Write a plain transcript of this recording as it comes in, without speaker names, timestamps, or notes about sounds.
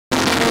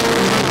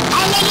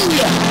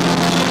Hallelujah.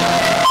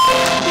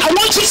 I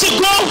want you to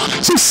go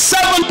to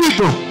 7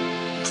 people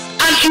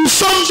and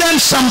inform them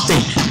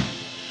something.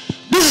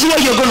 This is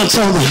what you're going to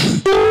tell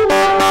them.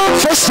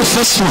 First the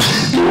first one.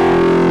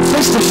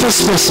 First the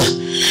first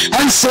person.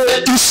 And say,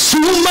 it's too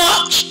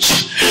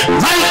much.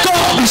 My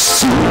God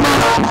is too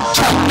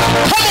much.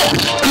 Hey,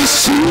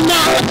 it's too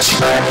much.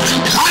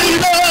 I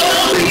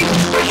love you.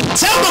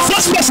 Tell the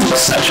first person.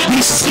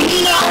 It's too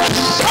much.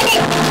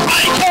 Come on.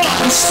 My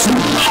God is too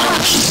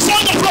much.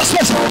 Tell the first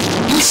person.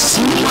 It's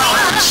too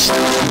much.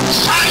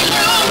 I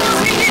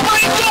love you.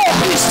 My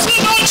God is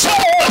too much.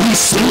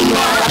 It's too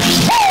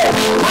much. Hey,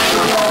 my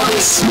God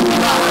is too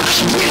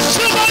much. It's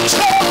too much.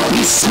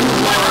 It's too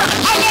much.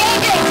 I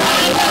love you.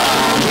 I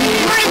love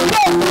you. My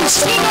God is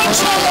too much.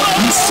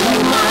 It's too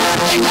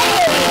much.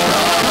 Hey,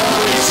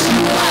 it's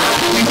too much.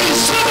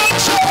 It's too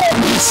much.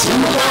 It's too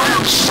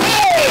much.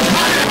 Hey,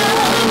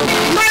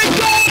 my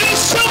God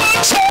is too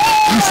much.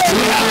 It's too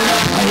much.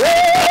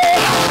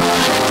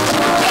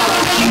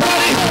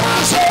 Everybody,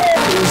 it's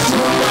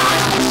too much.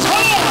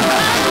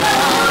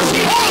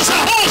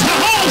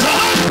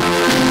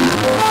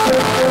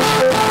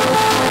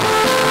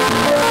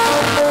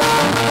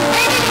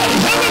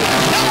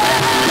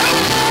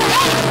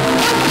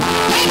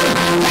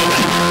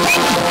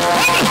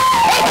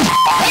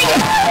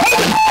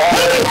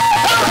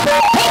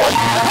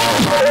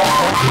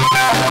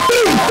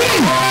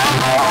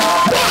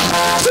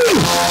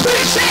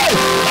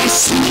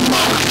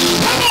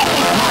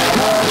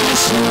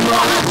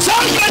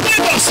 Tell your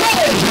neighbor, say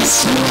it's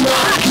too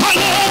much.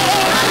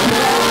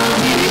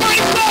 My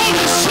God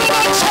is too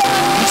much.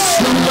 It's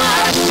too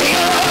much.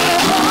 It's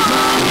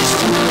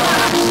too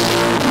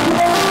much.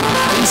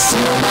 It's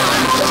too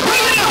much.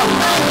 Bring it up.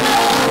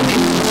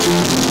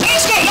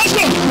 Let's go. Let's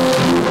go.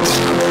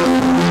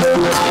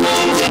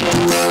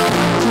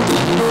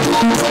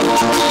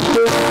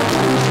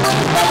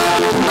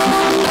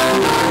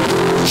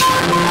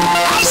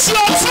 As you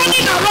are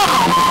turning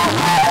around,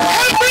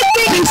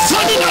 everything is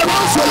turning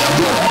around for your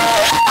good.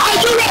 Are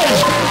you ready?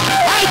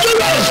 Are you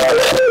ready?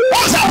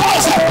 What's up? 1,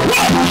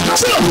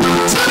 2,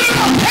 turn it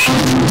around.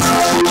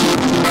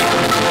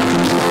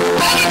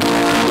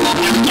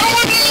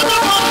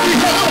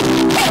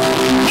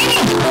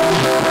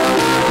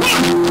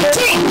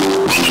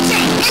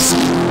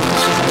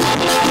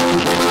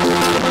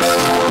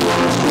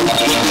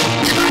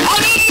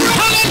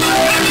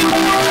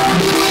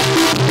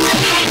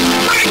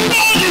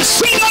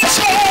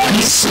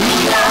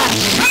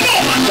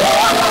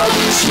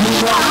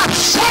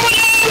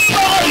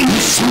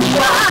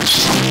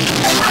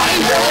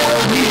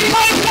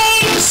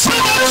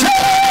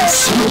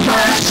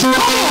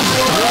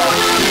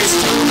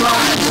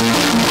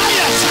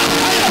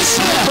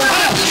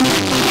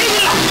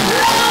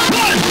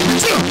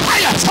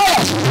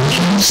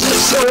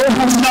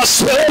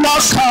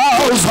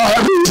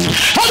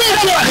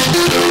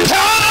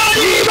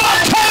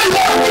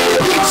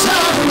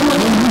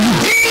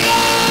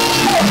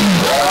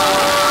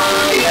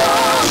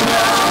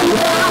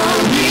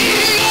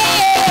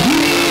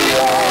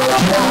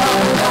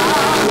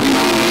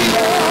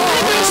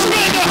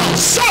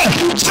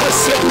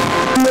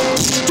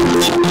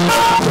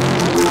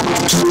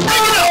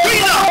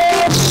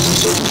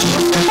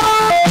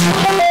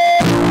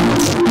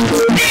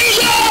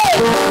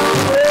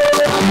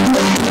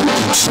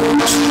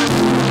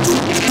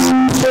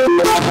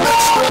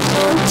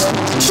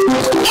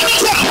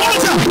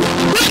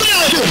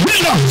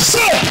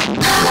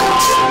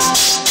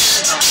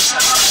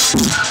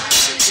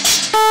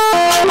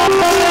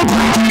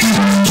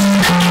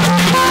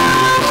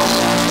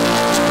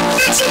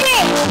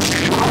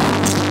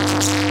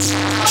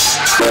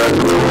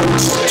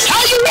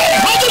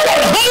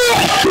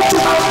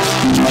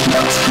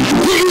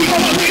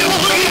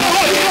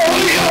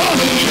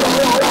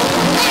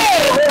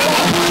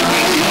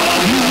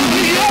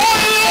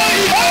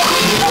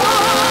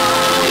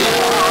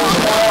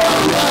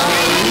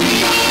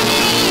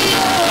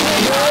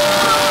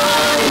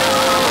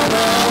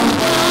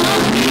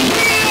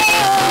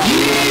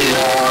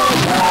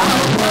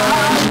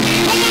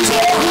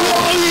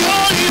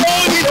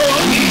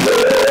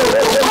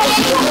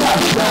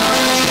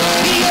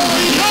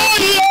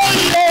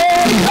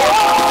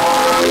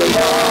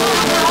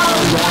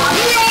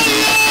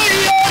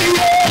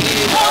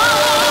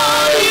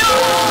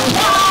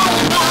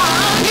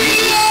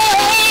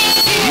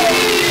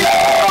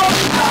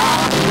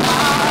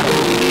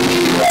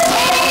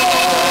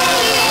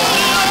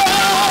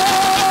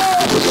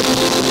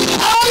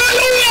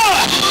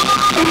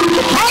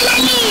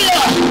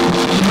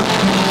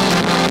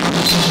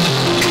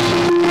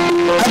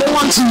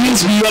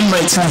 Beyond my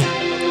time.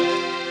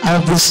 I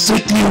was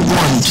strictly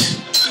warned.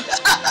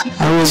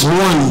 I was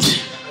warned.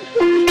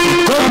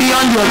 Go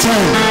beyond your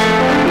time.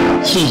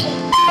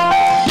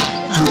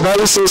 And the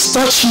Bible says,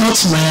 touch not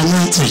my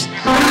anointed,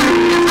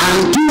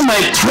 and do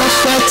my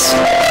prophet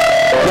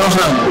no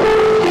harm.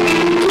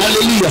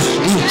 Hallelujah.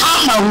 The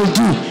harm I will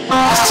do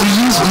is to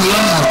use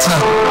beyond my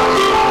time.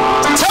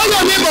 Tell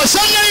your neighbor,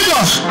 say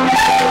neighbor.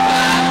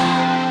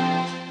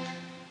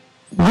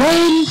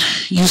 When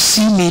you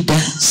see me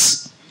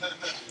dance.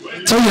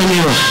 Tell your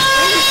neighbor.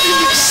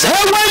 Say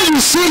when you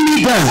see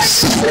me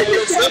dance.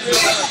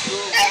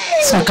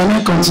 So can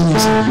I continue?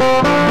 3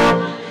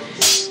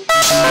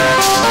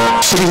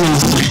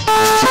 minutes.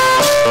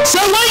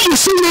 So when you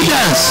see me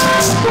dance.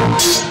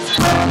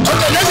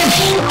 Okay, let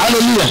me.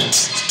 Hallelujah.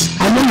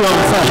 I know you're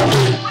on fire.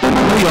 I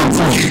know you're on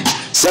fire.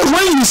 So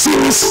when you see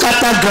me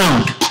scatter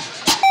ground.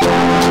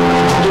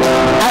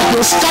 At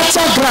the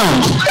scatter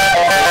ground.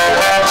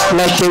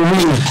 Like a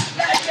winner.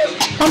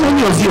 How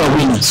many of you are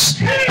winners?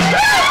 Am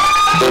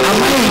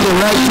I in the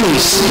right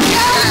place?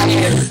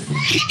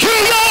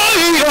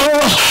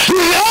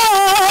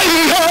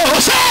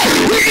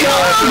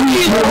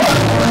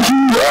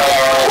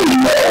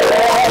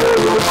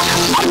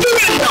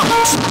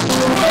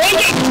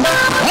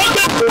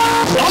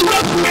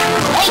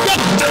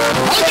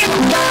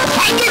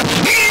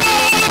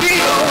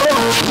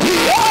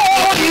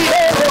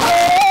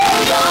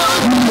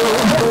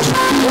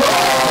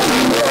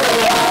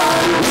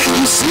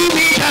 You see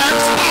me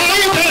dance, I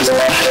dance, I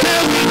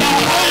tell you now.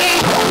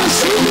 You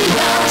see me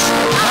dance, I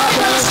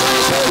dance, I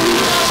tell you now.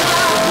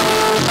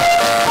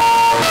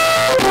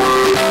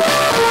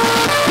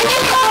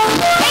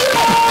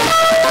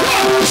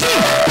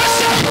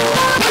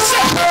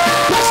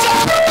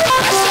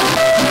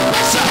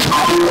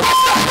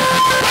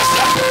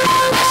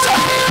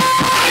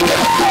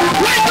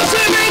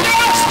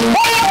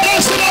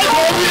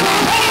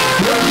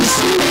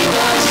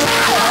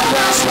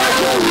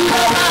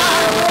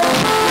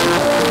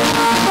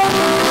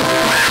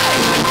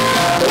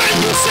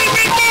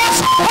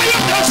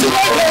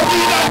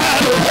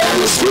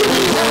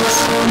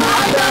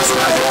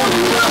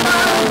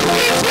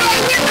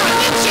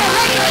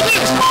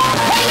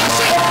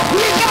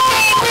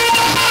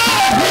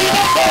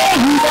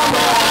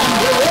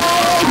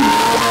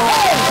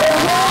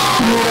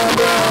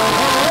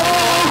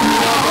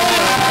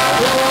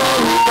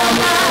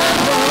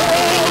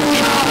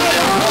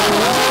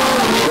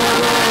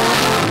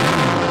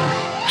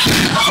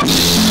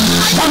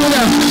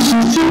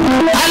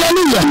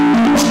 Hallelujah.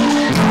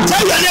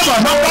 Tell your neighbor,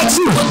 number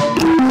 2.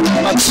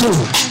 Number 2.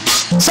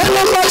 Say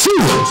number 2.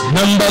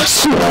 Number 2.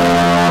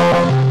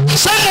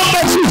 Say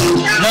number 2.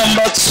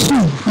 Number 2.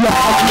 You are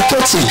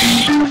communicating.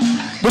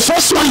 The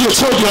first one you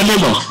told your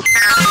neighbor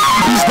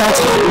is that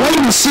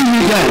when you see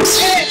me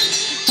dance,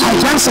 I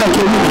dance like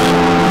a woman.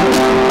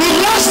 The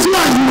last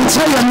one you will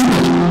tell your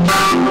neighbor,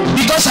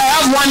 because I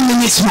have 1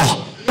 minute more.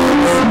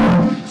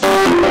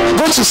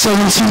 Go to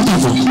 17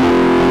 people.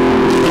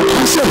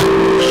 I say,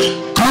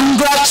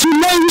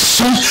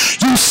 congratulations,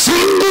 you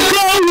see the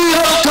glory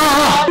of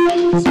God.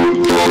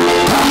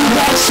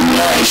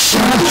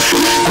 Congratulations,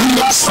 we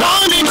are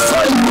standing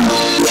for you.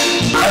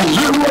 And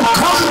you will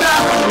come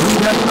back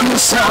with a new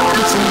sound.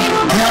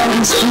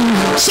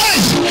 Say,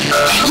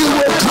 you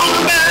will come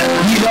back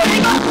with a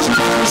new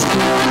sound.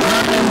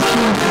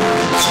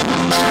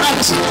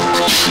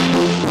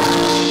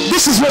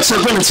 This is what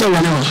you're going to tell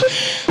you now.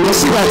 You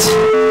see that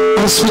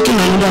I'm speaking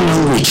another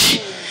language.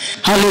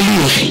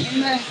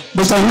 Hallelujah.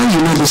 But I know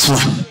you know this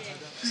one.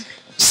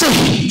 Say,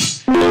 even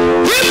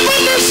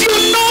if you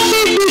know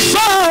me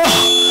before,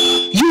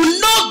 you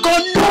not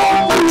gonna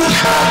know me.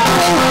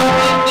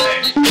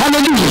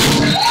 Hallelujah.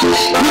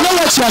 You know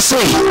what you are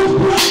saying?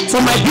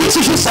 For my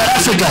beautiful South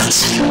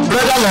Africans,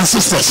 brothers and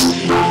sisters,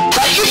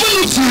 that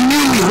even if you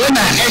knew me when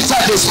I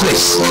entered this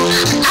place,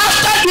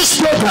 after this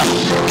program,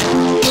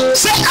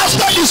 say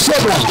after this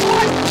program,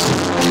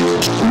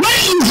 when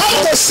you have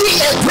to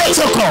see a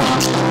protocol,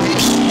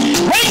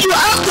 when you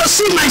have to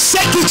see my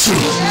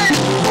secretary,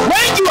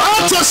 when you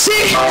have to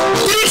see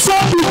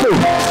 3-4 people,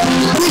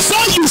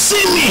 before you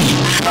see me,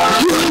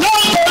 you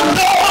don't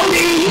know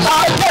me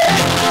again.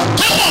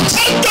 Come on,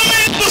 take the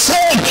neighbor's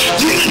hand.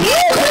 You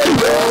don't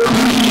know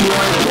me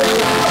again.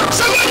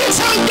 Somebody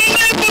take the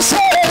neighbor's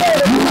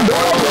hand. You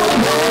don't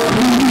know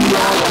me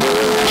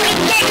again. And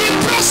then you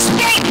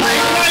prosper my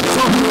life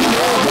for me. You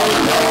don't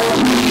know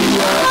me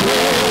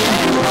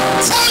again.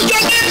 Tell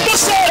your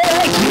neighbor's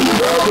hand. You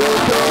don't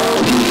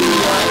know me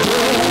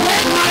again.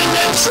 When my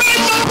lips try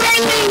to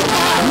bring me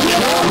down, you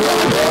don't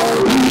know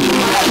me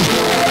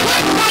again.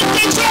 When my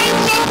lips try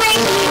to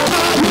bring me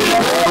down, you don't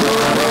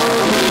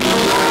know me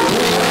again.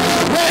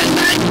 When I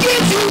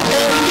give you a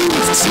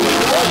lift, you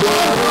don't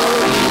know me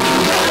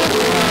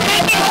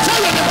again.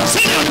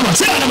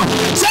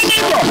 Say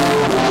neighbor.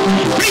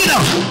 Bring it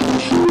up.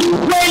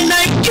 When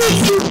I give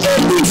you a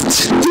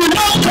lift, you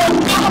don't know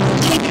me.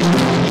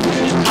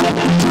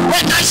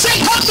 When I say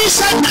come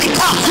inside my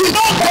car, you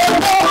don't know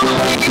me.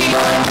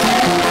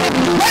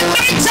 When I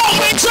tell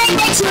my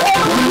driver to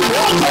open, you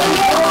don't know me.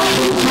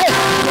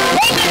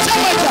 When I tell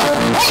my driver,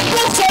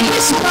 open for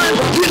this man,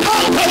 you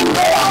don't know me.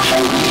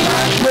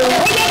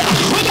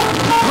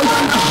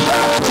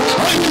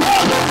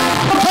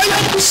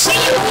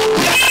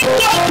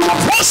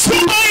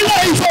 Prosper my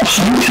life.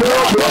 You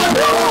don't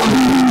know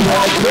me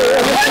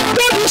again. And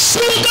then you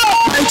see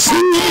God, I see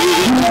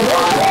you. You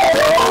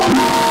don't know me.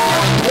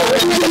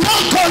 You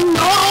don't know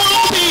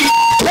me.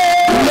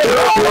 You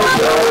don't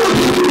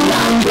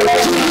know me. You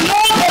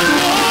don't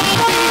know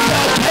me.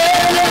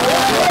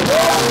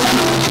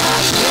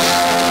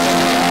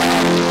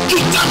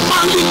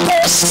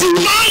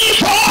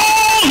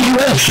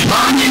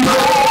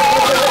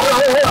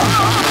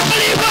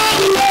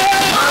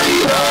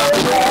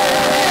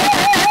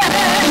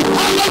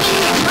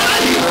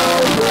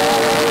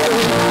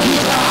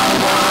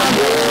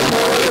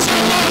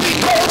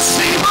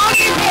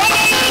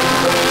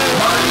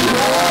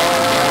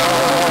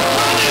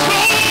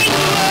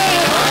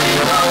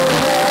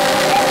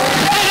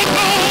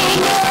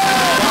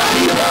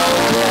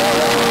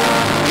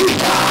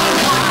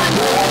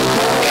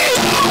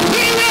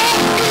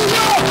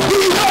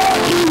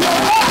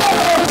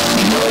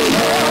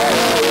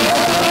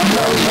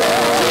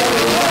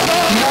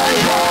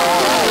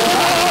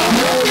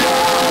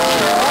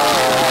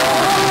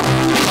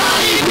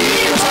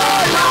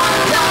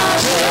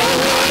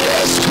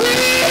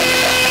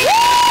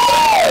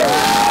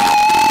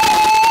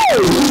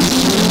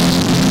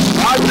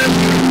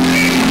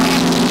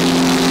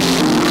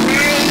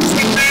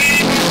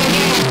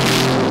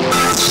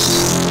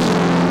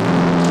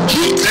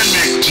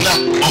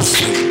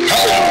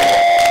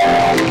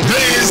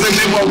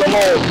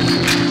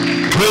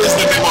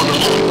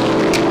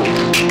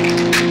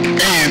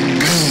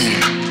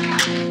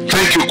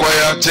 Thank you,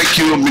 choir. Thank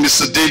you,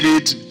 Minister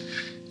David.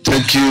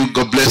 Thank you.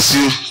 God bless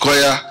you,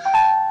 choir.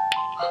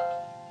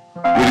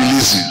 We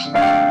release you.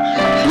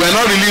 We are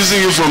not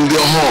releasing you from the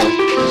hall.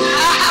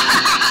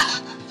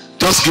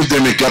 Just give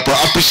them a clap.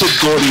 Appreciate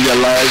God in your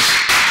life.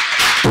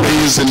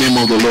 Praise the name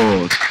of the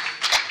Lord.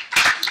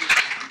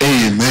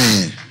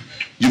 Amen.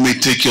 You may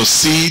take your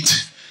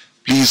seat.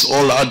 Please,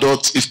 all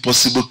adults, if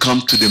possible,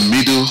 come to the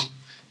middle.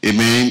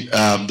 Amen.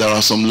 There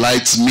are some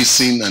lights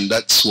missing, and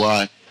that's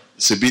why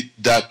it's a bit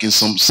dark in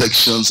some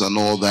sections and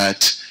all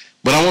that.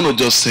 But I want to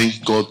just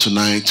thank God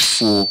tonight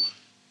for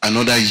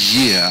another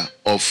year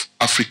of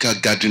Africa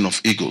Gathering of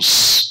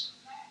Eagles.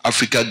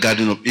 Africa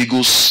Gathering of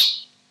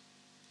Eagles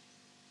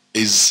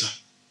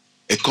is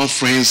a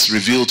conference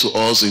revealed to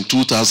us in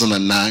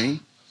 2009,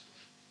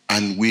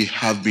 and we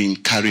have been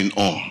carrying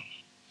on.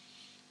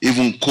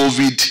 Even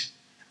COVID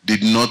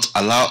did not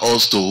allow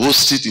us to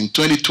host it in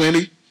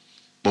 2020,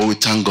 but we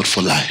thank God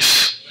for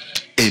life.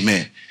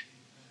 Amen.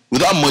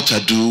 Without much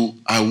ado,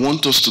 I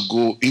want us to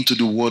go into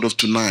the word of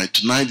tonight.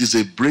 Tonight is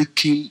a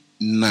breaking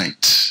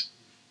night.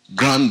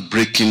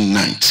 Groundbreaking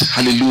night.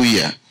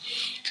 Hallelujah.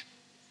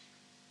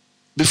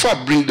 Before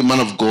I bring the man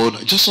of God,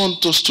 I just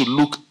want us to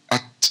look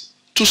at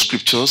two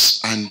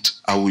scriptures, and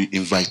I will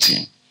invite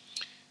him.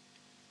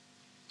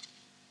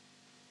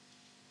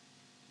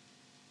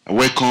 I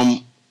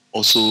welcome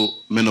also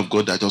men of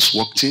God that just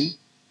walked in.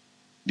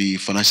 The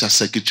financial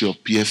secretary of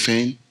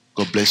PFN.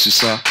 God bless you,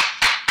 sir.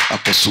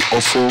 Apostle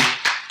Ofo.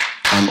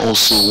 And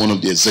also one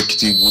of the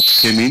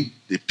executives who came in,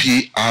 the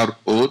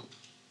PRO.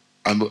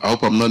 I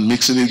hope I'm not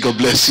mixing it. God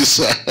bless you,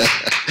 sir.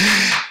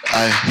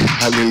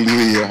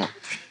 Hallelujah.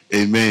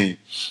 Amen.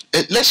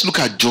 Let's look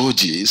at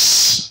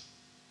Judges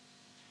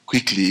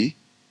quickly.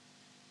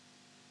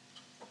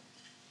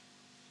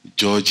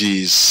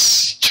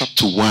 Judges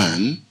chapter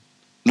 1.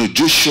 No,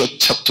 Joshua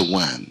chapter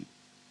 1.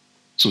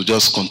 So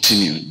just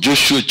continue.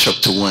 Joshua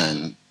chapter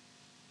 1.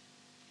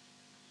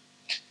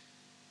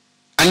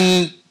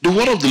 And the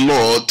word of the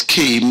Lord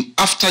came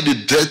after the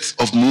death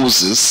of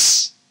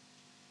Moses,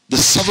 the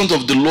servant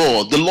of the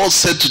Lord. The Lord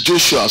said to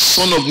Joshua,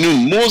 son of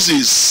Nun,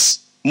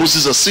 Moses'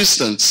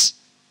 assistant,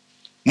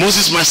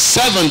 Moses, my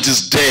servant,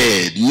 is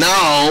dead.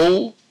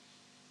 Now,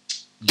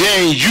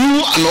 then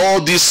you and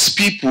all these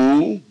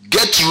people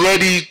get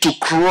ready to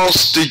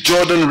cross the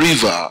Jordan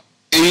River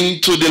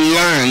into the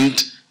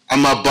land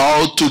I'm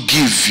about to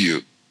give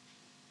you.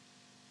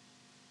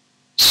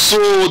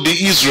 So to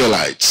the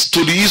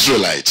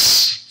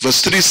Israelites,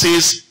 verse 3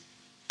 says,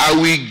 I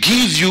will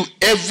give you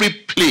every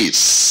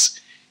place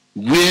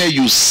where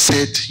you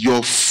set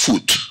your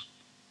foot.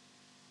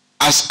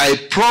 As I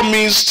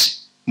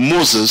promised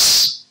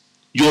Moses,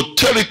 your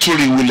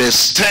territory will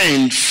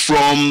extend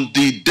from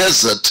the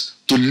desert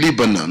to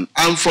Lebanon,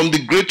 and from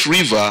the great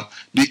river,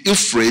 the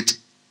Euphrates,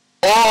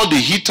 all the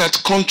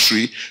Hittite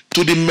country,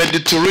 to the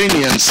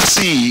Mediterranean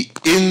Sea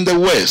in the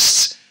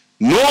west.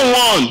 No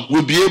one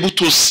will be able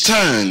to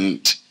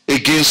stand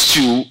against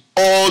you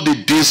all the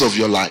days of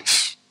your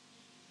life.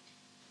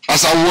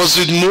 As I was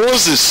with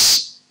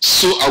Moses,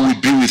 so I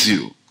will be with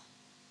you.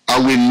 I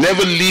will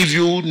never leave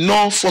you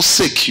nor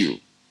forsake you.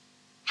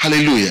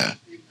 Hallelujah.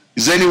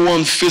 Is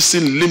anyone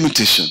facing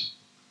limitation?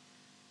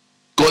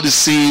 God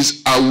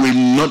says, I will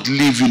not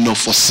leave you nor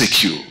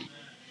forsake you.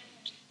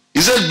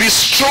 He said, be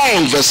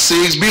strong, verse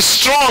 6, be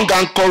strong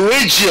and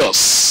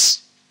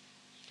courageous,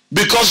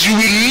 because you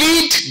will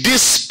lead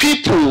these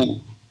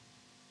people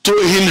to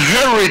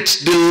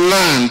inherit the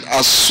land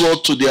as swore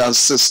to their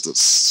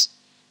ancestors,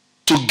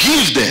 to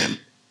give them.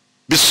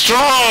 Be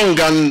strong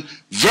and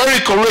very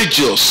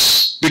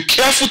courageous. Be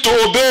careful to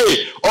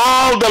obey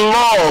all the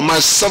law my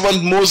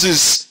servant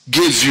Moses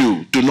gave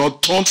you. Do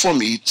not turn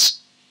from it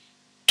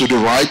to the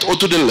right or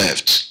to the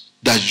left,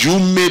 that you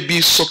may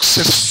be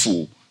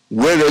successful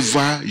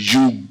wherever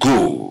you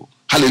go.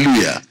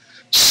 Hallelujah.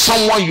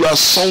 Someone, you are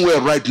somewhere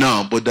right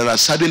now, but there are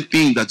certain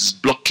things that is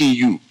blocking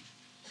you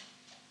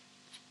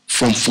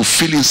from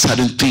fulfilling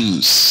certain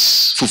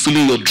things,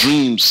 fulfilling your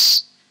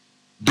dreams,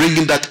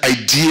 bringing that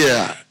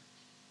idea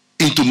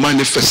into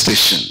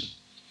manifestation.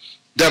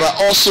 There are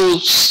also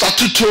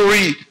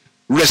statutory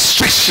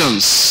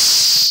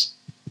restrictions.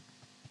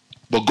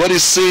 But God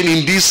is saying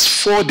in these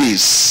 4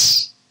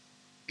 days,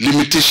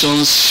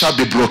 limitations shall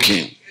be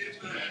broken.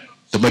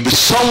 There may be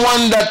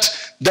someone that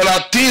there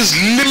are things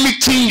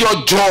limiting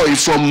your joy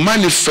from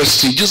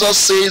manifesting. Jesus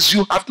says,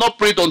 you have not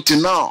prayed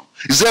until now.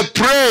 He said,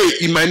 pray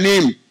in my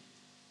name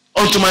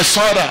unto my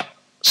Father,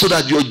 so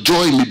that your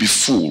joy may be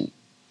full.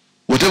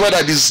 Whatever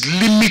that is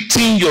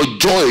limiting your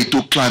joy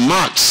to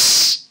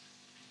climax,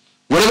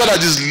 whatever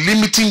that is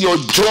limiting your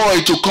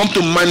joy to come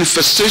to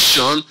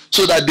manifestation,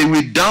 so that they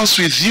will dance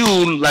with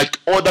you like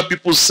other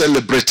people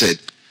celebrated,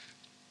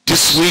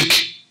 this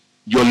week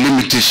your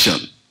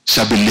limitation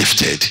shall be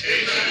lifted.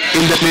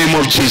 In the name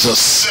of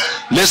Jesus.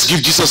 Let's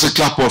give Jesus a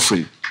clap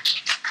offering.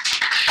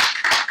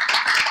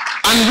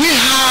 And we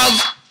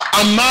have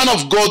a man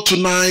of God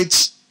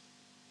tonight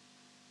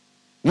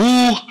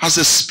who has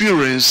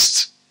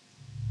experienced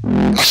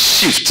a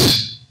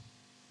shift.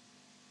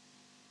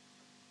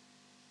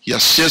 He He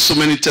has shared so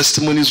many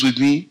testimonies with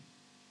me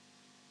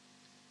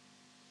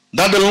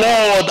that the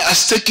Lord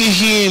has taken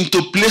him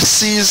to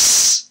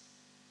places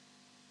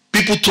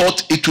people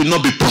thought it would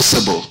not be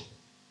possible.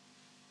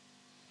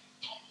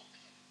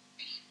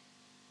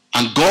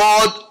 And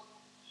God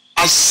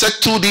has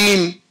settled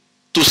him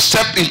to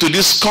step into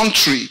this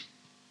country,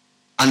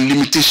 and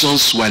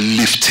limitations were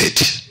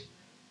lifted.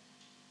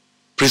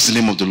 Praise the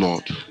name of the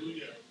Lord.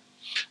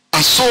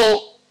 And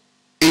so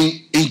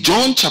in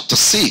John chapter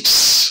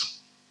 6,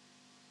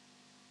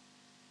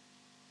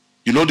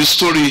 you know the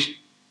story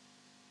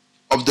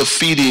of the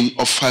feeding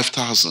of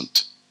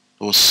 5,000.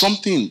 There was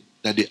something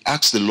that they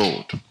asked the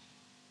Lord.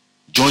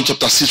 John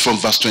chapter 6 from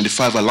verse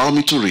 25, allow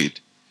me to read.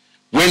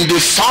 When they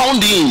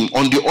found him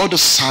on the other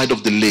side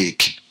of the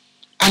lake,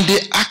 and they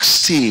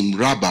asked him,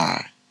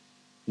 Rabbi,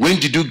 when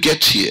did you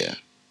get here?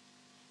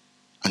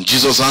 And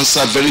Jesus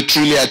answered, very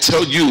truly I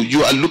tell you,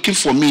 you are looking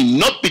for me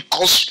not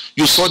because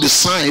you saw the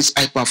signs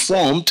I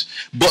performed,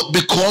 but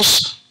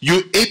because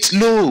you ate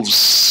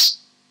loaves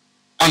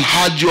and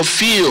had your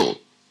fill.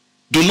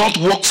 Do not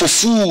work for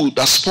food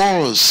that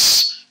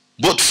spoils,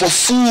 but for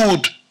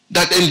food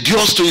that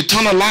endures to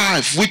eternal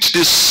life, which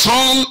the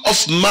Son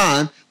of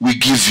Man will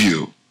give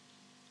you.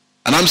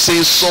 And I'm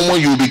saying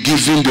someone, you will be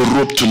given the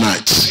rope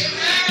tonight.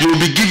 You will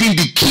be given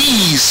the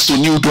keys to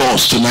new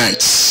doors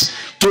tonight,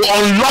 to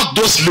unlock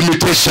those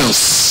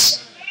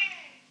limitations.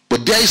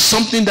 But there is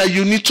something that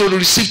you need to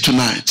receive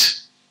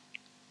tonight.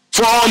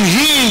 For on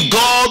him,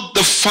 God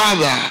the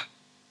Father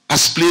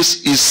has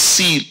placed his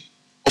seal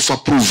of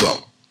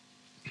approval.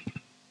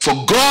 For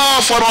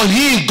on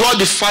him, God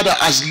the Father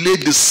has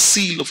laid the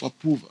seal of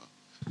approval.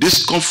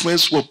 This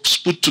conference was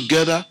put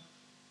together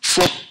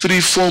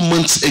 3-4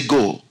 months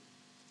ago.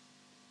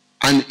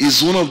 And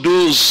is one of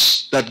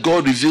those that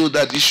God revealed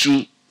that it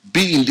should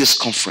be in this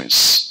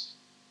conference.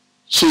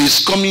 So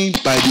it's coming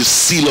by the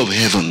seal of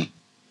heaven.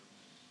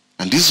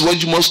 And this is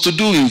what you must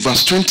do in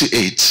verse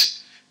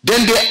 28.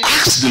 Then they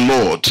asked the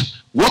Lord,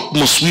 what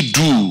must we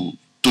do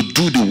to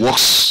do the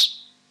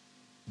works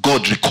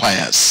God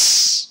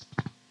requires?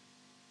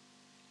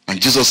 And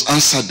Jesus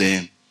answered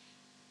them,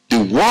 the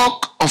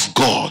work of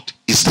God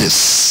is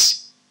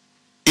this,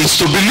 is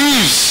to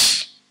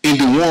believe in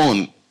the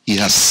one he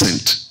has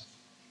sent.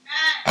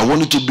 I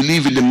want you to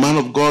believe in the man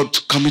of God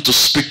coming to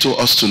speak to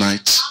us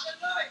tonight.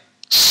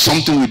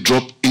 Something will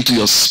drop into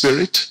your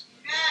spirit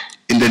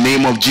in the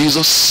name of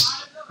Jesus.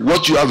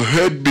 What you have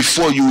heard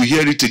before, you will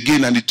hear it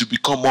again and it will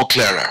become more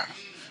clearer.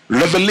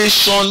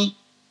 Revelation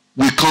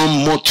will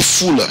come much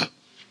fuller,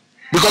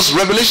 because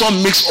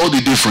revelation makes all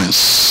the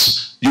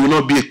difference. You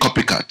will not be a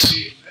copycat.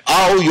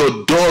 How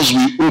your doors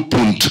will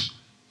open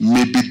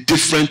may be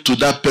different to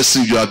that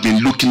person you have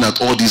been looking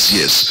at all these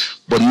years,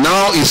 but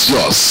now it's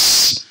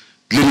yours.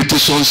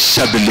 Limitations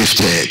shall be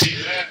lifted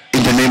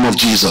in the name of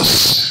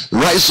Jesus.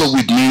 Rise up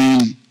with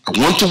me. I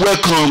want to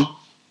welcome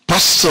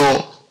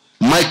Pastor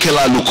Michael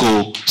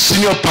Aluko,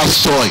 Senior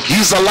Pastor.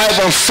 He's alive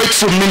and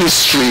faithful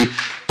ministry,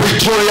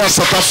 Pretoria,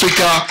 South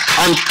Africa,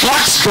 and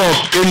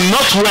Clarksburg in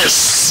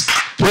Northwest.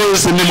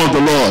 Praise the name of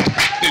the Lord.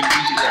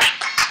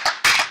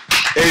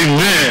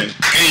 Amen.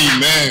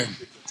 Amen.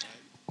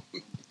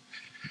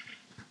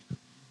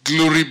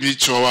 Glory be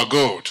to our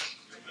God,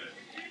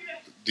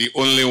 the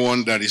only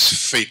one that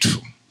is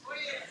faithful,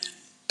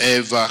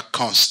 ever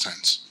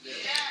constant.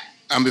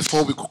 And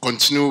before we could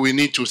continue, we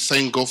need to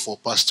thank God for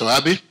Pastor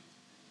Abby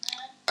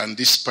and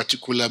this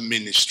particular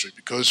ministry,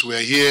 because we are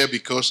here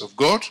because of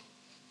God,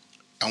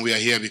 and we are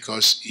here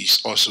because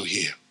he's also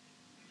here.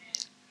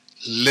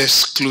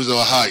 Let's close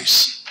our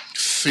eyes.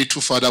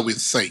 Faithful Father, we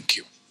thank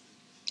you.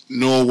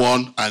 No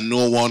one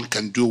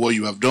can do what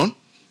you have done,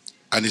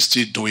 and is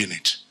still doing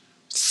it.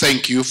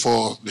 Thank you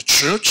for the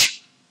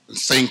church, and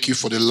thank you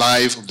for the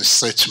life of the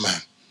set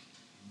man.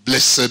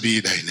 Blessed be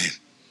thy name.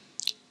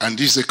 And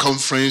this is a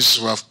conference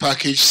we have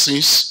packaged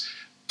since,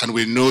 and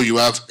we know you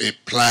have a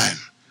plan,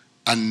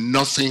 and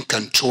nothing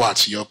can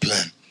thwart your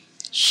plan.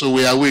 So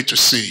we are waiting to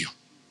see you.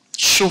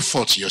 Show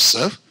forth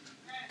yourself,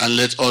 and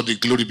let all the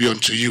glory be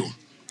unto you.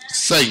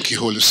 Thank you,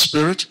 Holy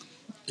Spirit.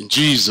 In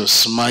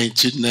Jesus'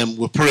 mighty name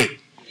we pray.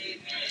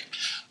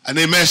 And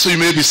amen. So you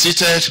may be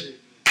seated.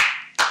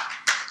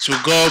 To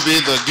God be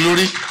the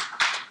glory.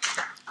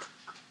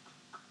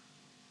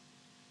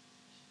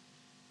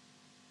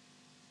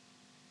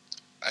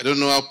 I don't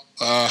know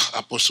how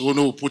Apostle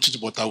Ono will put it,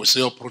 but I will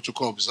say our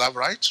protocol observe,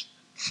 right?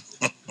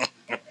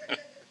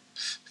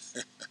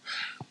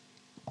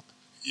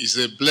 It's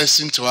a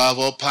blessing to have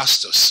all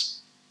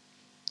pastors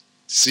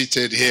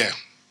seated here.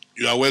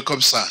 You are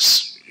welcome,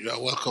 sirs. You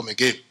are welcome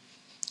again.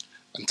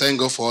 And thank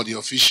God for all the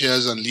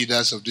officials and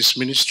leaders of this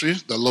ministry.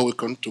 The Lord will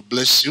come to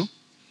bless you.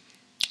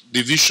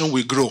 The vision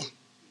will grow.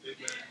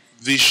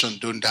 Vision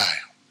don't die.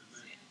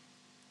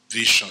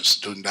 Visions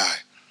don't die.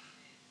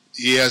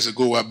 Years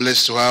ago, we were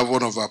blessed to have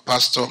one of our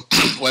pastors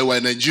while we were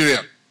in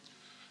Nigeria.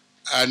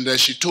 And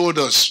she told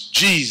us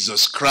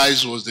Jesus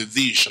Christ was the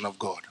vision of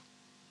God.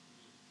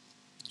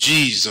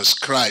 Jesus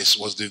Christ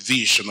was the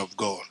vision of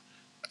God.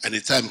 And the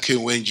time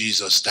came when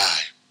Jesus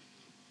died.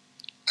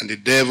 And the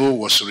devil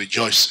was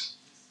rejoicing.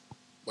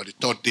 But the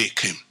third day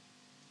came.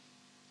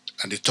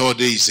 And the third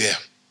day is here.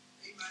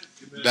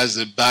 That's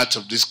the part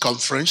of this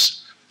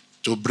conference,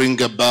 to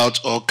bring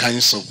about all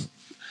kinds of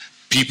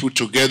people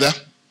together,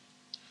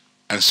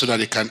 and so that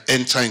they can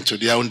enter into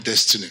their own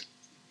destiny.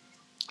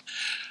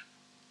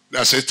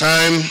 There's a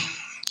time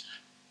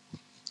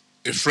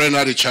a friend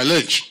had a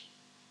challenge,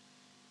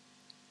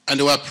 and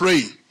they were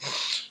praying,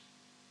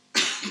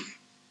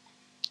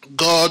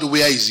 God,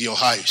 where is your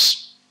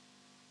eyes?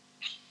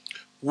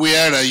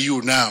 Where are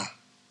you now?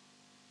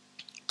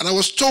 And I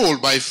was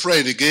told by a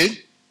friend again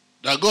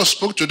that God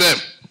spoke to them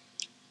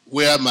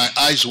where my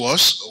eyes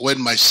was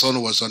when my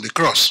son was on the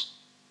cross.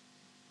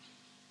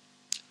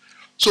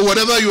 So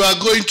whatever you are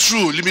going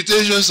through,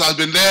 limitations have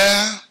been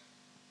there.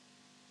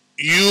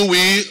 You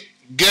will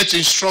get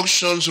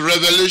instructions,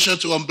 revelation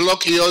to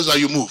unblock yours, and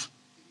you move.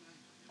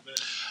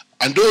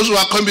 And those who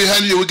are coming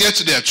behind you will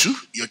get there too.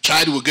 Your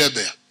child will get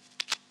there.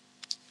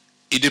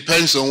 It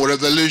depends on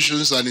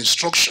revelations and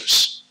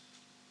instructions.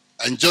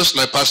 And just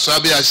like Pastor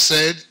Abi has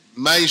said,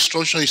 my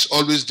instruction is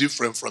always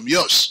different from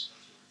yours.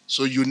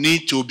 So you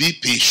need to be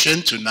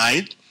patient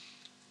tonight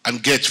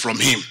and get from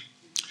him.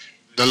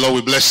 The Lord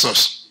will bless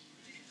us.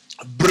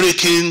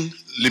 Breaking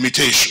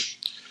limitation.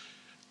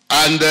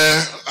 And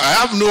I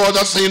have no other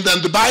thing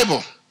than the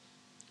Bible.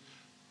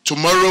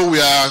 Tomorrow we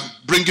are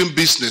bringing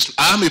business.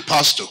 I'm a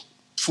pastor,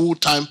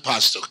 full-time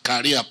pastor,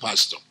 career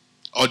pastor,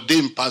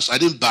 ordained pastor. I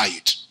didn't buy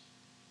it.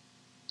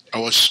 I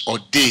was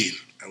ordained.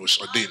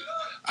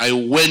 I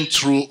went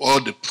through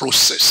all the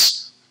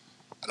process,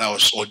 and I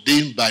was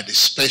ordained by the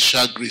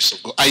special grace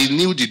of God. I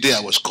knew the day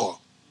I was called.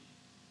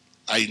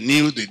 I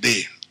knew the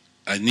day.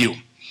 I knew.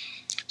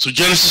 So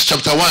Genesis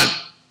chapter 1.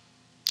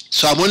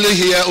 So I'm only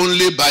here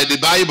only by the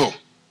Bible.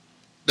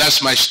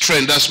 That's my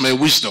strength. That's my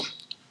wisdom.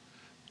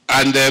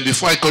 And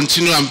before I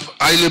continue, I'm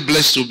highly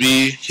blessed to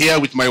be here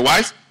with my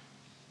wife.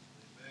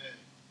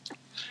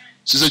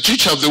 She's a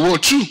teacher of the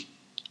word too.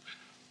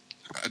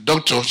 A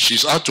doctor.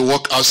 She's out to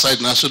work outside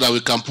now so that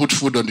we can put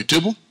food on the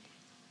table.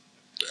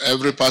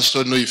 Every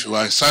pastor knows if you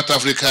are in South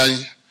Africa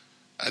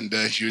and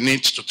you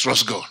need to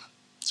trust God.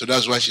 So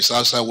that's why she's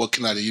outside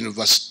working at the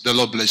university. The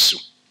Lord bless you.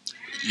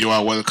 You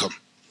are welcome.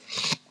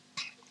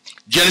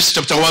 Genesis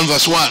chapter 1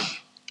 verse 1.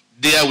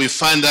 There we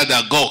find out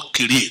that God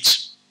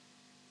creates.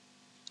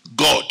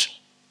 God.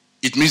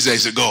 It means there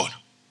is a God.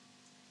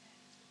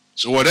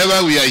 So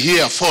whatever we are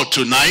here for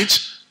tonight,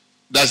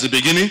 that's the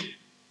beginning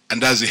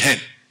and that's the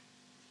end.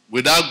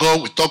 Without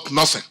God, we talk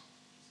nothing.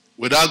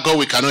 Without God,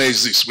 we cannot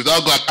exist.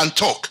 Without God, I can't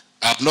talk.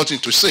 I have nothing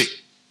to say.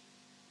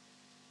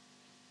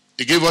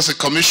 He gave us a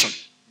commission.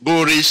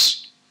 Go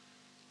raise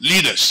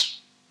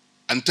leaders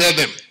and tell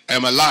them, I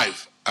am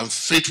alive. I'm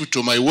faithful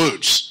to my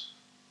words.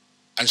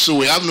 And so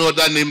we have no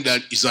other name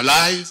than is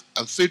alive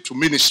and faithful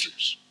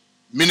ministries.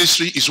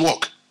 Ministry is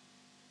work.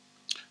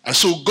 And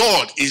so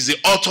God is the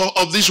author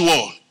of this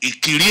world. He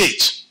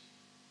creates.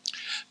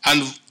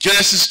 And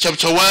Genesis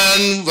chapter 1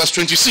 verse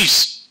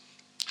 26.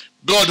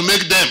 God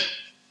made them.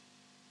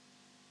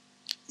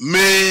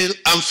 Male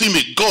and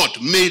female. God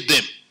made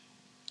them.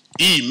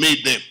 He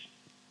made them.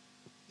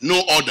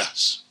 No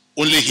others.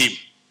 Only him.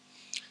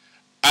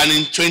 And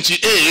in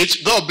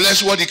 28, God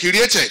blessed what he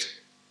created.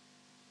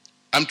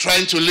 I'm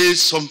trying to lay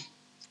some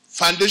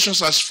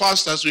foundations as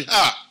fast as we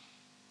have.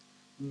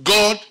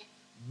 God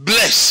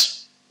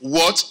bless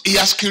what he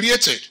has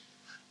created.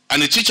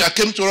 And the teacher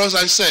came to us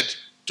and said,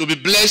 to be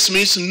blessed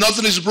means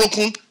nothing is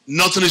broken,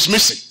 nothing is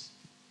missing.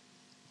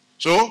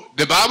 So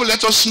the Bible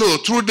let us know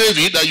through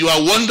David that you are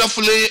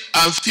wonderfully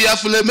and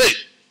fearfully made.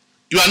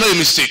 You are not a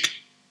mistake.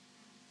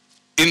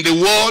 In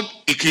the world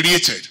he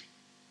created.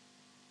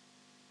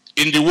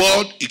 In the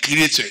world he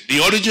created. The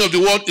origin of the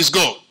world is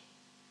God.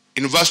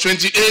 In verse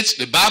 28,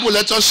 the Bible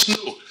let us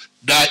know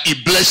that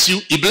he bless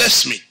you, he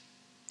bless me.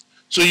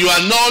 So you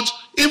are not,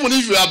 even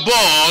if you are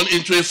born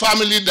into a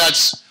family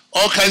that's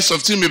all kinds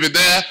of things may be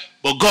there,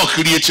 but God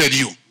created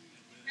you.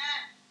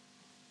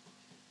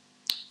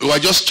 We were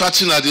just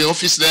chatting at the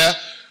office there,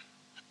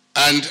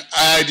 and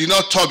I did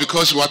not talk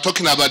because we were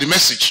talking about the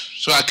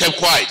message, so I kept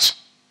quiet.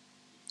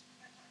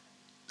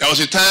 There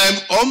was a time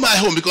on my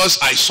home because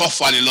I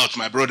suffered a lot,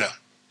 my brother.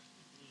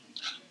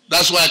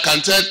 That's why I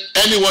can tell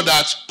anyone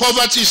that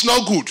poverty is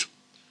not good.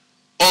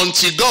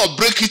 Until God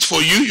break it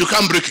for you, you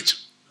can't break it.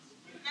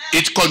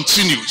 It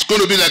continues. It's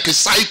going to be like a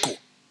cycle.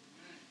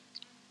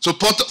 So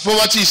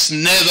poverty is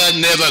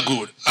never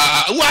good.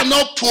 We are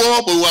not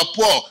poor, but we are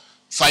poor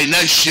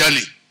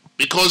financially.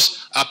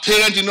 Because our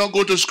parents did not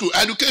go to school.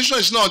 Education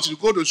is not to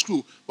go to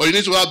school, but you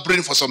need to have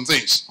brain for some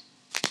things.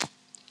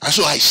 And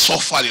so I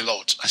suffered a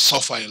lot.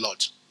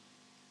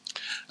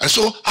 And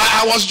so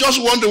I was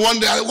just wondering one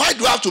day, why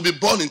do I have to be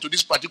born into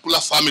this particular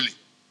family?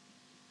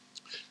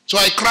 So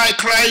I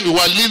cried. We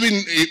were living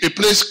in a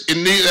place in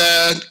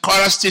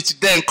Kwara State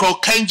then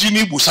called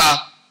Kenjini Busa.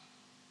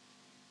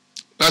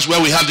 That's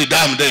where we have the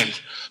dam then.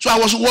 So I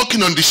was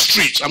walking on the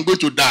street. I'm going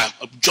to die.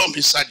 I'll jump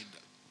inside it.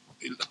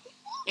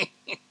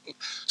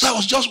 So I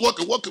was just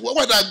walking.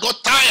 When I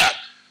got tired,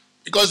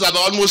 because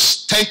about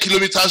almost 10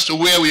 kilometers to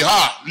where we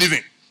are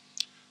living.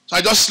 So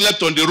I just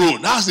slept on the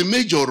road. That's the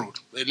major road.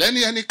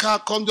 Any car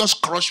come,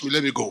 just crush me,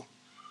 let me go.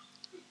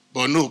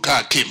 But no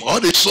car came. All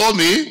they saw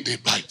me, they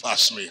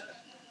bypassed me.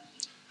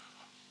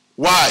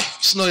 Why?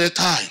 It's not your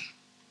time.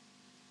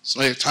 It's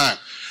not your time.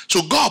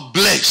 So God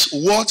bless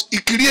what he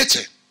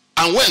created.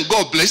 And when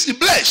God bless, he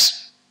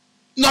bless.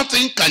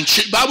 Nothing can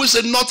change. The Bible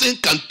said nothing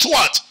can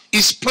thwart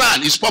his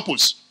plan, his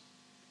purpose.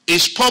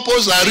 His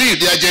purpose are real,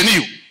 they are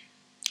genuine.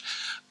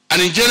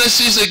 And in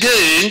Genesis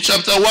again,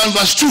 chapter 1,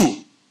 verse 2,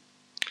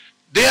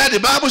 there the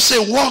Bible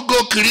says what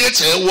God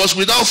created was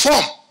without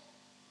form.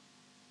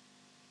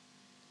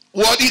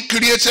 What he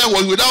created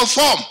was without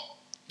form.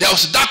 There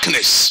was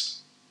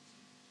darkness.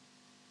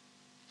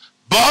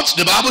 But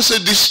the Bible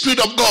said the Spirit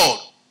of God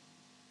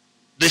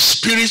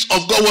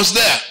was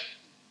there.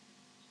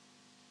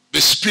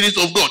 The Spirit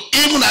of God,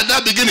 even at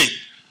that beginning.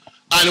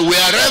 And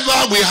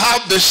wherever we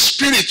have the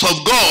Spirit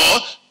of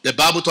God, the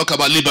Bible talks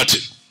about liberty.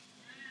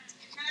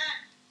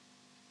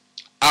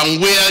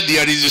 And where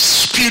there is the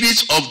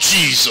Spirit of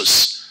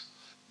Jesus,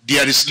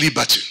 there is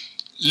liberty.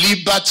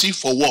 Liberty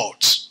for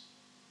what?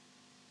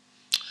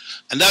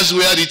 And that's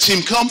where the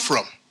team come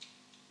from.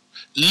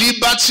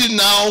 Liberty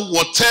now,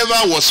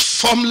 whatever was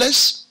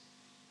formless,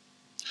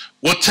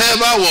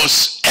 whatever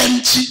was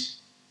empty,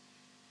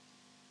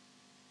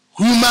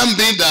 human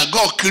being that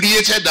God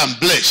created and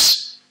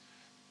blessed,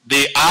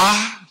 they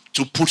are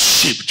to put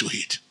shape to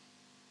it.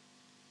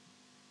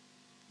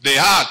 They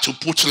are to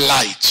put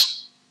light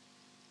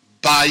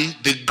by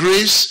the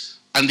grace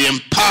and the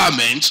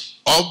empowerment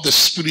of the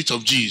Spirit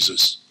of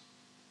Jesus.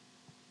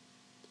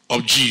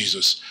 Of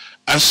Jesus.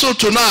 And so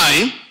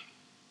tonight,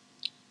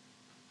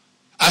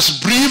 as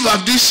brief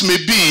as this may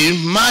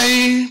be,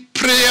 my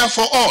prayer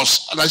for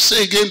us, and I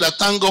say again that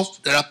thank God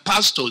there are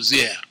pastors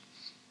here,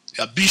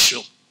 there are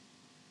bishops.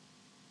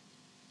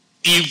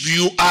 If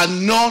you are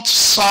not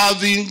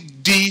serving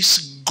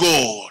this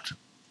God,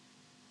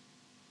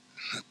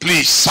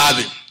 please serve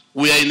him.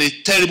 We are in a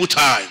terrible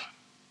time.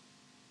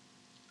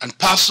 And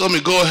Pastor,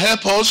 may God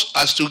help us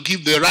as to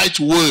give the right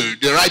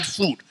word, the right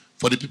food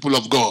for the people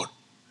of God.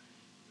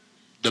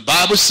 The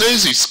Bible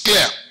says it's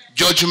clear.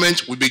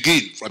 Judgment will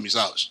begin from his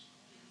house.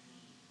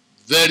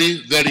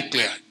 Very, very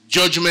clear.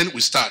 Judgment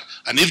will start.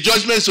 And if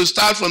judgment is to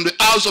start from the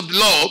house of the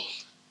Lord,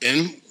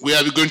 then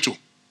where are we going to?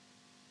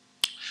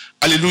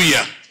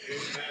 Hallelujah. Amen.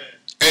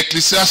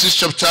 Ecclesiastes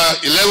chapter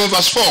 11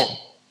 verse 4.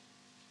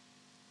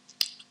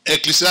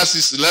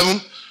 Ecclesiastes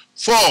 11,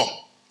 4.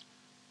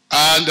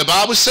 And the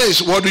Bible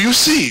says, what do you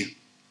see?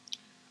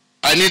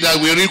 I need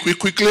that we read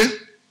quickly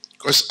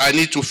because I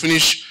need to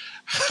finish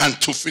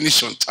and to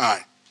finish on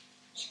time.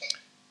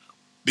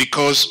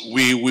 Because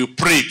we will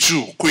pray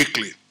too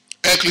quickly.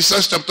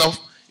 Ecclesiastes chapter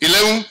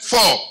 11, 4.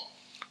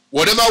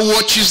 Whatever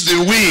watches the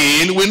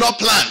wind will not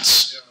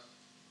plant.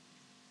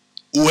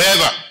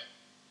 Whoever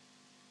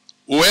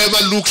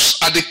looks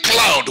at the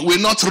cloud will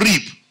not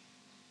reap.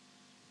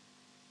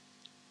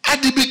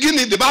 At the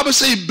beginning, the Bible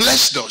says he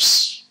blessed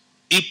us.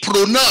 He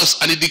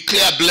pronounced and he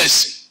declared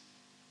blessing.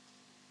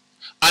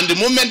 And the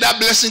moment that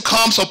blessing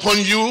comes upon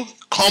you,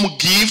 come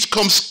gift,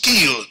 come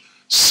skill.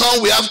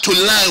 Some we have to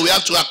learn, we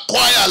have to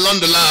acquire along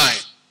the line.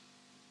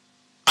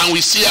 And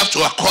we still have to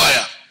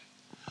acquire.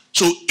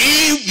 So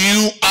if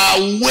you are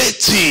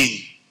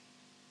waiting,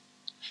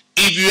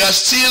 if you are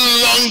still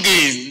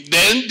longing,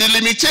 then the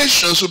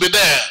limitations will be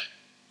there.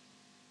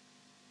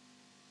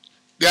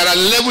 There are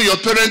levels your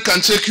parent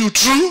can take you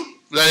through.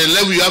 There are a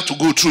level you have to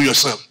go through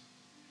yourself.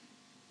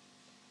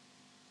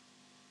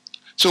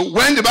 So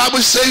when the Bible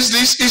says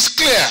this, it's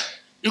clear.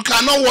 You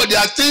cannot work. There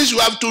are things you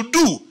have to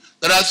do.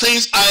 There are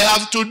things I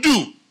have to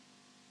do.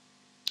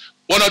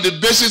 One of the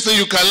basic things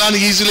you can learn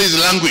easily is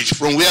language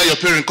from where your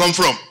parents come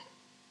from.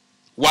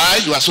 Why?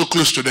 You are so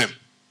close to them.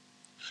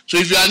 So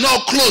if you are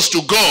not close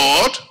to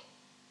God,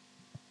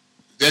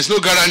 there's no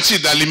guarantee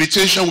that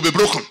limitation will be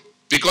broken.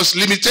 Because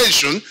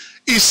limitation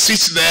is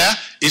sits there,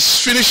 is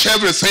finished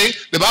everything.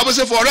 The Bible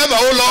says, forever,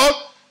 oh Lord,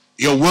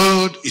 your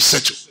word is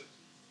settled.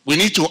 We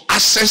need to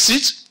access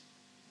it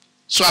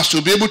so as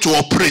to be able to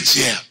operate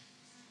here.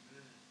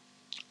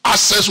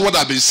 Access what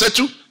has been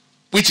settled,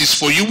 which is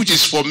for you, which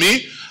is for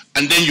me,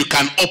 and then you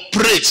can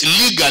operate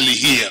legally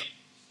here.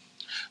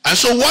 And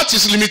so what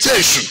is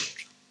limitation?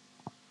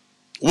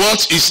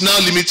 What is now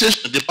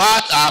limitation? The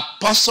part our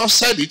pastor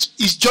said it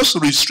is just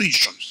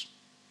restrictions.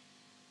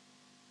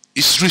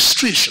 It's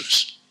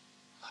restrictions.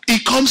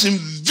 It comes in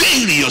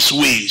various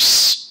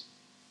ways.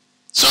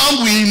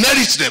 Some we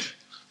inherit them.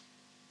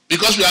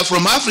 Because we are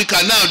from Africa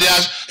now,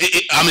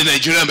 I'm a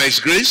Nigerian by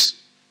His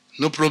grace.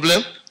 No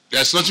problem.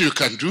 There's nothing you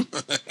can do.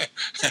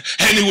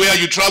 Anywhere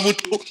you travel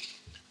to,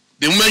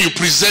 the moment you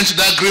present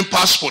that green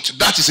passport,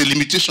 that is a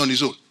limitation on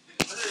its own.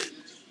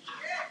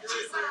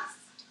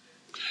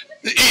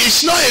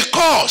 It's not a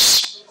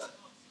cause.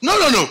 No.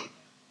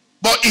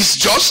 But it's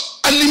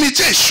just a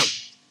limitation.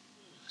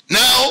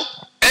 Now,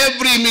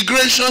 every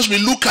immigration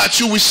will look at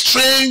you with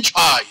strange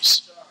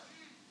eyes.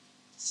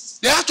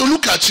 They have to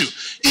look at you.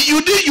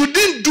 You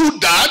didn't do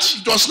that.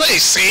 It was not a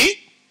sin.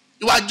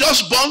 You were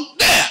just born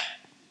there.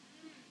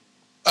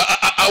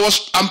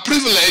 I'm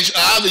privileged. I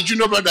have a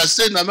junior brother that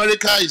stayed in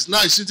America. He's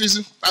now a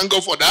citizen. Thank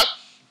God for that.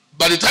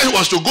 By the time he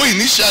was to go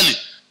initially,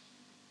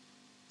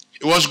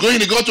 he was going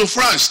to go to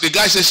France. The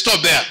guy said,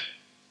 stop there.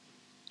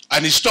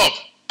 And he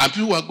stopped. And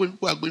people were going,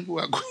 who are going. Who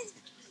are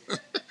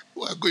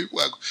going.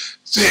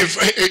 So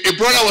a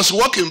brother was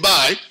walking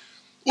by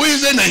who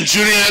is a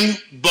Nigerian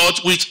but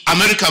with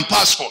American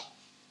passport.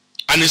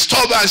 And he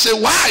stopped by and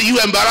said, why are you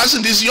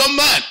embarrassing this young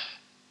man?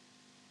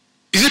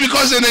 Is it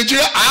because they're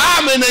Nigerian?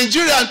 I'm a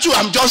Nigerian too.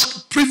 I'm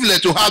just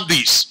privileged to have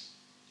this.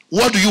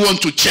 What do you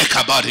want to check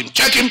about him?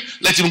 Check him,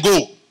 let him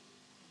go.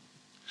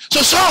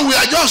 So some we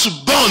are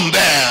just born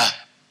there.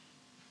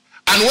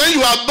 And when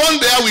you are born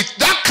there with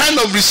that kind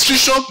of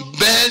restriction,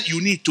 then you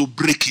need to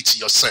break it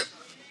yourself.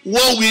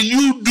 What will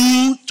you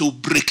do to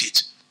break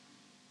it?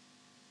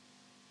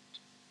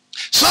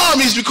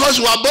 Some is because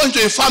you are born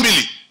to a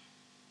family.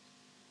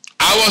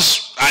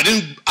 I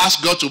didn't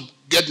ask God to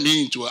get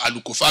me into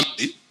Aluko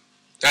family.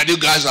 That you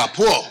guys are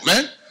poor,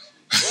 man.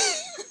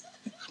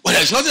 But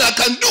there's nothing I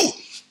can do.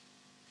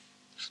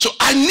 So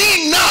I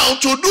need now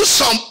to do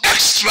some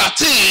extra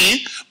thing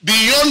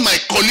beyond my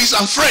colleagues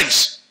and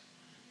friends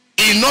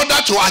in order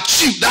to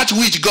achieve that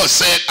which God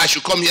said I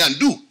should come here and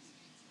do.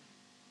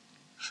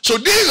 So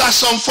these are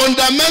some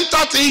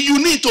fundamental things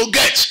you need to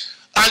get,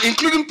 and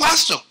including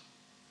pastor.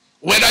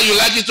 Whether you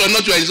like it or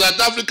not, you are in South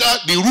Africa,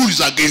 the rule is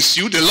against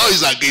you, the law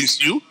is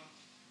against you,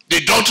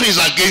 the doctrine is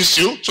against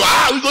you. So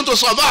how are we going to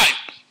survive?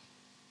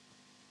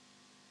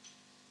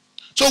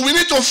 So we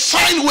need to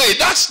find way.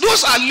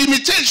 Those are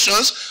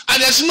limitations,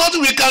 and there's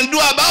nothing we can do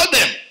about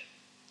them.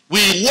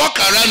 We walk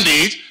around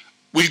it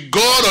with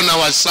God on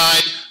our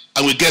side,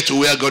 and we get to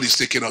where God is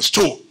taking us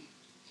to.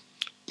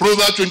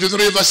 Proverbs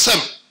 23 verse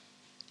 7.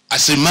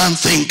 As a man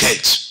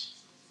thinketh,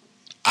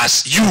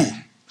 as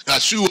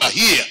you are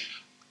here.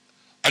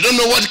 I don't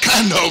know what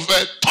kind of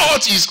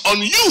thought is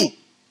on you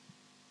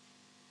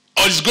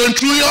or is going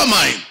through your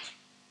mind.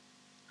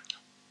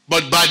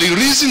 But by the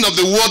reason of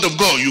the word of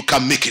God, you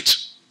can make it.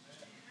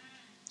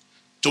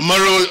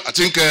 Tomorrow, I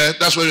think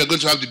that's when we're going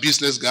to have the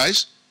business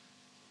guys.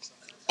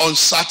 On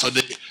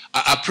Saturday,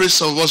 I pray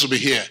some of us will be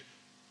here.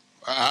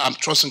 I'm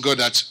trusting God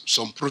that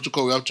some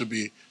protocol will have to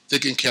be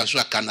taken care of so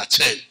I can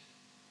attend.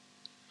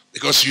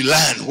 Because you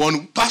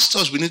learn.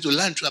 Pastors, we need to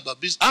learn about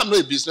business. I'm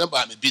not a businessman,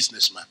 but I'm a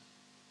businessman.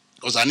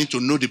 Because I need to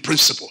know the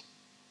principle.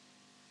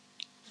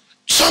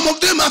 Some of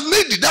them have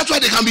made it. That's why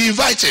they can be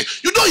invited.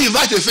 You don't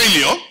invite a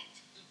failure.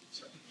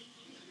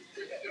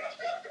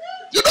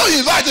 You don't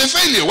invite a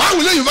failure. Why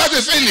will you invite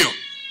a failure?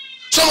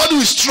 Somebody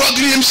who is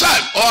struggling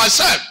himself or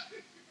herself.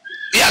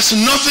 He has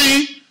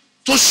nothing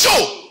to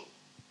show.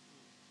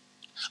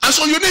 And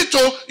so you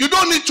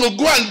don't need to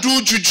go and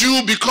do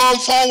juju, become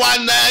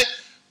 419,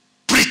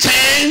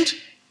 pretend.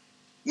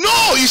 No,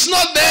 it's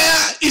not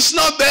there. It's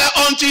not there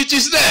until it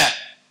is there.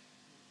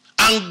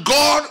 And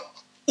God,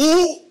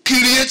 who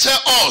created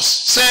us,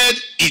 said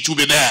it will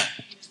be there.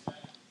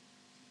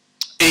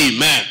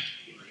 Amen.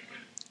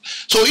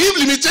 So if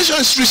limitation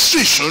is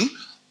restriction,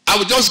 I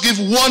will just give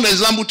one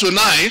example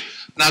tonight,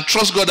 and I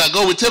trust God that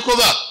God will take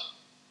over.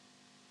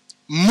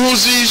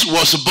 Moses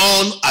was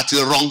born at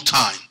the wrong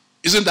time.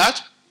 Isn't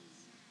that?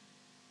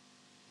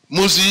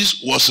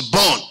 Moses was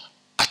born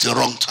at the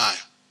wrong time.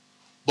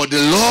 But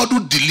the Lord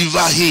who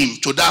delivered him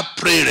to that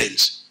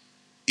parents,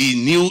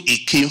 he knew he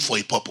came for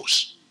a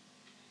purpose.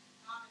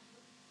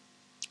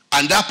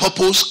 And that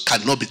purpose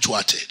cannot be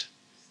thwarted.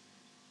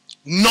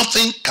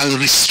 Nothing can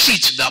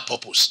restrict that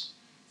purpose.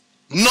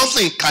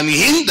 Nothing can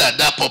hinder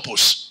that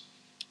purpose.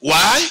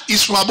 Why?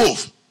 It's from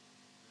above.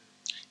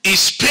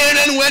 His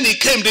parents, when he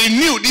came, they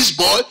knew this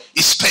boy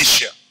is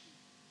special.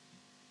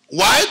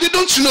 Why? They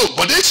don't know.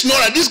 But they know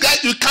that this guy,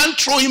 you can't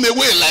throw him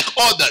away like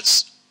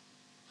others.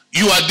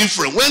 You are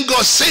different. When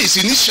God says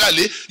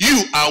initially,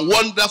 you are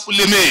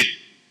wonderfully made.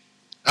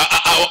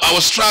 I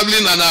was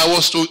traveling and I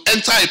was to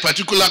enter a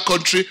particular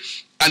country,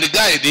 and the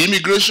guy at the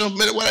immigration,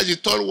 where is he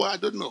told? Well, I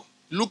don't know.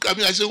 Look at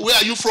me. I said, where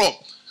are you from?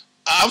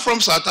 I'm from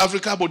South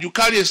Africa, but you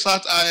carry a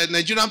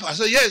Nigerian. I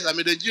said, yes, I'm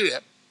a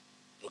Nigerian.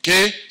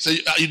 Okay? So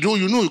you know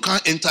you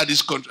can't enter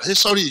this country. I said,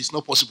 sorry, it's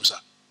not possible, sir.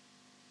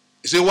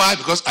 He said, why?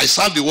 Because I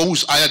serve the one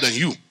who's higher than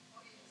you.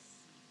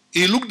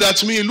 He looked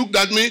at me.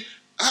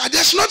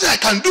 There's nothing I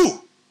can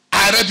do.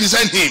 I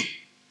represent him.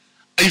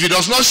 If he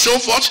does not show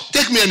forth,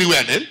 take me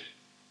anywhere then.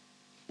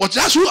 But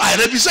that's who I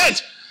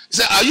represent. He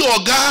said, are you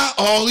Oga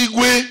or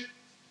Igwe?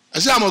 I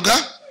said, I'm Oga.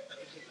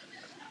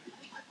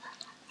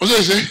 What did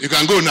he say? You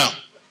can go now.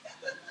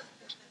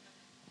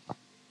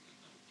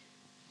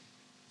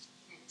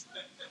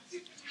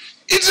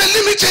 It's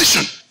a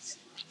limitation.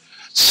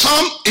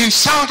 Some in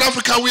South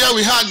Africa where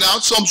we are now,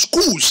 some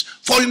schools,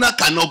 foreigner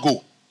cannot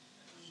go.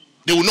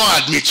 They will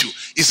not admit you.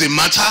 It's a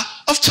matter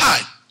of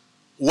time.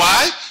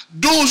 Why?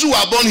 Those who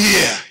are born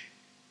here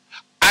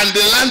and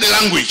they learn the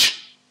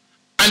language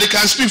and they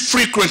can speak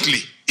frequently,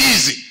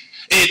 easy.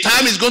 A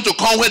time is going to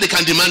come where they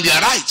can demand their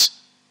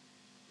rights.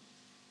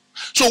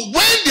 So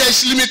when there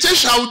is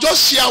limitation, I will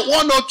just share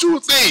one or two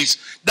things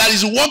that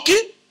is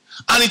working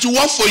and it will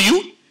work for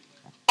you.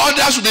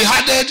 Others will be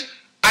added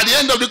At the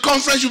end of the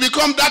conference, you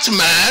become that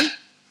man,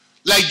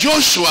 like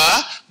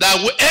Joshua, that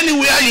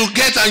anywhere you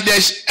get and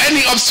there's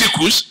any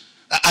obstacles,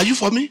 are you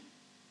for me?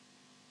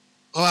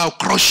 Or I'll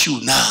crush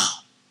you now.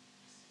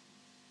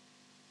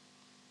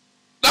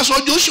 That's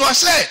what Joshua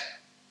said.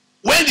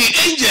 When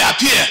the angel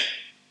appeared,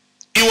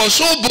 he was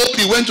so bold,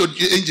 he went to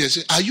the angel and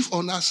said, are you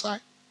on our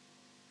side?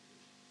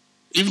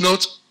 If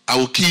not, I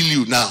will kill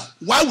you now.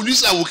 Why would you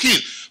say I will kill?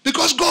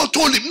 Because God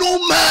told him,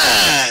 no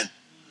man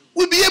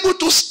will be able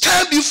to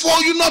stand before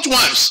you not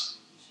once,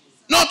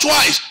 not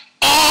twice,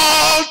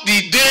 all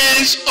the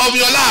days of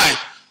your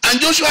life. And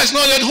Joshua is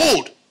not yet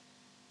old.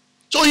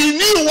 So he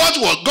knew what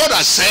God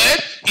had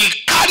said, he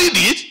carried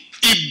it,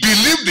 he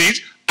believed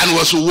it, and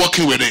was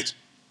working with it.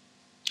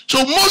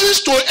 So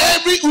Moses, to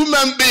every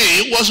human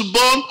being, was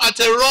born at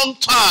a wrong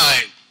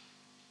time.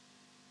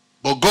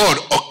 But God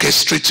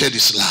orchestrated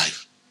his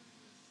life.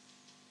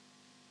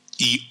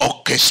 He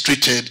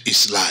orchestrated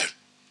his life.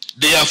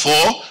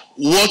 Therefore,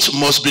 what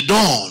must be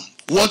done?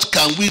 What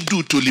can we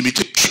do to limit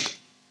it?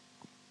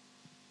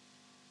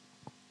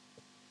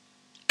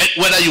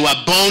 Whether you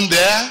are born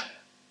there,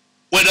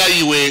 whether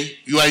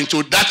you are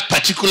into that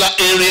particular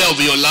area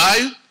of your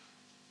life,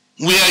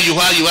 where you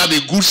have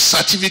a good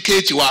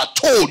certificate, you are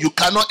told you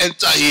cannot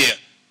enter here.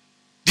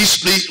 This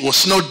place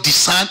was not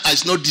designed,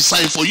 it's not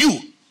designed for you.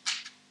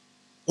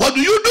 What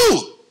do you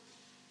do?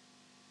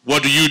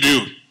 What do you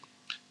do?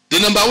 The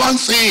number one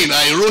thing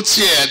I wrote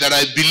here that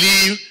I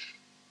believe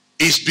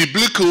is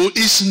biblical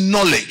is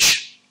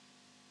knowledge.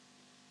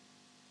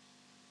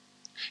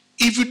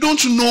 If you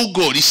don't know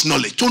God, it's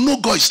knowledge. To know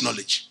God is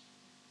knowledge.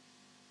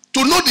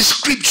 To know the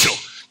scripture,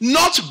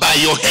 not by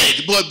your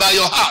head, but by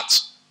your heart.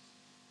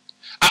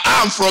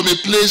 I am from a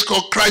place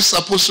called Christ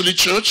Apostolic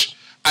Church,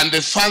 and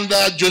the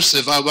founder,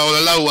 Joseph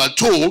Abawala, were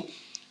told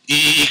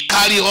he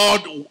carried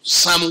out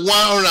Psalm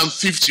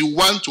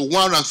 151 to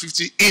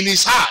 150 in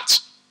his heart.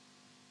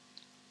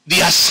 The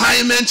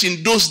assignment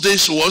in those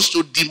days was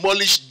to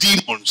demolish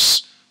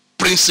demons,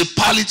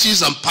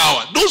 principalities, and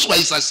power. Those were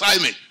his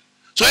assignment.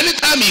 So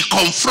anytime he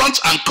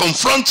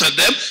confronted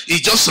them, he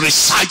just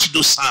recited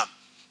those psalms.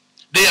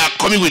 They are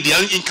coming with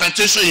their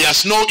incantation. He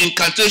has no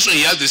incantation.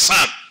 He has the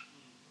psalm.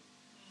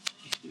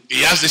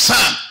 He has the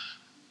psalm.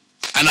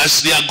 And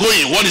as they are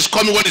going, what is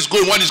coming, what is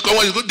going, what is going,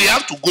 what is going, they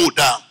have to go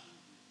down.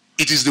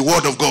 It is the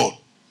word of God.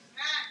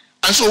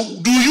 And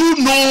so, do you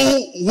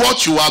know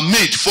what you are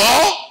made for?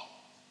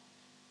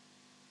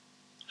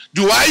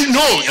 Do I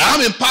know?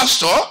 I'm a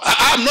pastor.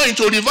 I'm not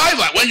into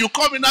revival. When you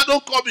come in, I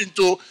don't come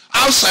into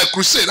outside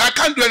crusade. I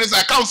can't do anything.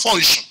 I can't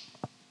function.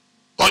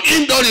 But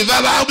indoor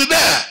revival, I'll be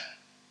there.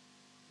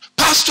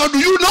 Pastor, do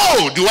you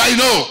know? Do I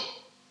know?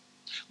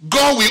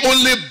 God will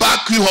only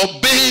back you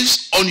up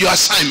based on your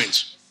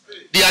assignment.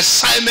 The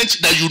assignment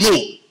that you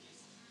know.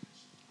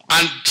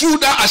 And through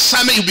that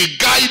assignment, he'll be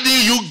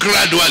guiding you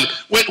gradually.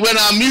 When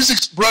our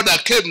music brother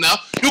came now,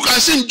 you can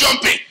see him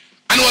jumping.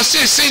 And he was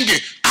still singing.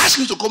 Ask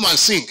him to come and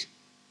sing.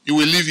 You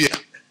will live here.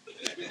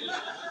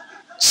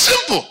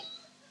 Simple.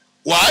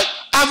 Why?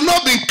 I've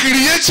not been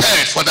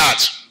created for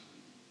that.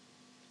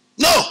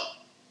 No.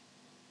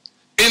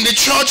 In the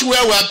church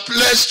where we are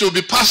blessed to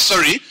be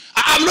pastoring,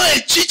 I'm not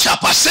a teacher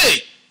per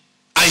se.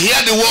 I hear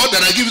the word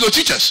and I give it to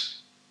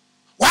teachers.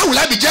 Why will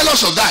I be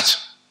jealous of that?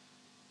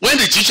 When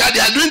the teacher, they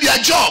are doing their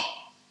job.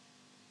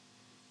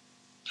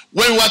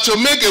 When we were to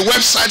make a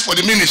website for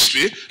the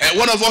ministry,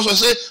 one of us will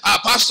say,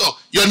 Pastor,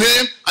 your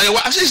name and your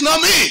wife. I say, it's not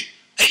me.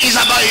 It's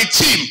about a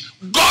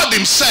team. God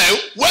himself,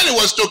 when he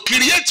was to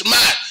create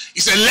man,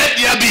 he said, let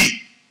there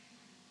be.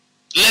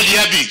 Let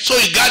there be. So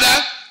he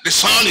gathered the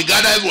son, he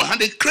gathered everyone, and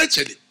they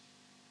created it.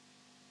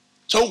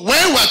 So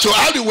when we are to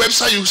have the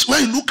website,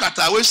 when you look at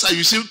our website,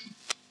 you see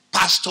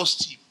pastor's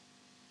team.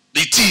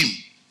 The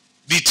team.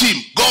 The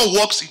team. God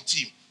works in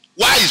team.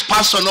 Why is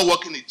pastor not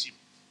working in team?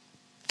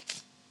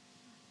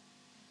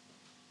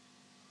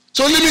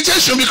 So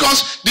limitation,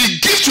 because the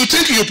gift you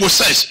think you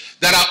possess,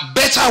 there are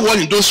better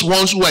ones in those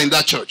ones who are in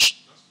that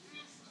church.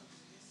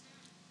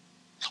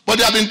 But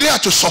they have been there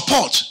to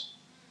support.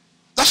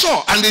 That's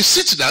all. And they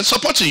sit there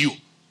supporting you.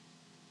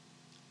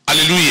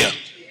 Hallelujah. Yeah.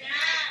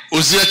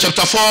 Hosea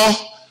chapter 4,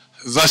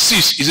 verse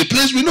 6 is a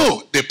place we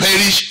know. They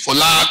perish for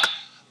lack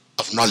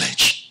of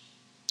knowledge.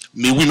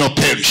 May we not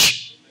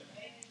perish.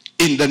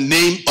 In the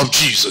name of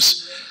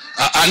Jesus.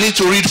 I need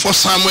to read 1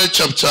 Samuel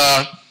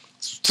chapter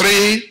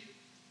 3.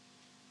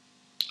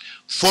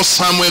 1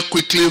 Samuel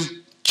quickly,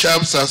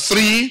 chapter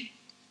 3,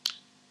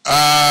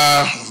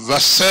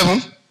 verse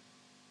 7.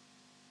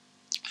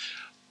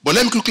 But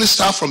let me quickly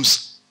start from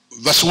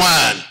verse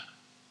 1.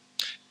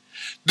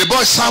 The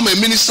boy Samuel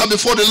ministered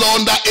before the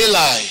Lord under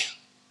Eli.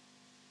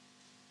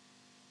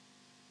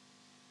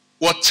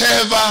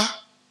 Whatever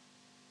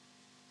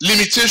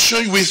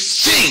limitation we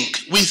think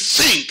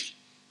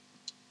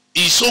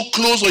is so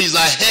close or is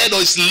ahead or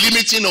is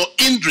limiting or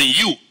hindering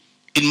you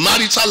in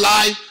marital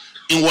life,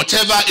 in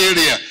whatever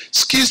area.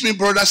 Excuse me,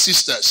 brothers,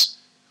 sisters.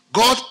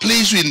 God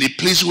places you in the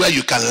place where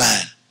you can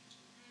learn.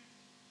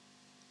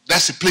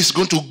 That's the place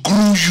going to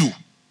grow you.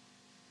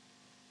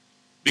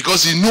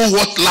 Because he knows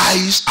what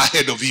lies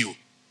ahead of you.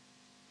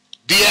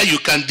 There you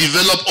can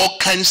develop all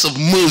kinds of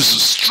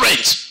muscles,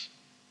 strength.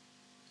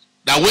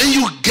 That when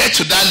you get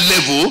to that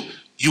level,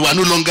 you are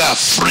no longer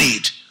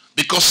afraid.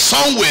 Because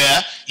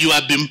somewhere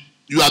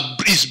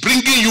it's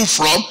bringing you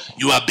from,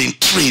 you have been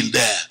trained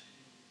there.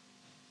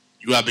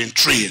 You have been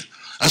trained.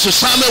 And so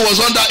Samuel was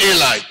under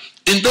Eli.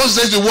 In those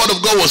days, the word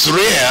of God was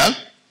rare.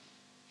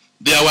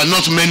 There were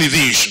not many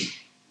visions.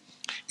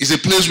 It's a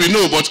place we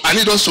know, but I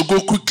need us to go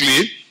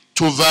quickly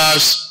to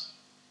verse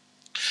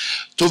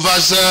 4.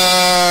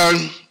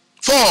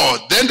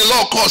 Then the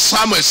Lord called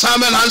Samuel.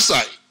 Samuel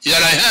answered, "Here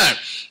I am."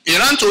 He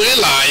ran to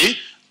Eli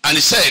and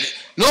he said,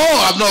 "No,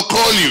 I have not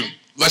called you."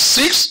 Verse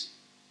 6.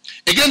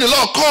 Again the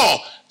Lord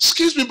called.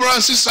 Excuse me, brother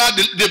and sister.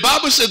 The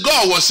Bible said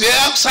God was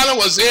here. Samuel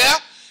was here.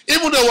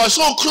 Even though they were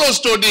so close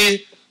to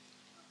the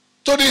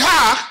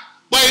ark,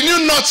 but he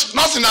knew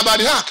nothing about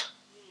the ark.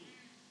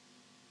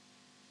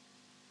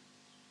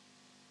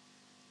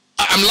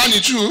 I'm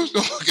learning too.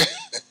 Okay.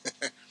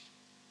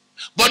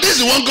 But this is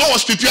the one God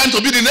was preparing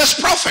to be the next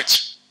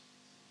prophet.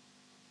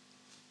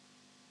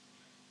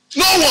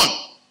 No one.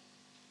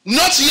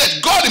 Not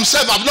yet. God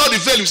himself have not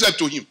revealed himself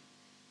to him.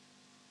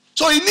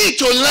 So he need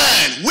to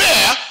learn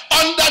where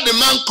under the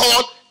man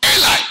called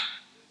Eli.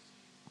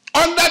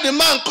 Under the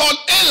man called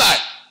Eli.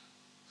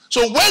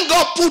 So when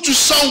God put you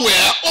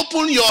somewhere,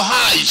 open your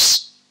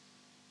eyes.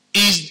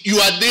 You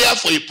are there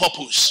for a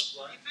purpose.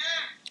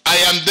 I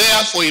am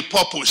there for a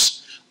purpose.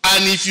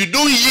 And if you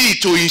don't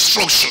yield to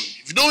instruction,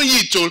 if you don't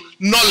yield to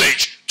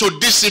knowledge, to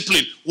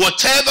discipline,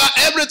 whatever,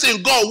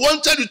 everything God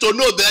wanted you to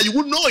know there, you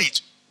wouldn't know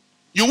it.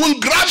 You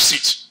wouldn't grasp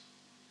it.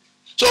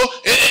 So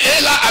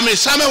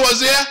Samuel was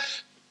there,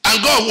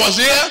 and God was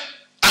there,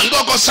 and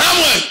God called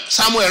Samuel.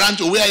 Samuel ran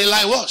to where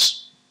Eli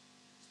was.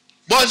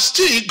 But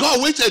still,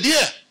 God waited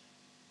here.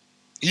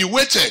 He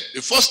waited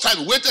the first time,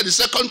 he waited the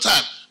second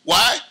time.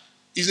 Why?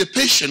 He's a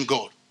patient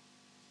God.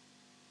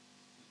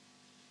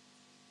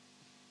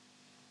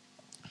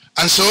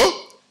 And so,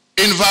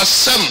 in verse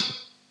 7,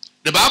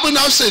 the Bible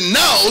now says,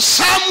 now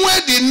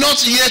Samuel did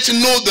not yet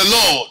know the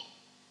Lord.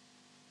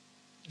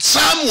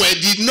 Samuel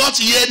did not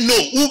yet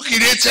know who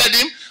created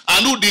him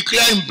and who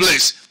declared him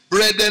blessed.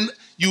 Brethren,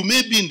 you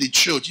may be in the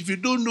church. If you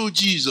don't know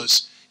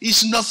Jesus,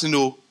 it's nothing.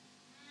 No.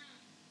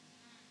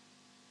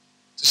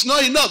 It's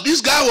not enough. This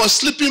guy was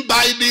sleeping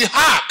by the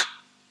ark.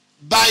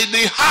 By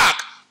the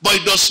ark. But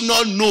he does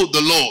not know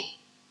the Lord.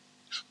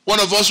 One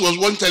of us was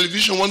watching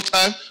television one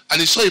time and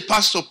he saw a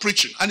pastor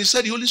preaching. And he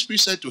said, the Holy Spirit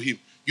said to him,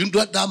 you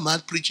know that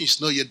man preaching is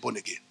not yet born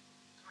again.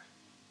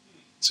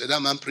 He said,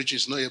 that man preaching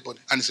is not yet born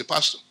again. And he's a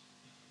pastor.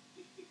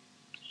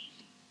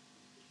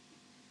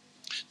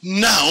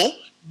 Now,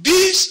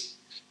 this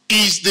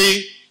is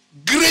the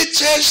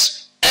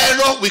greatest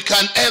error we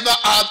can ever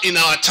have in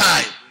our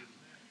time.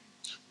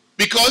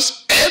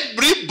 Because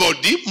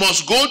everybody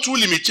must go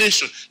through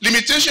limitation.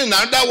 Limitation in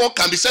another word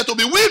can be said to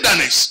be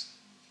wilderness.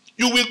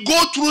 You will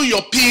go through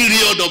your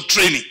period of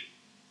training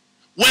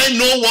when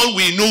no one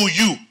will know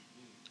you.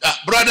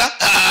 Brother,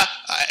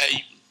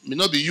 it may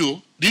not be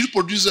you. Did you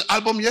produce an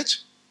album yet?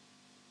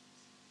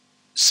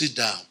 Sit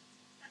down.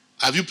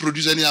 Have you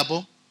produced any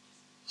album?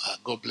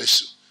 God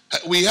bless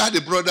you. We had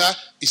a brother,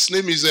 his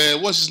name is,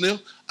 what's his name?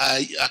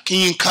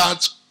 King Card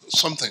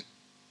something.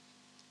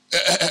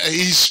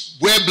 He's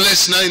well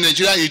blessed now in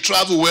Nigeria. He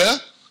traveled well.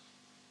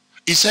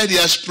 He said he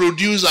has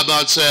produced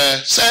about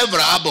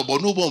several albums,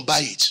 but no one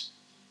buy it.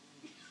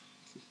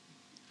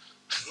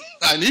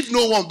 And if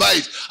no one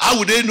buys it, how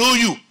would they know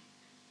you?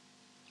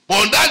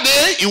 But on that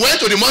day, he went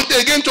to the mountain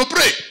again to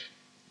pray.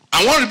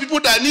 And one of the people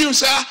that knew him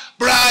said,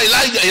 brother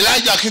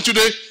Elijah came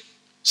today,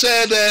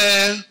 said,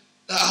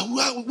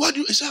 what do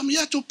you, he said, I'm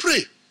here to pray.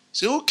 He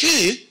said,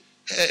 okay,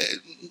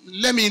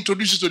 let me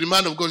introduce you to the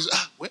man of God. He said,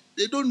 well,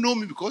 they don't know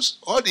me because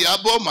all the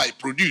album I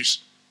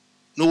produce,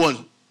 no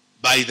one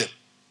buy them.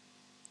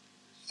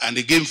 And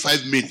they gave him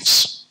 5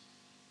 minutes.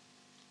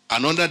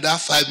 And under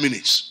that 5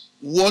 minutes,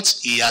 what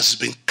he has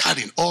been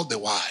carrying all the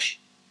while,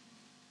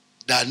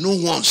 that no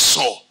one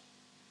saw,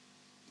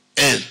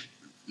 and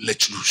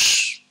let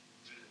loose.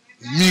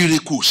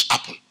 Miracles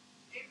happen.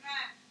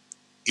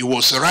 He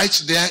was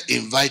right there,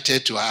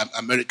 invited to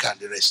America and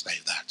the rest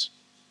like that.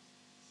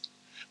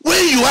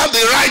 When you have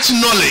the right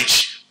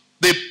knowledge,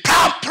 the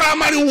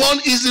primary one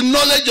is the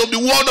knowledge of the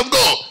word of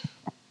God.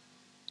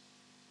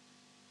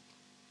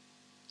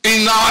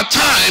 In our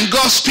time,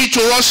 God speaks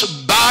to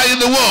us by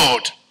the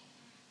word.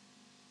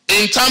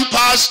 In time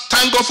past,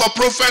 thank God for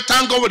prophet,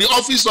 thank God for the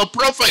office of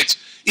prophet.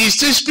 He's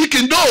still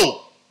speaking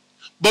though.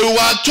 But we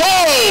were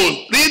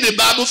told, read the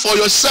Bible for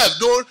yourself.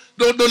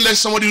 Don't let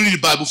somebody read the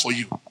Bible for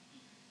you.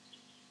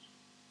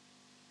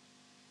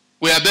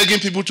 We are begging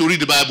people to read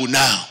the Bible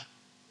now.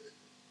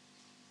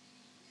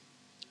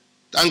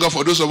 Thank God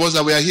for those of us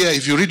that were here.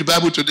 If you read the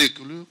Bible today,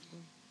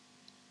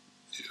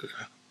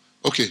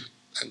 okay,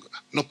 thank God.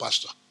 No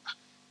pastor.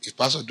 If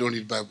pastor don't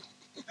read the Bible.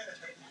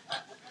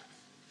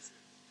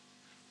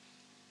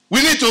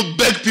 We need to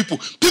beg people.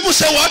 People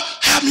say what?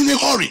 I'm in a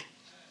hurry.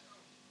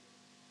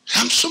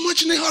 I'm so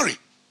much in a hurry.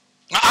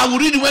 I will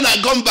read it when I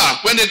come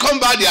back. When they come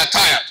back, they are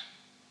tired.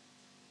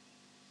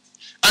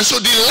 And so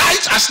the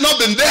light has not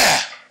been there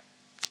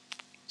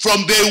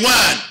from day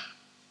one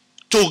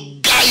to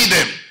guide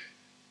them.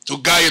 To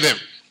guide them.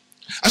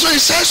 And so he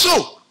says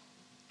so.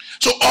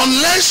 So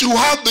unless you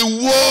have the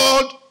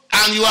word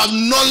and you have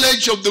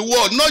knowledge of the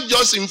word, not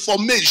just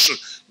information,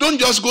 don't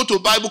just go to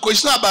Bible college.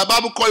 It's not about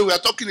Bible college we are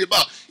talking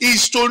about.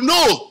 It's to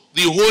know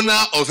the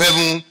owner of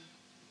heaven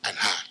and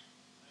earth.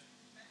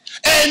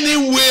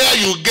 Anywhere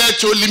you get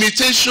to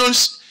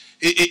limitations,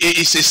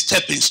 it's a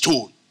stepping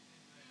stone.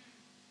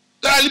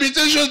 There are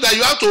limitations that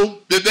you have to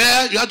be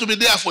there. You have to be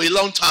there for a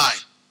long time.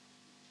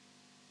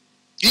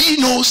 He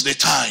knows the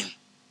time.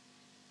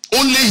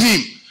 Only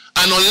him.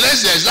 And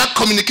unless there is that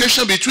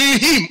communication between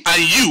him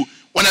and you,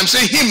 when I'm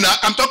saying him now,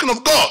 I'm talking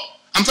of God.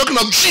 I'm talking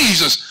of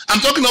Jesus. I'm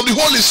talking of the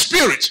Holy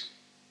Spirit.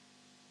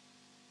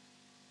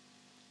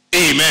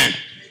 Amen.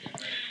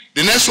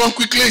 The next one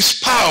quickly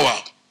is power.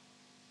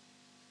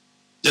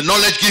 The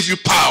knowledge gives you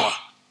power.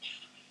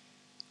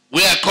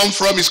 Where I come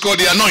from is called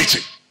the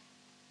anointing.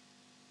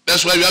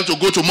 That's why you have to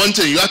go to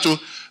mountain. You have to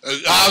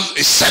have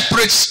a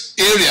separate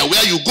area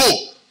where you go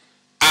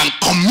and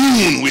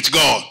commune with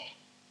God.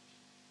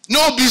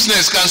 No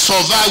business can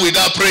survive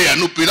without prayer,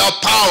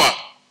 without power.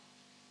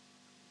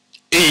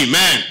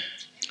 Amen.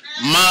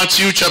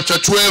 Matthew chapter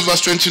 12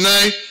 verse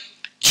 29.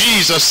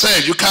 Jesus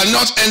said, you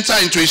cannot enter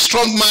into a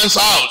strong man's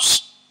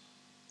house.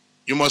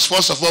 You must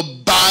first of all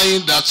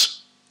bind that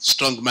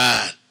strong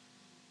man.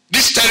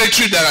 This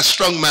territory, there are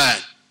strong man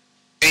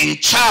in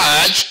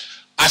charge,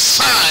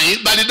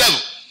 assigned by the devil.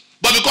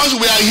 But because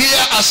we are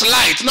here as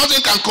light,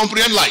 nothing can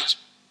comprehend light.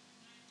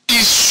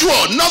 It's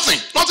sure, nothing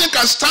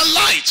can stand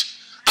light.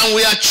 And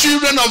we are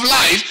children of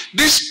light.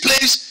 This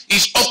place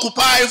is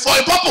occupied for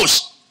a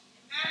purpose.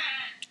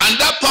 And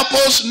that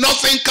purpose,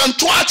 nothing can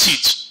thwart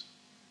it.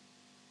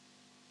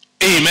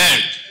 Amen.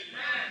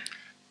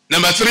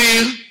 Number 3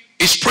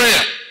 is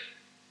prayer.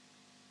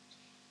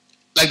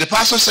 Like the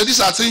pastor said,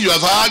 these are things you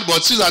have heard,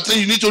 but these are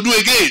things you need to do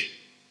again.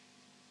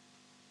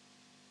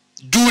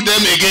 Do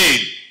them again.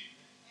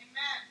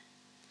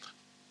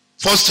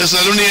 First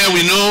Thessalonians,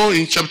 we know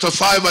in chapter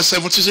 5 verse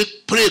 17, say,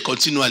 pray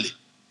continually.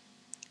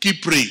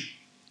 Keep praying.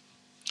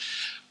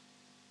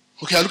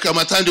 Okay, I look at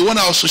my time. The one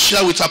I also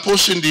share with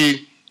Apostle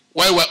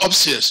while we were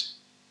upstairs.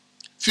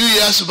 A few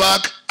years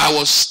back, I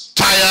was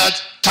tired.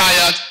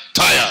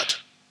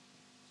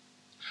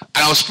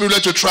 And I was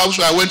privileged to travel,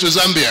 so I went to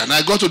Zambia. And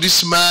I got to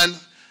this man,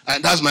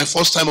 and that's my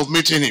first time of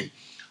meeting him.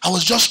 I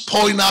was just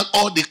pouring out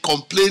all the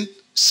complaints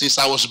since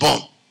I was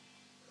born.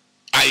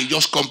 I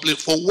just complained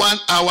for 1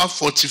 hour,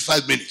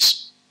 45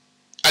 minutes.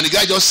 And the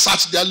guy just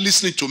sat there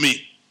listening to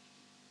me.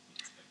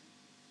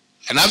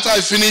 And after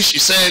I finished, he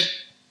said,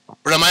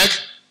 Brother Mike,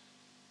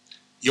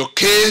 your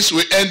case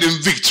will end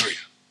in victory,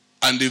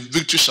 and the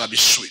victory shall be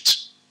sweet.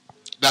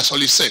 That's all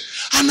he said.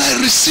 And I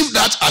received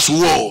that as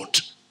word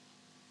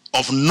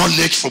of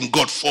knowledge from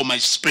God for my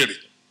spirit.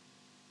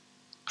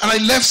 And I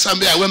left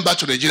Zambia, I went back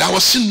to Nigeria. I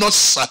was still not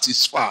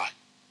satisfied.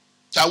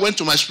 So I went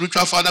to my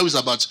spiritual father, who is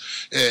about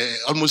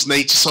almost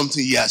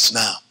 90-something years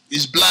now.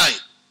 He's blind.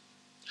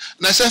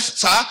 And I said,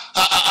 sir,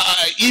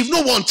 if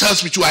no one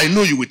tells me to, I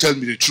know you will tell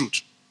me the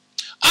truth.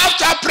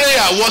 After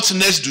prayer, what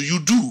next do you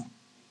do?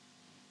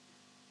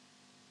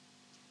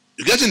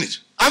 You getting it?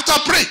 After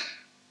pray,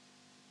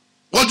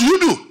 what do you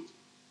do?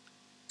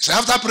 He said,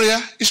 after prayer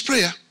is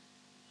prayer.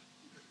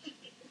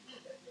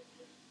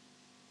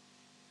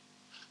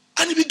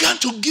 And he began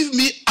to give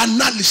me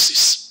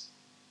analysis.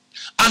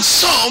 And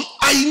some,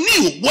 I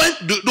knew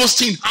when those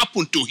things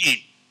happened to him.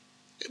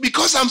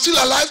 Because I'm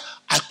still alive,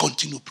 I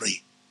continue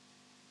praying.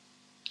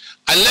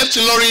 I left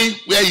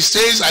Ilorin, where he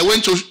stays. I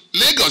went to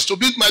Lagos to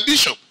meet my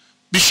bishop,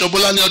 Bishop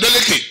Bolani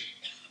Odeleke.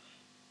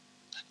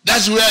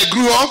 That's where I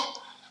grew up.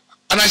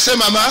 And I said,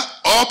 Mama,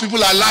 all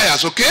people are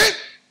liars, okay?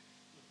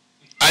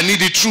 I need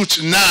the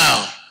truth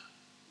now.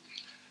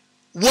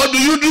 What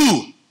do you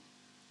do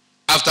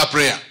after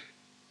prayer?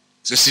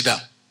 He said, sit down.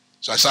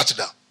 So I sat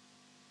down.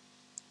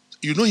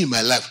 You know in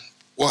my life,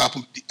 what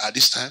happened at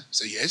this time? I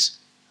said, yes.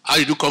 How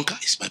you do conquer?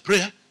 It's my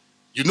prayer.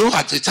 You know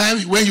at the time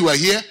when you were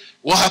here,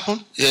 what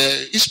happened?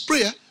 It's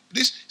prayer.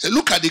 He said,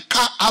 look at the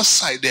car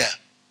outside there.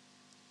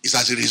 It's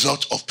as a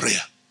result of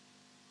prayer.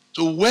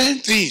 So when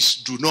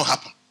things do not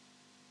happen,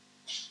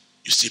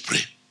 you still pray.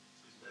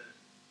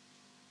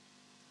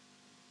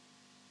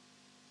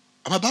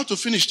 I'm about to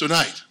finish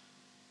tonight.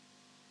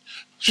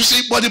 You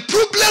see, but the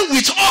problem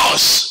with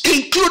us,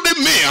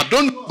 including me, I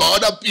don't know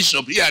about other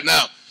bishop here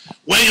now.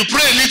 When you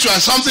pray a little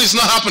and something is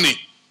not happening,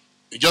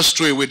 you just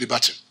throw away the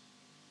button.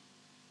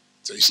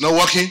 So it's not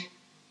working.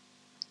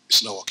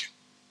 It's not working.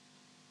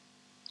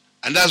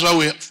 And that's why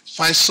we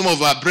find some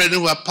of our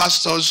brethren who are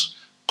pastors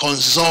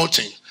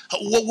consulting.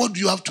 What do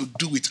you have to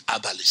do with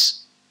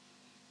herbalists?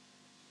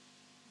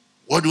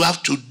 What do you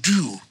have to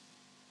do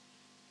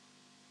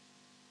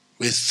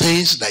with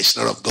things that is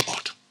not of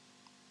God?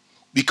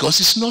 Because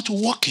it's not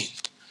working.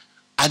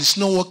 And it's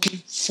not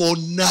working for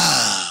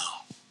now.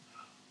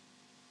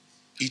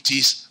 It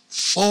is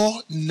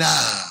for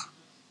now.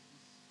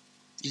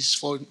 It's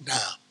for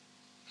now.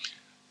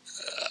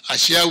 I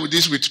share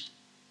this with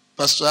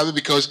Pastor Abi,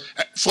 because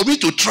for me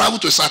to travel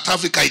to South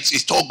Africa, it's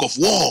a tug of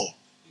war.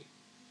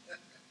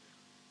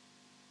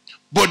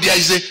 But there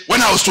is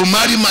when I was to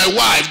marry my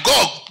wife,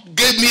 God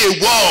gave me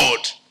a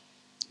word.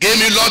 Gave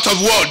me a lot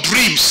of word,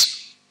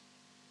 dreams.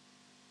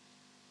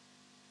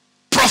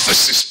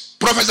 Prophecies.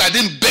 Prophecies I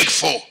didn't beg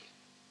for.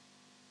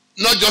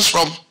 Not just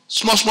from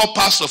small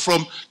pastor,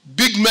 from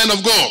big men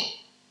of God.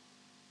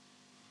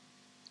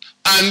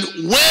 And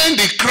when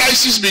the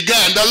crisis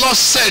began, the Lord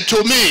said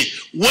to me,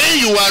 when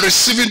you are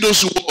receiving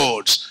those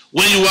words,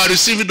 when you are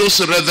receiving those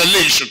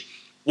revelations,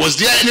 was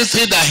there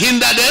anything that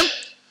hindered them?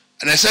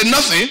 And I said,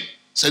 nothing.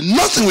 I said,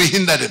 nothing will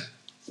hinder them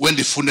when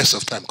the fullness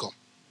of time comes.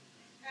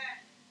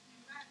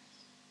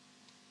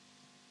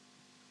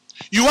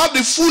 You have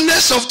the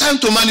fullness of time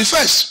to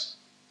manifest.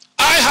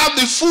 I have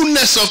the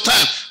fullness of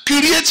time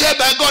created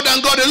by God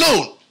and God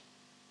alone.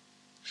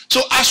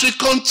 So as we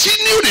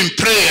continue in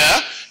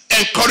prayer,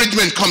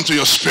 encouragement comes to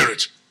your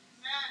spirit.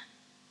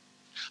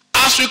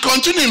 As we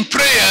continue in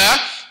prayer,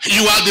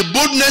 you have the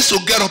boldness to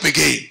get up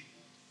again.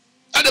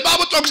 And the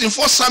Bible talks in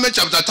 1 Samuel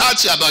chapter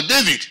 30 about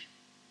David.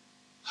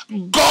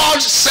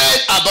 God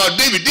said about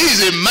David, this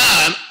is a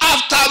man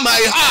after my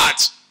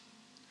heart.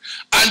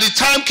 And the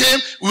time came,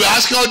 we were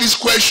asking all these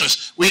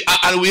questions.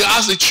 And we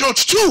asked the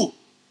church too.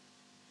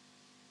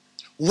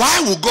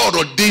 Why would God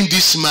ordain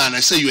this man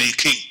and say you are a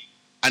king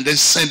and then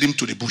send him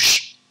to the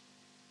bush?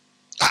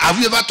 Have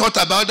you ever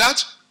thought about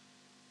that?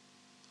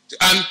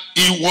 And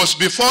he was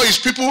before his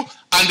people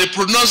and they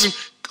pronounced him,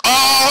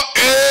 oh,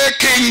 a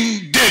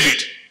King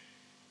David.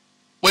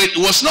 But it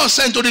was not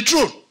sent to the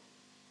throne.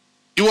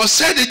 It was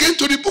sent again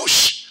to the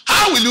bush.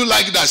 How will you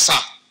like that, sir?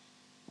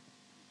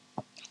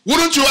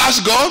 Wouldn't you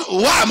ask God,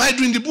 why am I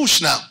doing the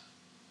bush now?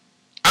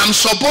 I'm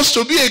supposed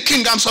to be a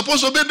king. I'm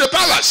supposed to be in the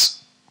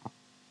palace.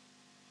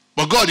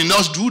 But God did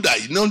not do that.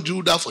 He did not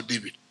do that for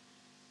David.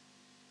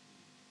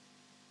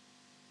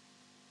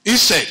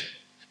 Instead,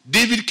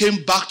 David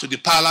came back to the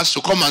palace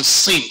to come and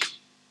sing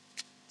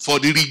for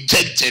the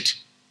rejected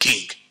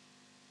king.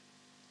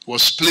 He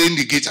was playing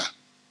the guitar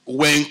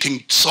when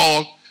King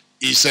Saul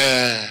is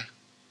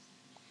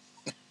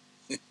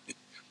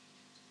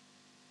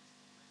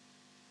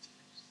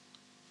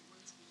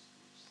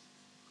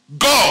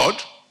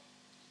God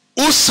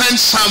who sent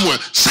Samuel.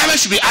 Samuel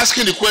should be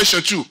asking the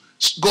question too.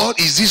 God,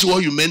 is this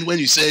what you meant when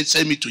you said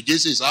send me to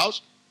Jesse's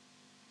house?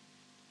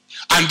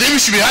 And David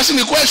should be asking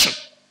the question.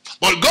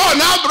 But God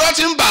now brought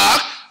him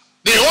back.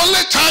 The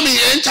only time he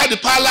entered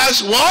the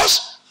palace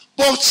was,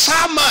 but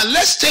Samuel,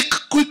 let's take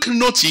quick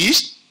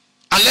notice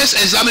and let's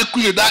examine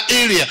quickly that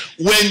area.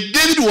 When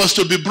David was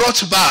to be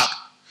brought back,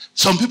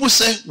 some people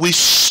say we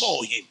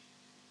saw him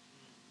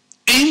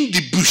in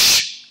the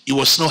bush. He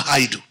was not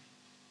hiding.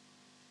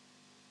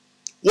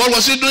 What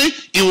was he doing?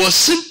 He was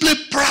simply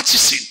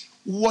practicing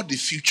what the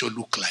future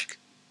looked like.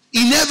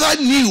 He never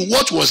knew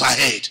what was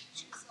ahead,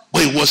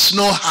 but he was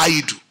not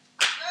hiding.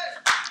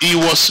 He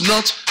was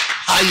not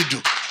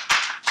idle.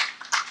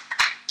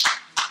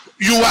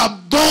 You are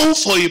born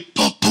for a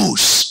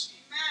purpose.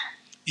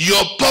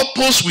 Your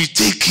purpose will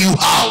take you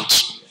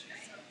out.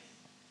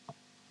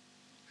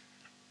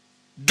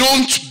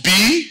 Don't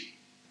be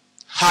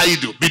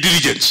idle. Be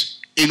diligent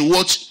in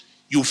what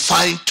you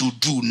find to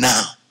do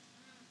now.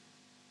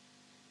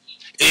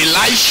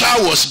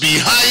 Elisha was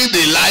behind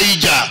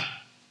Elijah.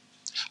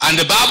 And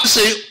the Bible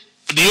says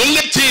the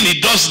only thing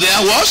he does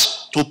there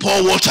was to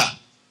pour water.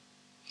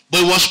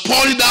 But he was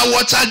pouring that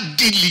water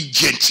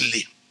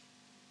diligently,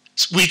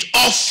 with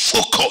all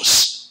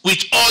focus,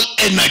 with all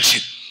energy,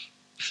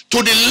 to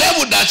the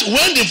level that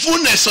when the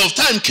fullness of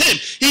time came,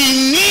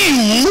 he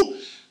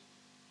knew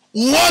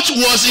what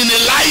was in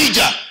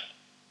Elijah.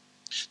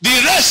 The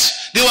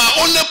rest, they were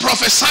only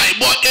prophesying,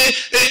 but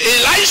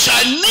Elisha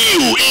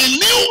knew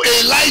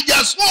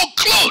Elijah so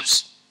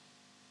close.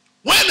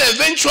 When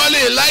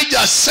eventually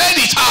Elijah said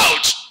it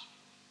out,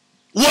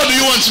 what do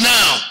you want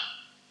now?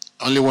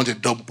 I only want a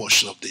double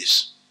portion of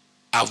this.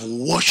 I've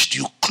watched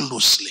you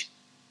closely.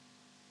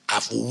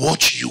 I've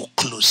watched you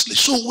closely.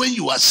 So when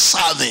you are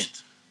serving,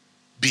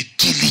 be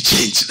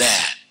diligent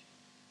there.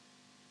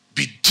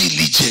 Be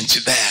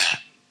diligent there.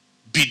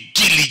 Be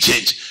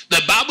diligent.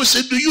 The Bible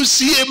said, do you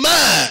see a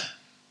man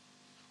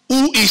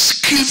who is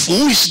skillful,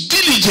 who is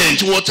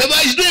diligent, whatever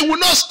he's doing will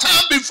not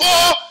stand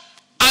before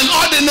an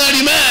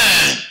ordinary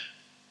man.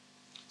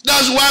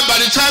 That's why by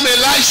the time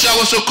Elisha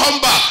was to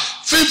come back,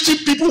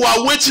 50 people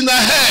were waiting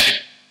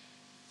ahead.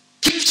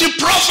 50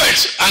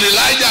 prophets. And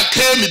Elijah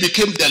came, he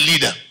became their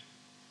leader.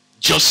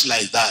 Just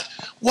like that.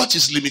 What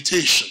is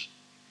limitation?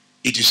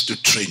 It is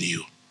to train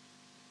you.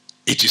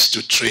 It is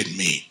to train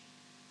me.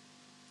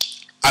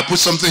 I put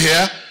something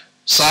here.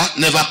 Sir,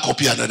 never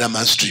copy another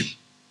man's dream.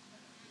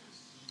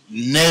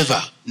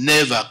 Never,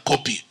 never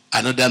copy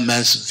another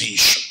man's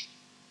vision.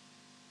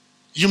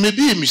 You may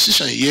be a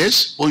musician,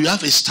 yes, but you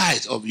have a style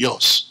of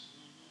yours.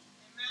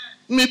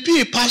 You may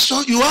be a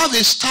pastor, you have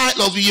a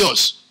style of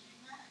yours.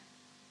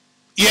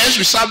 Yes,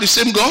 we serve the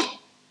same God.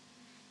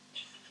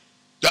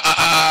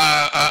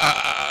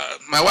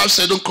 My wife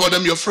said, don't call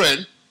them your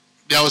friend.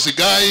 There was a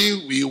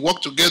guy, we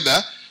worked together.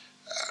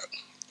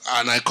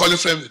 And I call him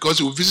friend because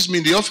he will visit me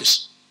in the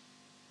office.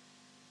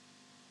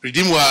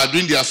 Redeem were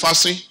doing their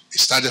fasting. He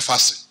started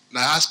fasting. And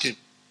I asked him.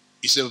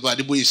 He said,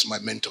 Vadibo is my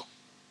mentor.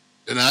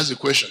 Then I asked the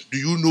question, do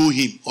you know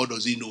him or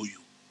does he know you?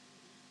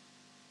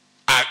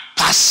 I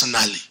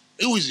personally.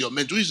 Who is your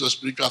mentor? Who is your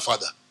spiritual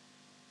father?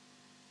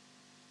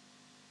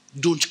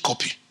 Don't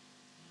copy.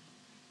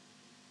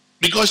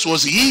 Because it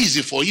was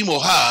easy for him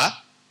or her,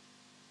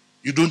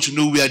 you don't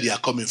know where they are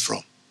coming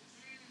from.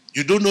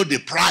 You don't know the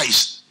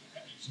price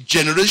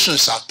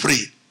generations have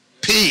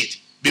paid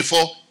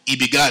before he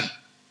began.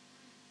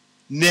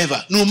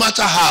 Never. No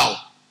matter how.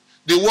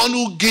 The one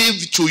who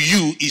gave to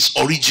you is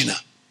original.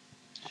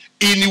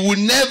 And he will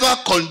never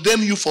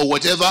condemn you for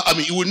whatever. I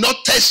mean, he will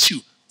not test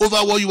you over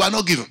what you are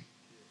not given.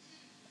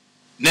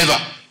 Never.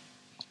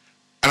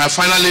 And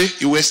finally,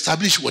 he will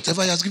establish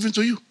whatever he has given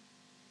to you.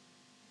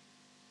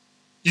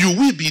 You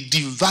will be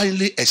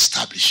divinely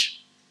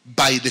established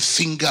by the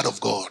finger of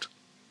God.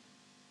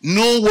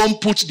 No one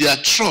put their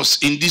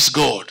trust in this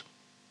God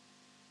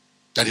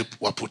that they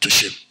were put to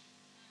shame.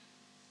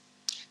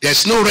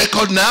 There's no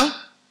record now.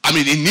 I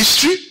mean, in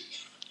history,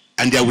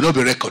 and there will not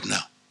be record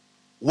now.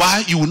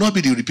 Why? You will not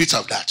be the repeater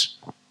of that.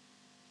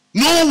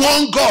 No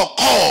one God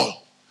called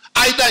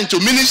either into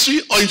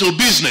ministry or into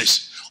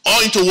business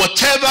or into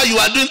whatever you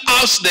are doing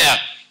out there.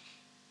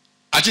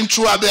 I think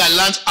throughout their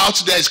land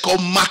out there is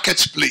called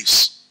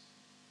marketplace.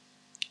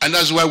 And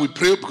that's why we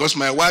pray, because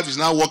my wife is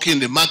now working in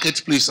the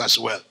marketplace as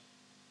well.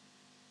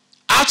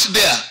 Out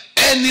there,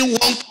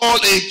 anyone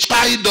called a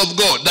child of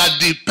God that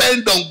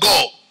depend on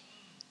God,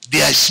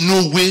 there is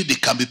no way they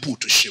can be put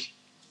to shame.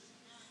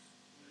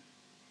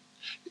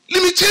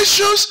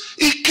 Limitations,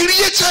 he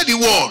created the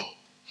world.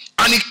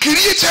 And he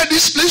created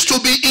this place to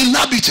be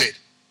inhabited.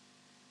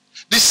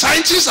 The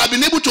scientists have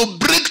been able to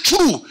break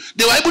through.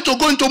 They were able to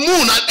go into moon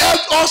and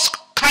help all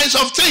kinds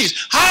of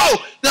things. How?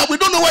 Now we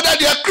don't know whether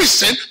they are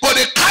Christian, but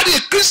they carry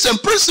a Christian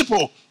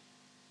principle.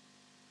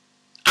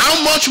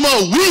 How much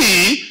more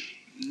we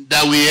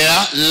that we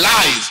are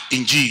live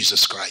in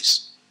Jesus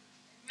Christ.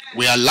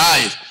 We are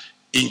live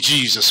in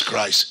Jesus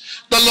Christ.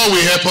 The Lord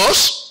will help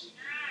us.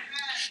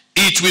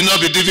 It will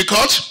not be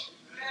difficult.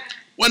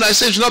 When I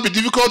say it will not be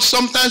difficult,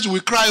 sometimes we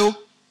cry. Oh.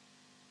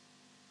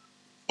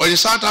 Or in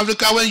South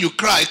Africa, when you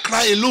cry,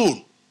 cry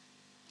alone.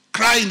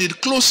 Cry in the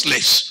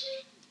closeless.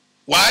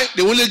 Why?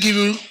 They only give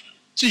you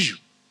tissue.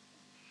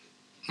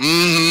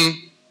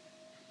 It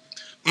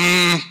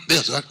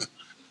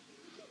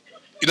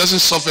doesn't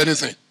solve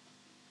anything.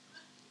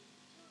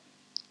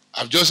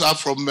 I've just heard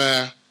from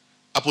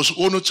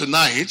Apostle Ono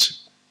tonight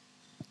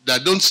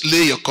that don't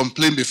lay your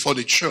complaint before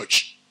the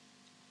church,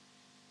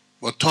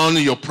 but turn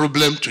your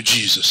problem to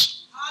Jesus.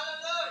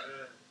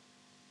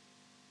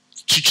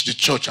 Teach the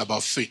church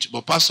about faith.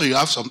 But pastor, you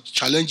have some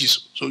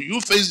challenges. So you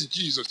face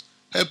Jesus.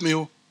 Help me.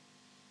 Oh.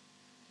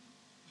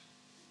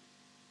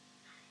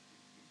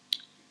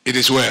 It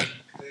is well.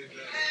 Amen.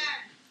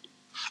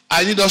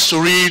 I need us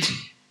to read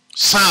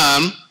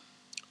Psalm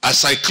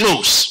as I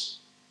close.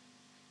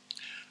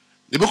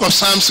 The book of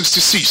Psalm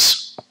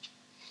 66.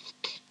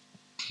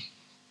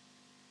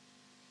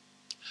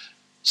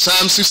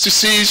 Psalm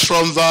 66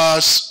 from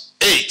verse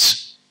 8.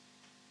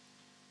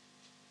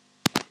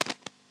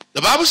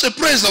 The Bible says,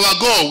 praise our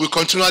God. We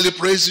continually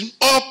praise him.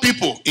 All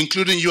people,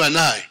 including you and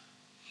I.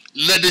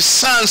 Let the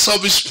sounds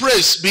of his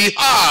praise be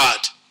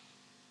heard.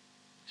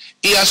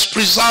 He has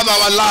preserved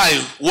our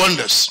life,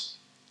 wonders,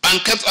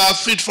 and kept our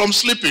feet from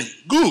sleeping.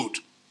 Good.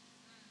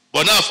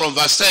 But now from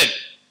verse 10.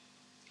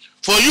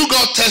 For you,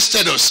 God,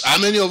 tested us. How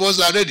many of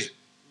us are ready?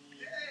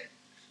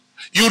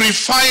 You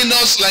refine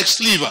us like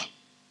silver.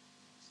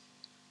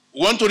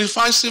 Want to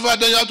refine silver,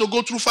 then you have to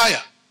go through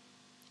fire.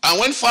 And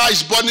when fire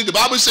is burning, the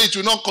Bible says it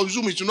will not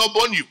consume, it will not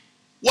burn you.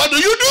 What do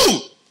you do?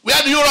 Where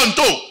do you run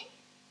to?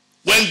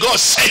 When God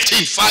set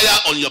in fire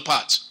on your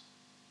path.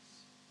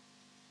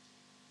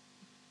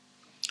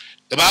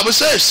 The Bible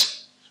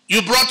says,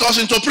 you brought us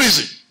into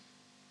prison.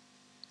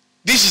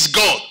 This is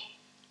God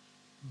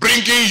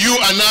bringing you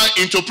and I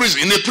into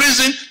prison. In a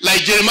prison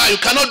like Jeremiah, you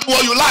cannot do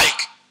what you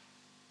like.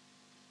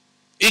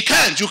 You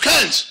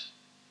can't.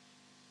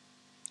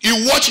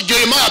 You watch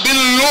Jeremiah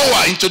being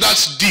lower into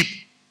that deep.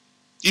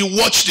 He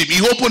watched him.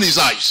 He opened his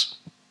eyes.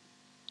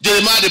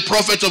 Jeremiah, the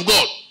prophet of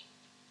God.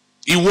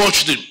 He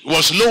watched him. He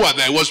was lower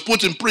there. He was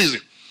put in prison.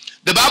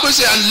 The Bible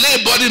says, and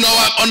lay burden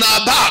on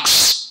our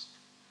backs.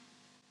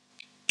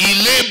 He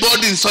lay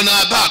burdens on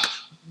our back.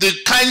 The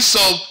kinds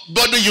of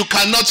burden you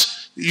cannot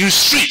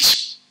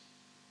restrict.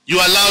 You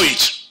allow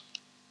it.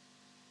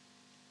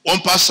 One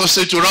pastor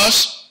said to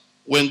us,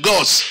 when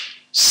God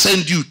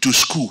sends you to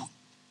school,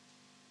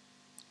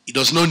 he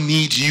does not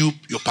need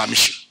your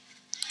permission.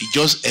 He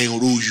just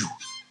enroll you.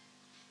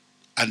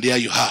 And there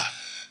you are.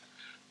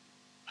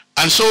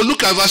 And so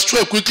look at verse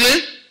 12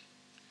 quickly.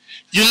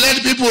 You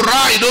let people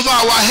ride over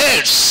our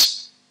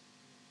heads.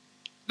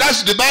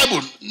 That's the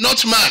Bible,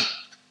 not man.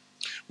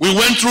 We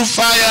went through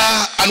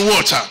fire and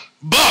water.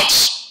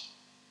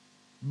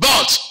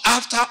 But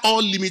after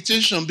all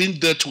limitation being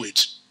dealt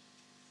with,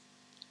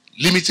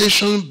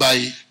 limitation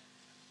by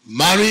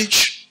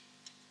marriage,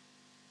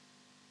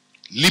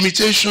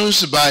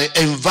 limitations by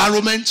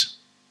environment,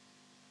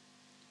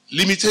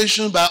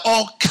 limitations by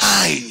all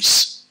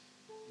kinds,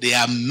 they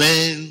are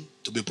meant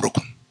to be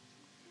broken.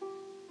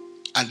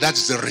 And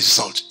that's the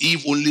result.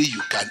 If only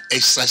you can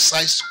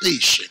exercise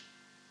patience,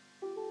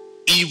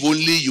 if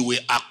only you will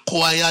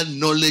acquire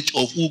knowledge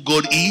of who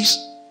God is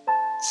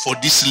for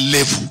this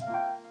level.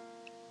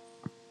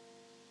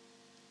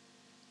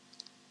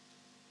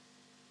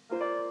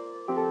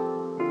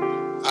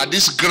 At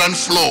this ground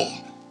floor,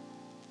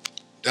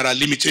 there are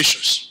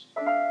limitations.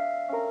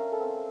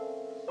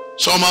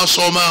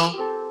 Somehow,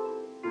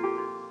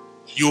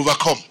 you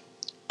overcome.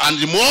 And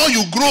the more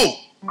you grow,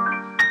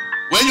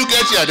 when you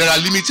get here, there are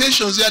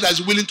limitations there that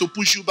is willing to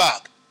push you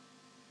back.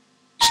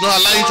 It's not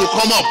allowing you to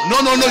come up. No,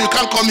 you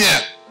can't come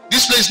here.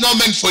 This place is not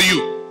meant for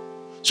you.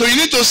 So you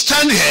need to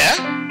stand here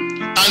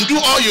and do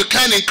all you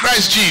can in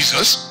Christ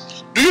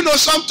Jesus. Do you know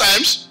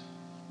sometimes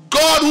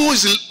God, who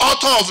is the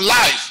author of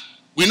life,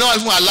 will not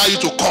even allow you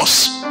to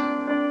curse.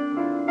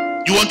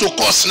 You want to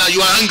curse now,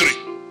 you are angry.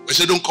 We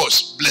say don't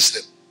curse. Bless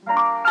them.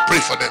 Pray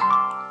for them.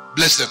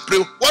 Bless them. Pray.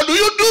 What do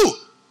you do?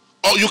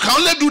 Or you can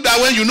only do that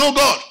when you know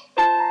God.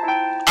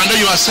 And then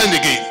you ascend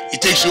again.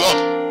 It takes you up.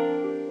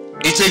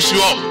 It takes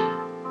you up.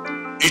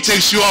 It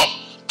takes you up.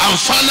 And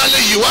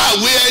finally you are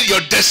where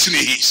your destiny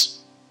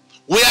is.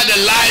 Where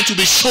the light will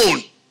be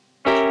shown.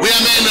 Where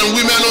men and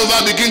women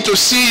over begin to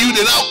see you.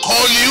 They now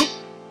call you.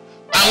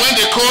 And when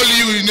they call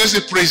you, you just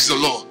say, praise the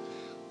Lord.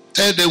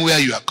 Tell them where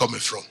you are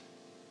coming from.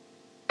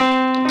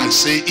 And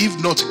say,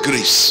 if not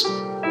grace,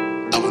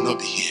 I will not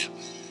be here.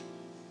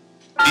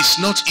 It's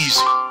not easy.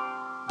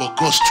 But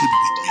God stood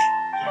with me.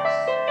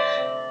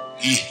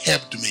 He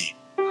helped me.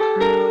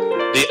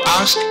 They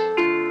asked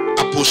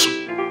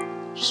Apostle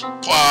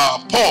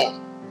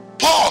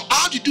Paul,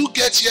 how did you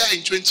get here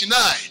in 29?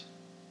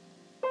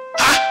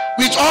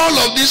 With all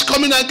of this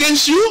coming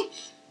against you?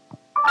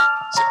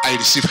 So I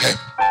receive help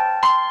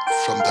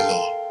from the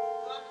Lord.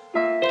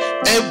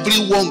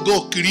 Everyone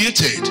God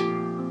created,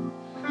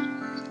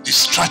 the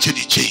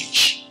strategy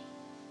change.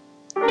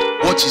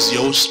 What is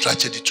your own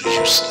strategy to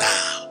use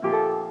now?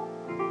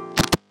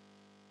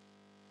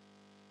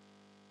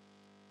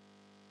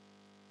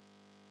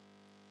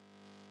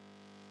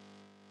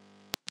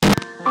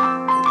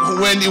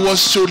 When he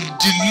was to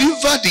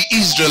deliver the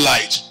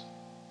Israelites,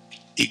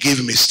 he gave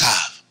him a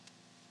staff.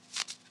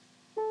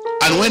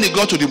 And when he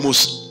got to the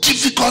most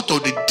difficult or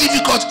the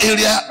difficult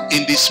area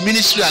in this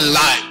ministry and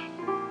life,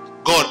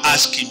 God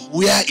asked him,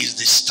 where is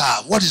the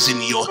staff? What is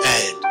in your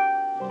hand?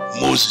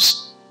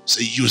 Moses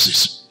said, use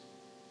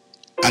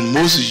it. And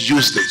Moses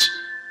used it.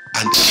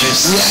 And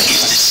says, where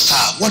is the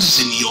staff? What is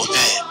in your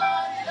hand?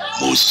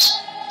 Moses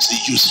said,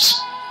 use it.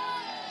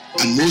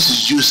 And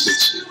Moses used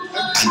it.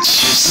 And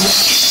says, where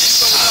is the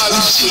staff?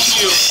 What is in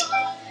your hand?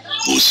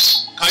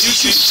 Moses, can you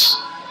see it?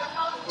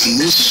 And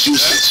Moses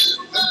used it.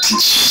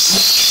 And says,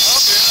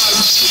 Moses, can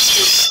you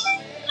see it?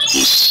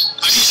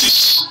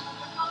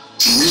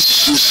 And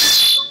Moses used it.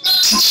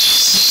 And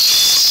says,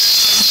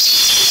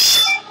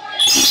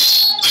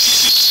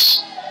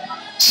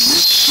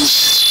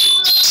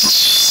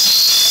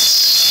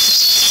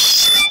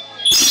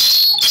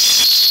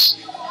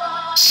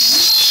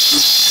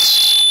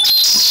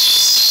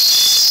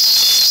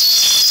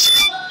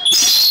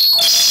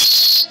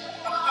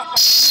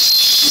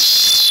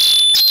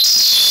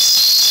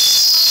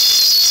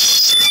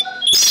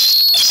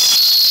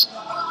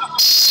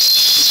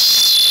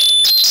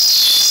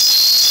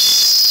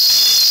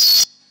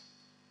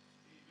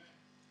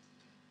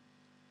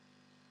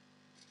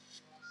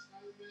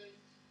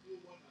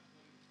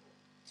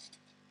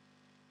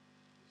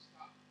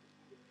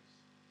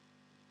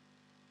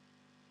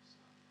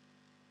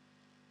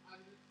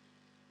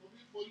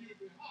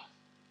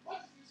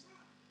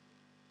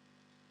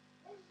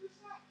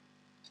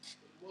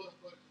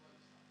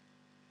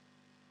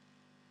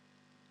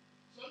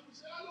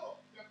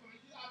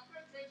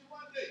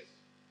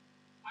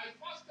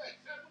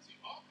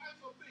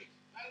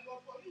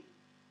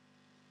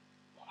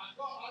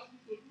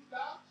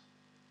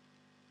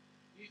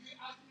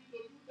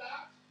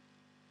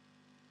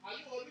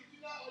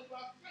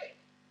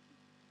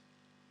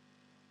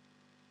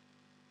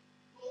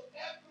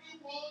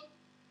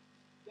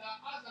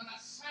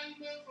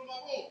 from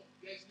above,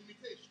 there's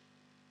limitation.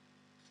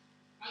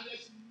 And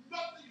there's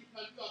nothing you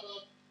can do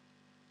about it.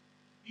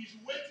 He's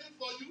waiting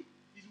for you.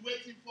 He's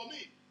waiting for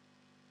me.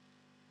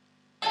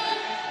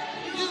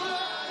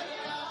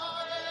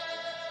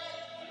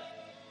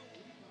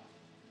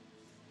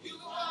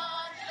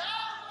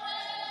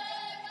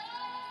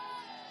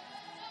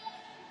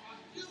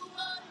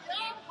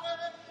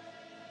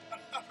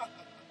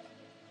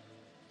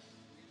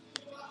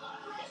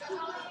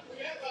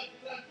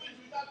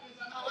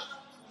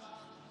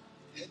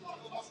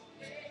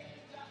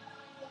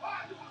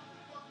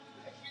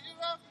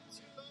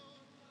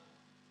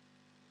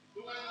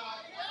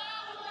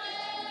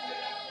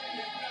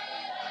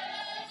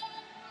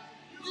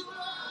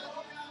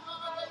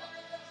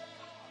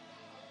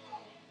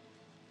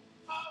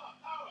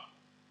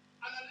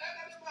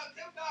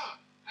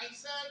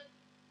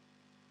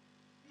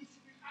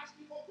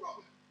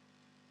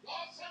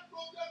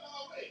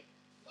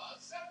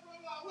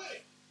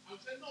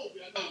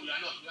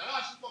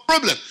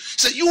 problem. He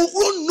said, you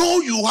won't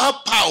know you have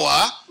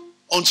power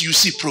until you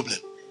see problem.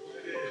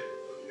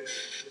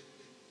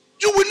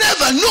 You will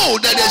never know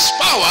that there's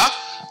power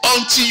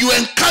until you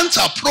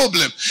encounter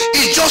problem.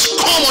 It just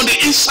come on the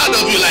inside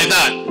of you like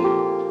that.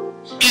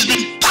 It's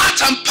been part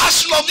and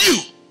parcel of you.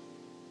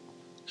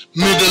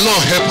 May the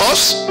Lord help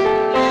us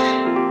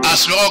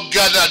as we all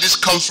gather at this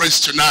conference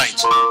tonight.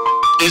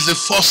 It's the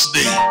first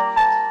day.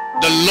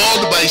 The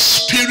Lord by His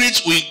Spirit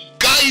will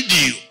guide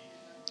you.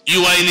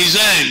 You are in His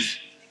hand.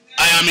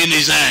 I am in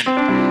His hand.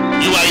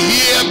 You are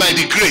here by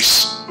the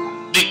grace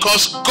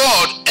because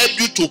God helped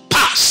you to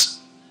pass.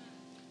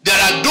 There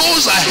are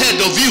those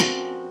ahead of you.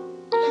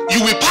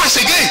 You will pass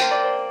again.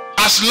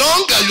 As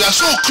long as you are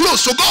so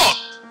close to God,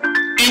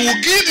 He will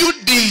give you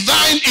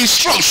divine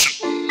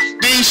instruction.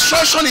 The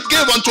instruction He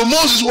gave unto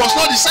Moses was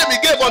not the same He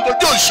gave unto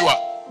Joshua.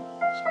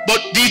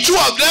 But the two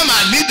of them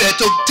are needed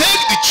to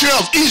take the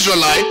children of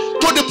Israelite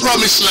to the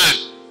promised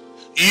land.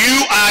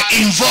 You are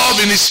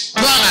involved in His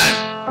plan.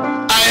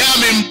 I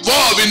am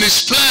involved in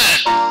His plan.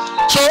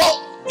 So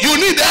you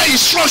need that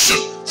instruction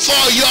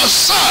for your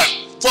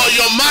son, for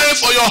your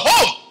marriage, for your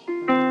home.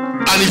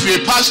 And if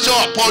you're a pastor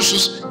or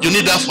apostles, you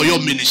need that for your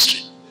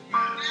ministry.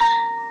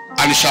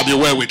 And it shall be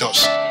well with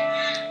us.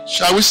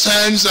 Shall we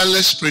stand and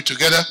let's pray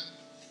together?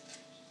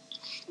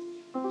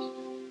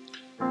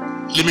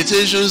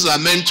 Limitations are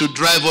meant to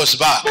drive us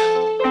back.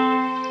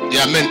 They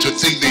are meant to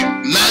think the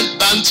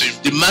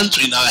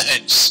mantle in our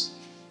hands.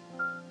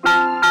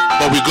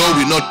 But God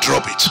will not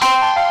drop it.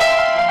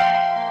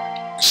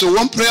 So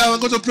one prayer, we're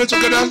going to pray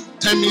together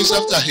 10 minutes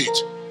after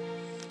 8.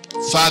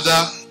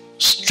 Father,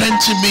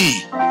 strengthen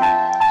me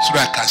so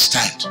that I can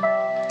stand.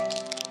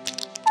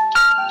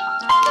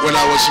 When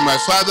I was in my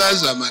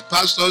father's and my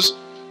pastor's,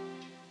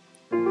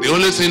 the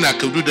only thing I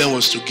could do then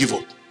was to give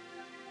up.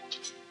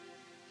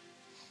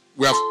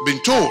 We have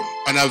been told,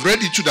 and I've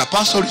read it too, that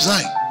pastor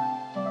resigned.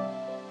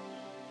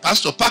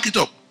 Pastor, pack it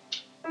up.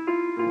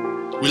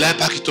 Will I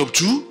pack it up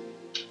too?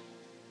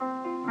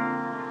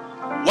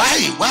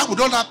 Why? Why would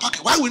not I pack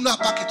it? Why will not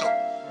pack it up?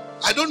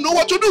 I don't know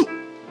what to do.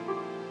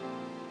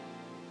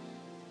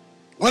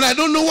 When I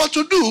don't know what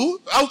to do,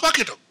 I'll pack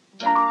it up.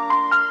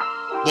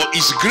 But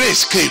His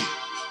grace came.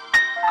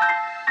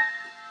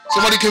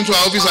 Somebody came to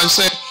our office and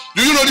said,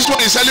 do you know this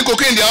one is selling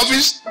cocaine in the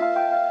office?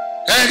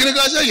 And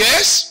I said,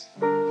 yes.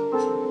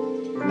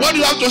 What do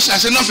you have to say? I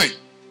said, nothing.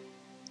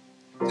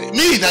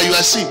 Me that you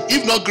are seeing,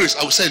 if not grace,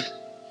 I will sell you.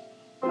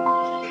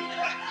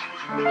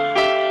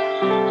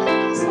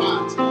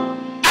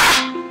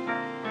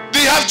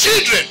 They have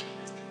children.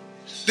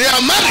 They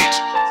are married.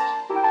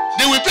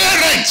 They will pay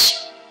rent.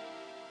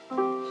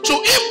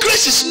 So if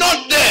grace is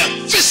not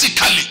there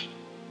physically,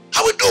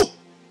 how will do?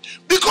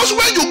 Because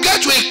when you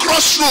get to a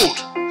crossroad,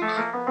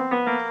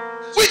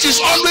 which is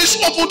always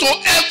open to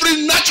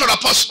every natural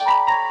person,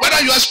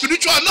 whether you are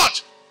spiritual or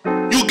not,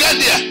 you get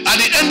there, at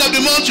the end of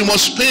the month, you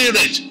must pay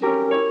rent.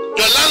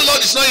 Your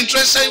landlord is not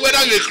interested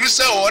whether you're a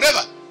Christian or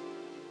whatever.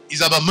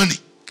 It's about money.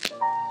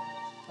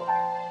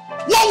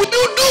 What will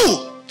you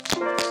do?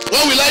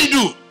 What will I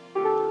do?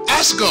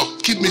 Ask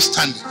God, keep me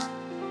standing.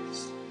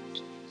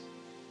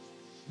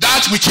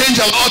 That will change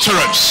our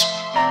utterance.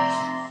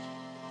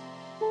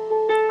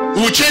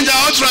 We will change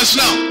our utterance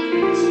now.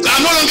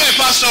 I'm no longer a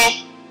pastor.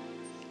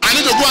 I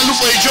need to go and look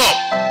for a job.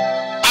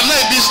 I'm not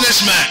a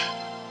businessman.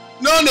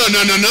 No.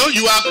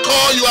 You are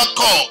called. You are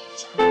called.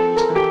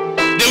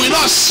 They will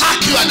not sack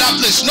you at that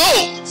place. No.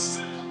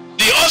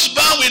 The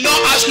husband will not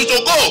ask you to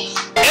go.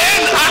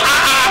 And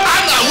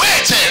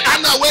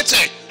Anna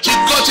waited. She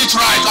got it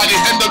right at the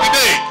end of the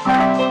day.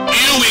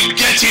 You will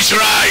get it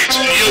right.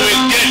 You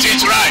will get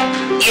it right.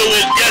 You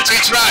will get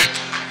it right.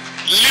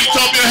 Lift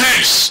up your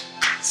hands.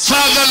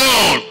 Father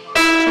Lord,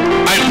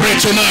 I pray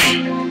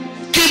tonight.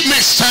 Keep me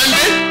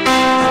standing.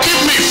 Keep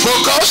me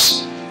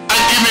focused. And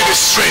give me the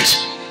strength.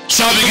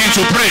 So I begin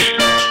to pray.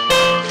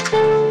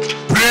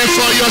 Pray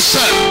for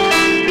yourself.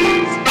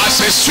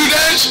 As a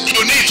student, you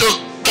need to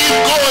keep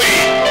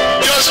going.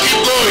 Just keep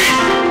going.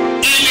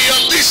 In your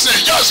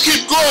business, just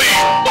keep going.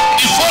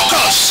 The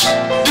focus,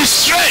 the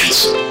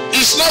strength,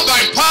 it's not by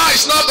power,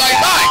 it's not by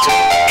might.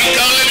 It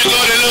can let me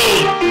God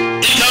alone.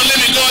 It can let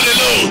me God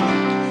alone.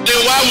 The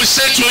why we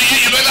say to you,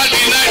 you better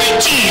deny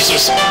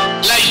Jesus.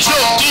 Like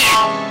Job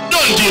did.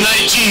 Don't deny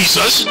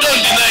Jesus.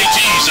 Don't deny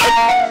Jesus.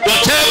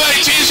 Whatever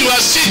it is you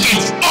are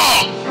seeking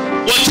for,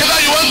 whatever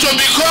you want to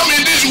become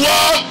in this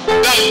world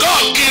that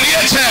God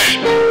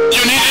created,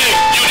 you need Him.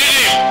 You need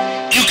Him.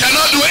 You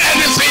cannot do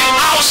anything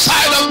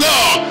outside of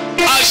God.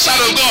 Outside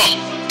of God.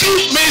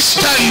 Keep me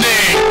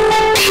standing.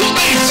 Keep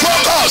me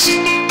focused.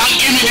 And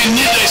give me the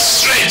needed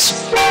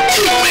strength.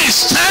 Keep me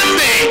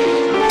standing.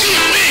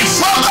 Keep me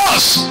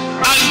focused.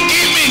 And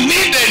give me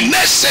needed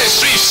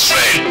necessary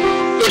strength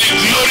to the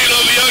glory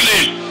of your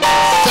name.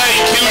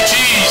 Thank you,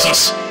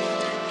 Jesus.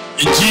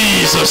 In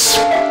Jesus'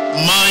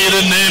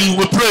 mighty name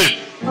we pray.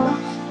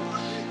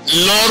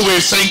 Lord, we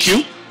thank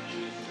you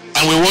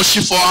and we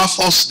worship for our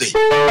first day.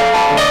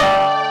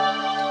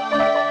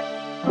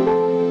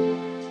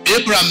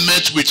 Abraham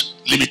met with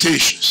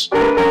limitations.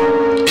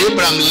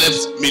 Abraham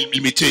left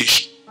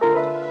limitation.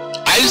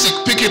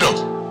 Isaac, pick it up.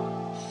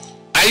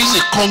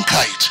 Isaac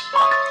conquered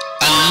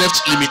and left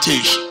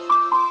limitation.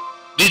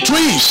 The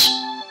twins,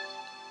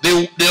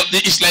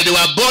 it's like they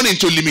were born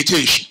into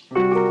limitation,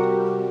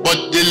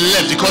 but they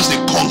left because they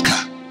conquer.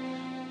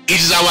 It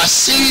is our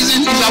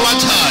season, it is our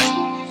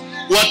time.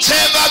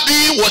 Whatever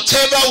be,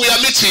 whatever we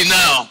are meeting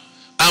now,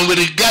 and we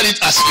regard it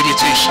as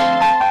limitation.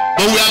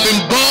 But we have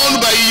been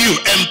born by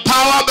you,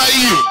 empowered by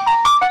you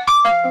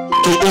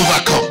to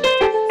overcome.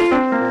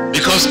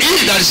 Because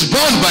he that is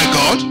born by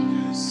God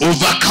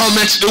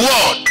overcometh the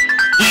world.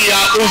 We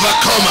are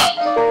overcomer.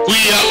 We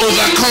are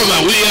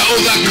overcomer. We are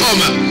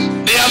overcomer.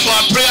 Therefore,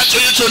 our prayer to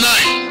you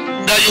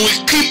tonight, that you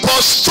will keep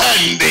us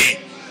standing.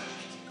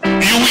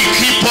 You will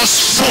keep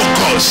us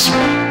focused.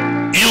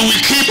 You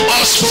will keep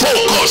us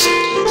focused.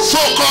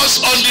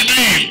 Focus on the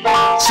dream.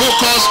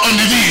 Focus on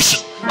the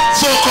vision.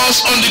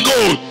 Focus on the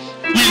goal.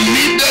 We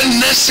need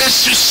the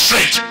necessary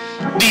strength.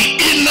 The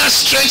inner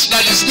strength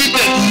that is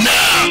needed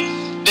now.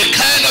 The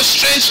kind of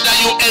strength that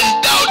you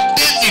endowed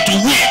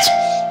David with.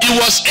 He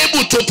was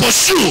able to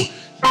pursue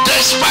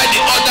despite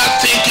the other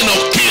thinking of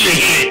killing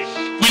him.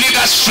 We need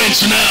that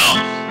strength now.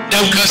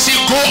 That we can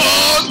still go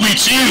on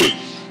with you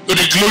to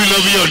the glory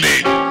of your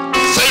name.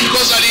 Thank you,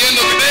 because at the end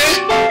of the day,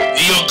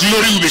 your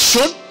glory will be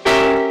shown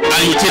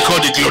and you take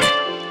all the glory.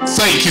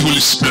 Thank you,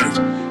 Holy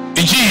Spirit.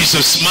 In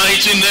Jesus'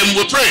 mighty name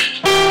we pray.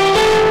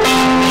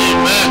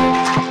 Amen.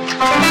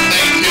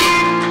 Thank you.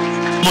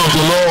 Of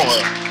the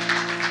Lord.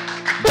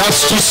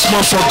 That's too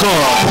small for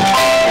God.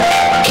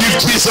 Give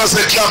Jesus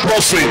a clap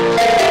offering.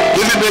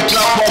 Give him a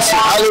clap offering.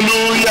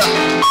 Hallelujah.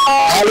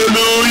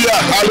 Hallelujah.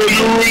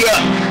 Hallelujah.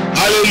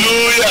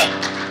 Hallelujah.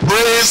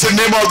 Praise the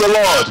name of the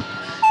Lord.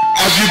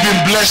 Have you been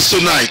blessed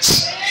tonight?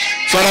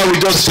 Father, we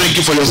just thank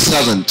you for your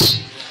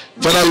servant.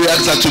 Father, we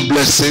ask that you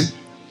bless him.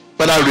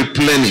 Father,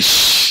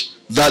 replenish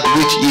that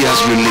which he has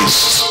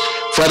released.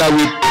 Father,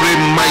 we pray,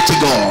 mighty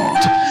God,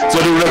 for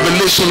the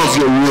revelation of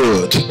your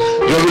word,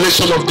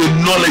 revelation of the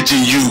knowledge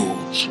in you.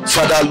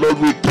 Father, Lord,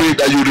 we pray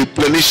that you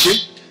replenish him,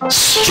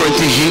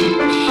 strengthen him,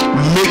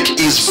 make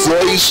his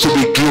voice to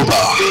be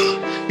global.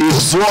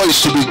 His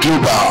voice to be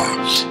global.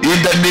 In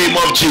the name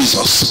of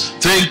Jesus.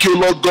 Thank you,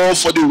 Lord God,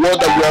 for the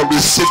word that we have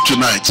received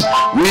tonight.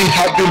 We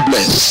have been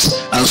blessed,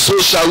 and so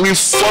shall we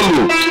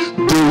follow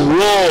the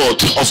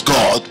word of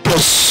God.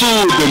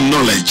 Pursue the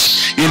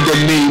knowledge in the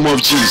name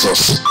of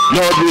Jesus.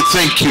 Lord, we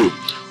thank you.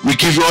 We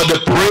give you all the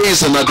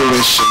praise and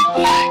adoration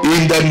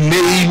in the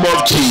name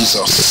of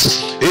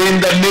Jesus.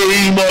 In the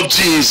name of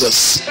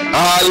Jesus.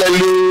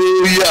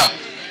 Hallelujah.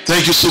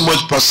 Thank you so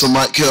much, Pastor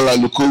Michael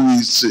Aluko.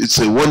 It's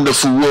a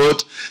wonderful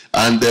word.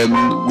 And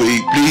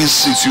we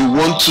please, if you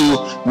want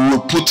to, we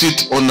will put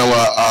it on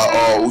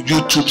our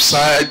YouTube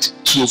side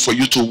for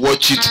you to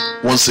watch it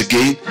once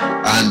again,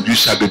 and you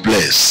shall be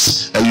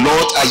blessed. A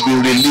lot has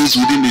been released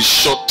within a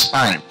short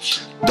time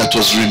that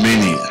was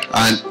remaining,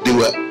 and they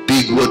were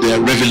big word, their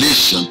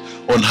revelation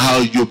on how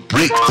you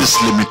break this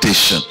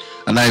limitation.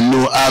 And I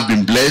know I've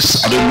been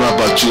blessed. I don't know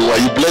about you. Are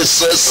you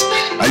blessed, sis?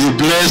 Are you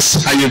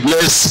blessed? Are you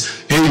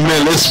blessed?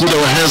 Amen. Let's put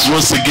our hands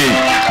once again.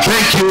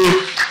 Thank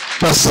you,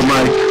 Pastor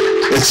Mike.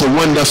 It's a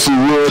wonderful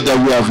word that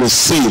we have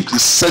received.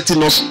 It's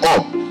setting us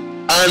up.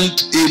 And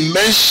he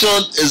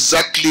mentioned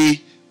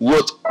exactly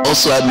what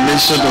also I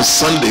mentioned on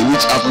Sunday,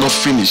 which I've not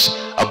finished,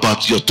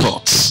 about your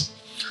thoughts.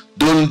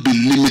 Don't be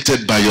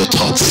limited by your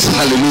thoughts.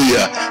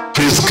 Hallelujah.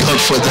 Praise God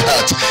for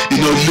that.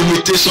 You know,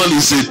 limitation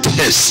is a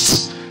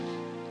test.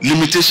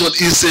 Limitation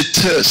is a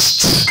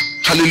test.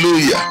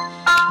 Hallelujah.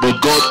 But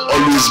God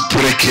always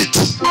break it.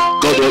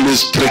 God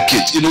always break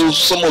it. You know,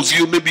 some of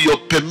you, maybe your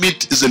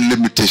permit is a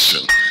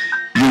limitation.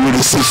 You will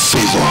receive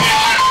favor.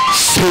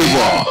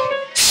 Favor.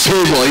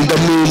 Favor in the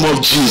name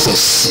of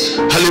Jesus.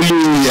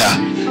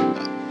 Hallelujah.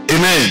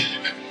 Amen.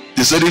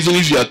 They said even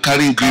if you are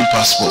carrying green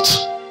passport,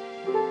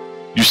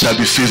 you shall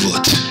be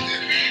favored.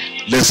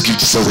 Let's give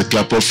Jesus a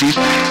clap of it.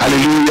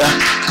 Hallelujah.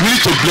 We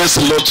need to bless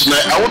the Lord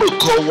tonight. I want to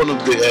call one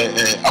of the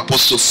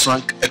Apostle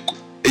Frank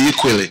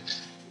Eyekwele,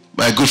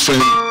 my good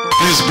friend.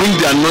 Please bring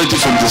the anointing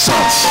from the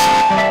south.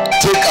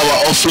 Take our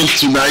offering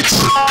tonight.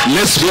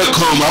 Let's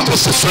welcome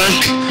Apostle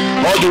Frank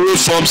all the way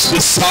from the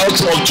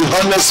south of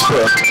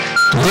Johannesburg.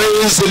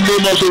 Praise the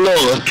name of the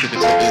Lord.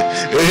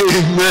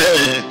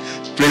 Amen.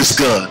 Praise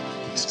God.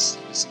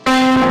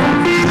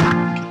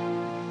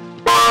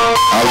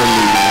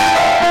 Hallelujah.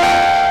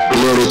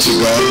 Glory to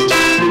God.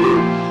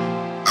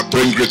 I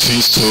bring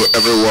greetings to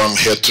everyone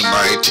here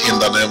tonight in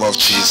the name of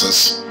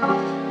Jesus.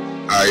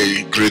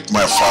 I greet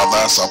my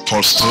fathers,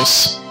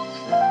 apostles.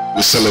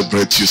 We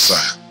celebrate you,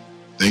 sir.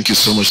 Thank you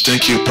so much.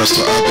 Thank you,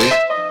 Pastor Abe.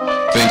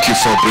 Thank you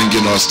for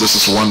bringing us. This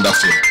is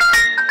wonderful.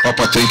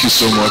 Papa, thank you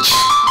so much.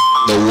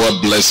 The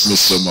word blessed me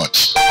so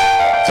much.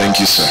 Thank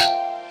you, sir.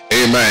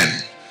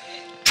 Amen.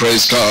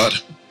 Praise God.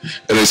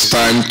 It is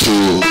time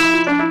to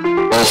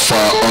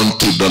offer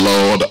unto the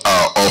Lord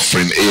our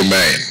offering.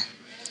 Amen.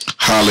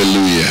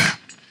 Hallelujah.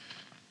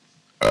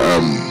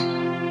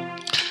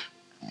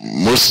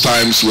 Most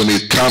times when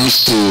it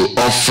comes to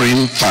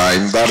offering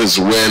time, that is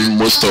when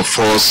most of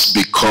us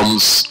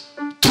becomes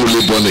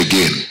truly born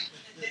again.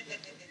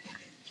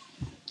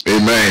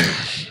 Amen.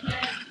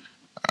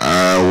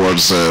 I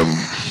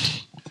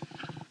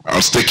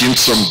was taking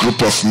some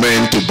group of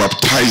men to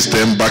baptize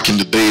them back in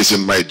the days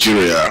in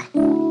Nigeria.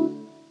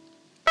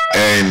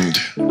 And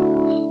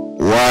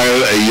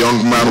while a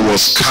young man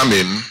was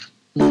coming,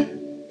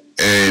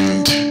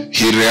 and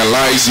he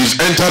realized he's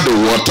entered the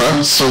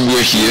water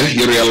somewhere here,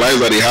 he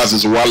realized that he has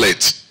his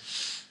wallet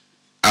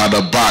at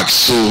the back.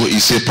 So he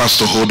said,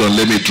 Pastor, hold on,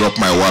 let me drop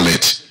my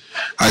wallet.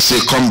 I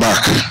said, come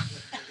back.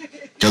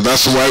 Because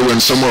that's why when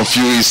some of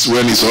you,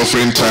 when it's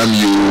offering time,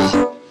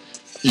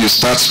 you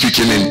start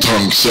speaking in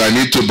tongues. So I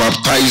need to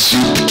baptize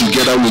you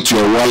together with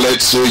your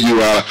wallet, so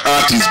your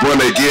heart is born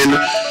again,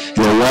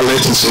 your wallet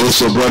is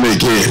also born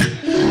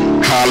again.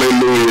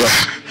 Hallelujah.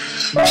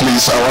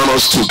 Please, I want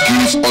us to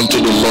give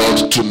unto the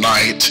Lord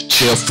tonight,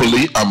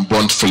 cheerfully and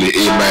bountifully.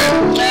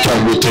 Amen.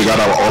 Can we take out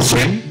our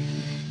offering?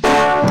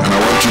 And I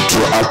want you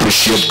to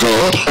appreciate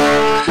God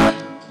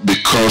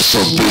because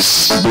of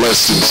these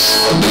blessings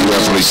that you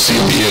have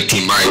received here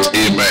tonight.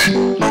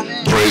 Amen.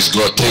 Praise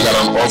God. Take out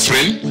an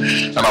offering,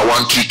 and I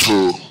want you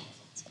to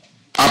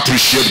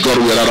appreciate God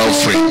with that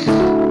offering.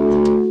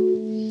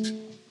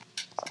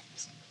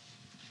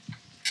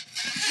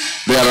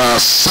 There are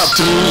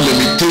certain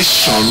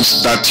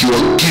limitations that your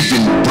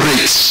giving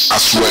breaks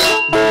as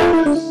well.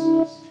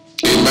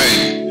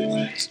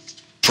 Amen.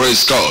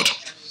 Praise God.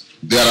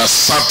 There are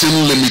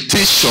certain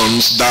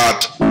limitations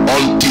that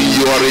until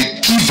you are a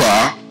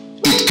giver,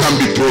 it can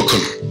be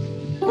broken.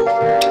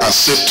 I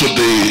said to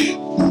the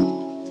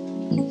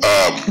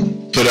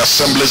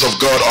Assemblies of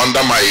God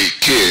under my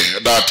care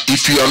that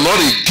if you are not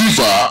a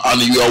giver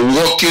and you are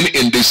walking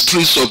in the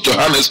streets of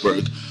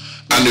Johannesburg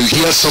and you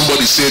hear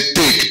somebody say,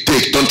 take,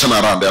 don't turn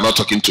around, they are not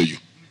talking to you.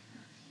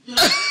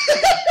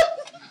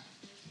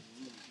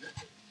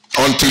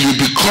 Until you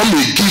become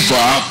a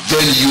giver,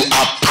 then you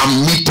are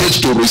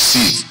permitted to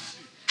receive.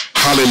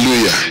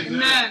 Hallelujah.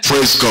 Amen.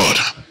 Praise God.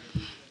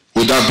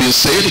 With that being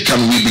said,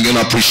 can we begin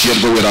to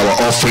appreciate God with our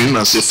offering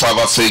and say,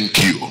 Father, thank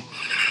you.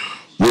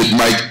 With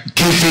my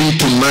giving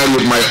tonight,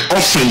 with my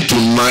offering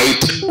tonight,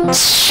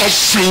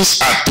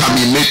 sufferings are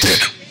terminated.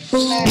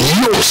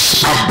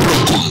 Yokes are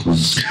broken.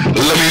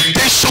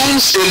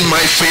 Limitations in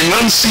my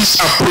finances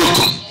are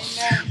broken.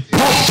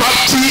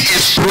 Poverty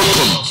is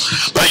broken.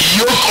 The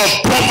yoke of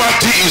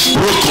poverty is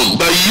broken.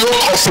 The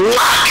yoke of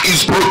lack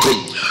is broken.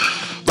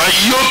 The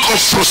yoke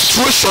of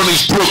frustration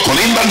is broken.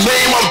 In the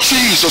name of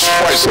Jesus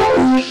Christ,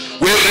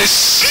 we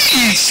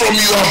receive from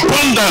your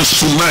abundance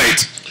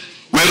tonight.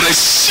 We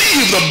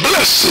receive the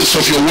blessings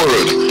of your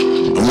word.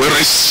 And we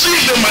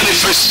receive the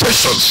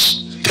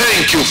manifestations.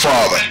 Thank you,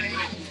 Father.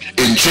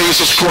 In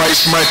Jesus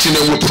Christ's mighty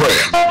name we pray.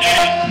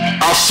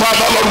 Our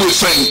Father, Lord, we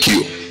thank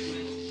you.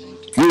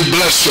 We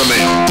bless your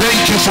name.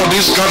 Thank you for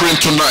this gathering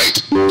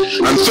tonight.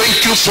 And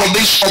thank you for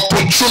this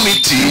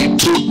opportunity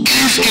to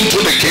give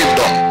into the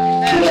kingdom.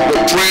 We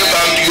pray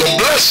that your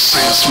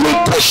blessings will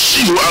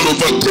pursue and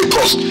overtake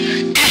us,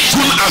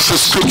 even as the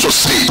scripture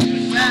said.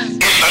 In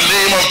the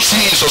name of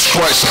Jesus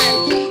Christ,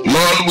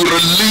 Lord, we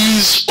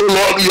release, oh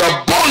Lord, your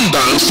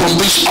abundance from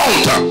this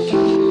altar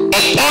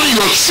upon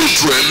your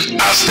children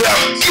as they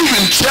are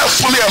given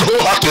cheerfully and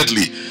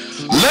wholeheartedly.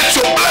 Let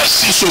your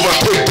blessings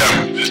overtake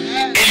them.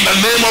 In the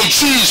name of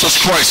Jesus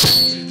Christ.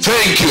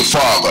 Thank you,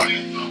 Father.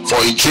 For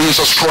in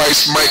Jesus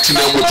Christ's mighty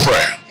name we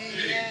pray.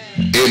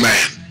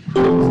 Amen.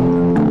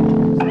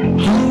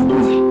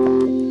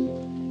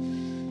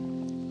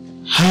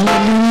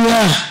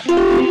 Hallelujah.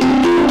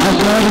 Our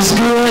God is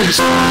good.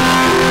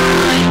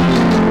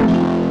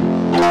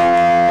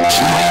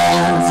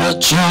 Jehovah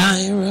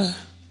Jireh,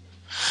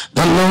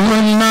 the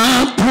Lord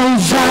my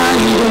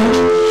provider,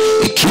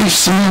 He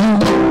keeps on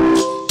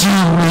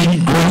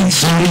doing great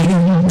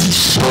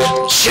things.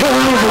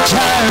 Jehovah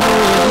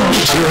Jireh,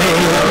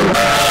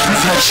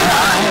 Jehovah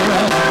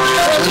Jireh,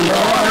 the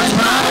Lord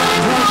my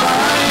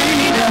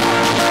provider,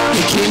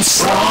 He keeps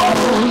on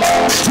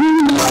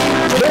doing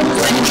great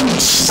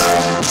things.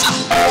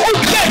 You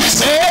can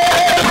say,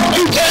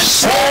 you can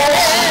say,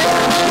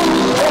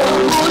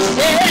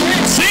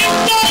 sing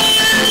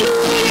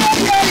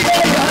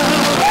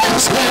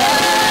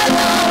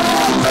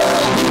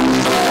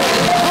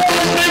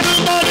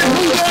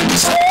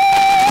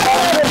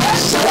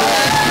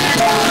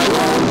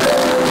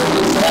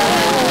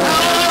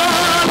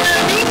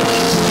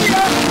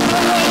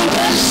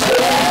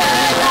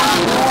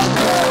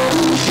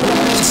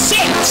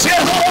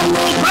hallelujah.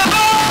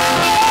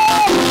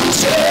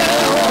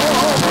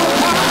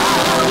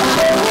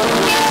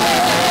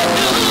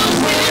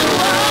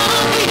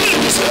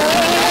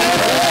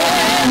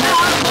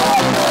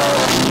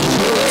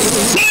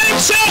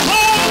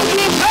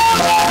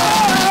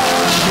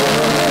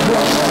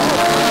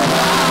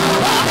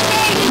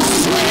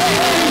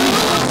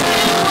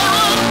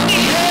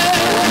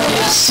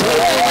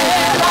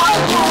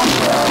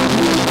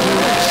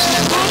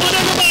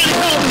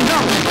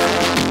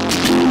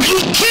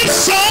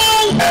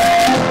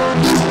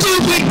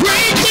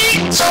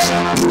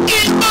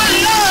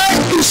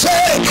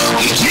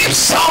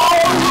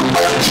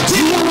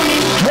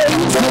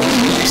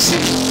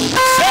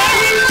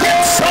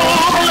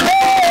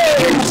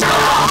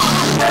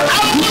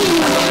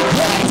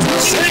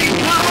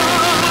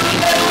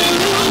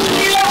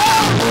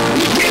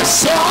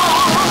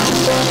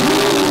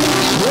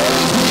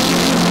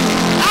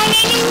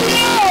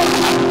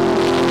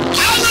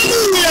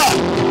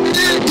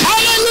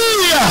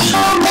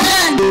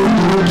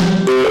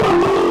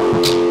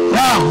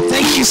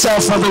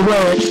 yourself for the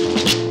word.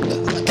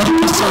 Help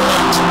me so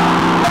much.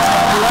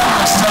 The Lord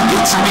was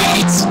talking to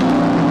me. It's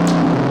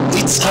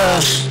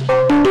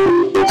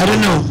I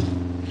don't know.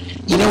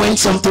 You know when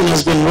something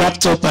has been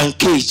wrapped up and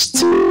caged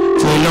for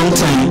a long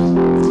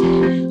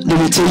time.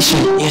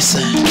 Limitation, yes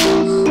sir.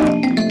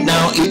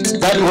 Now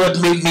that word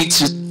made me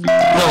to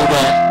know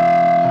that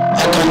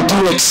I can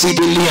do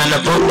exceedingly and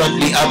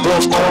abundantly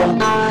above all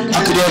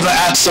I could ever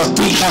ask or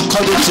think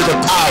according to the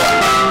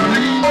power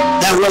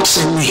that works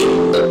in me.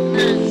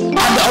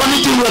 And the only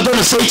thing we're going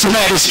to say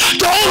tonight is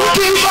don't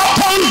give up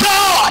on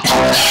God,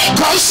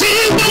 because He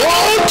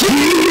won't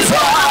give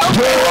up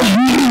on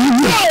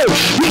you.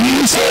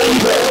 He's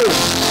able.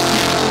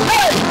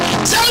 Hey,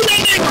 tell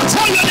your neighbor.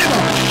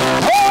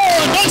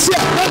 Oh, not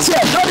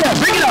yet,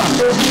 bring it up.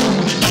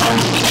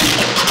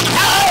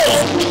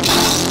 Oh,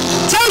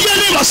 tell your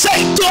neighbor,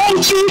 say, don't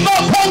give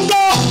up on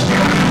God,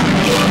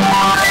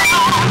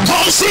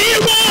 because He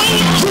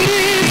won't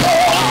give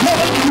up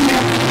on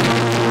you.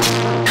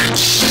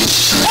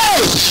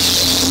 Hey,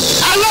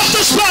 I love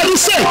this part. He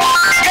said,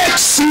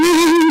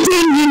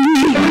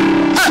 exceedingly,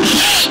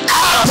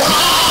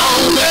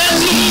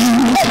 abundantly,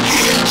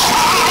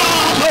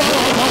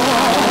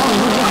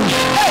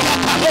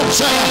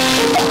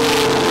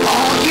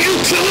 all you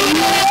could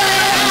come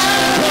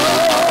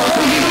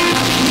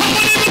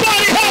on,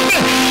 everybody help me.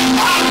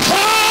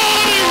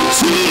 According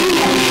to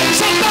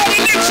somebody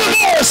lift your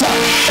voice.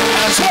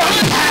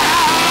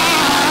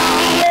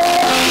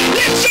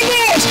 Lift your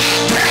voice.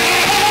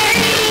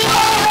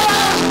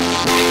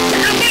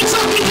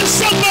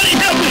 Somebody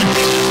help me.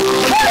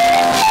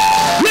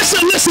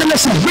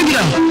 Listen, bring it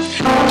up.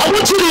 I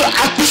want you to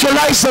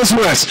actualize those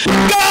words.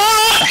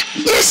 God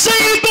is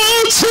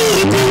able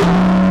to do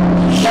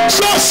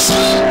just.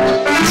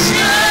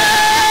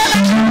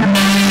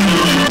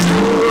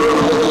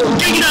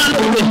 Bring it out a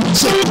little bit.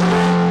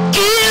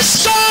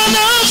 He's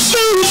gonna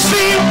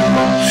fulfill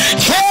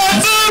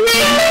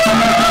every.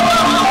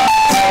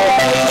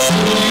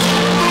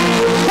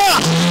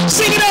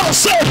 Sing it out,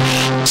 say,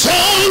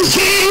 don't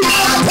give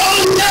up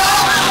on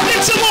God.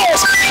 Lift your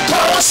voice,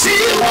 cause He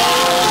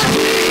won't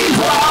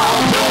give up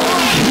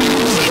on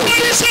you.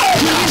 Somebody say,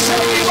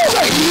 He's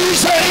able,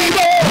 He's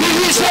able,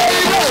 He's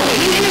able,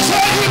 He's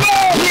able,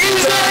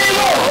 He's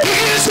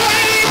able,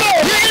 He's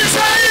able, He's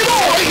able,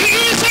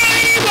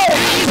 He's able,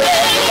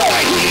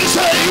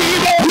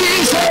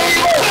 He's able, He's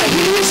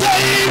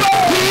able,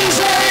 He's able, He's able,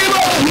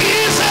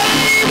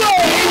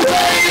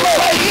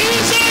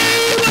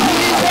 He's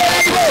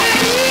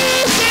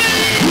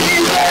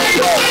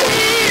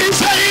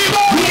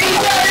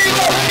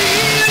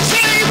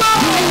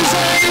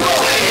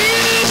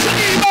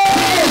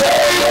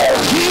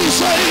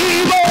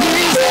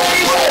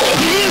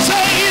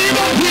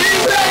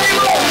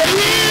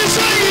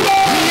He's able, He's able, He's able.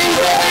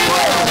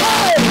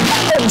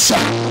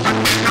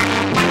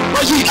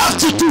 But you have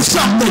to do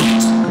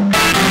something.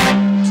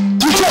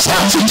 You just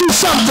have to do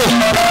something.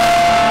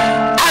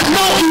 I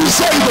know He's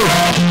able,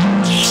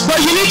 but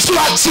you need to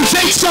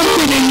activate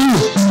something in you.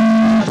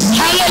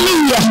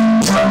 Hallelujah.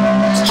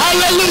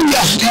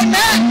 Hallelujah.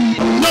 Amen.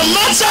 No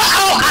matter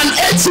how an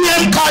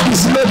ATM card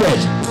is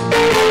loaded,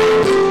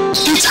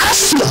 it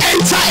has to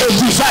enter a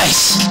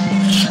device.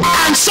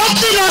 And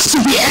something has to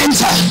be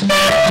entered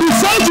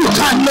before you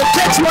can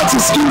locate what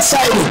is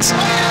inside it.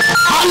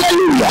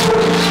 Hallelujah.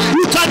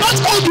 You cannot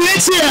hold the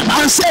ATM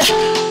and say,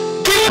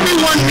 give me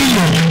 1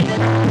 million.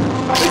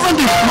 Even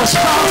the most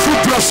powerful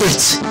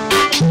prophet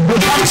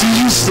would have to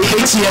use the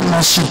ATM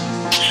machine.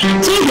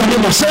 Tell your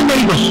neighbor, say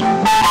neighbor,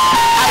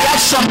 I have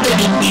something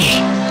in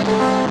me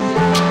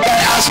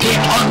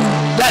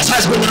that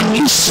has been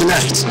unleashed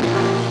tonight.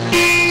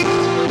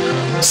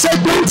 Say,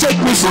 don't take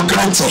me for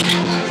granted.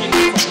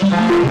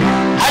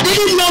 I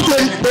didn't know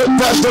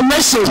the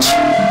message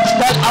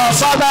that our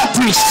father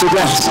preached to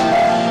us.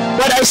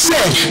 But I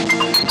said,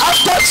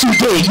 after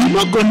today, you're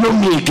not going to know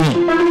me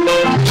again.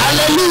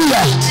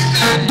 Hallelujah.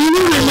 Do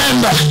you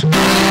remember?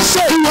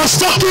 So he was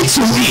talking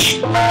to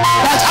me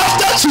that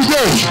after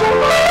today,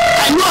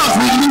 I know I've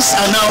released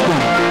an album.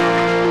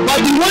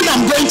 But the one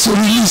I'm going to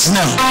release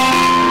now,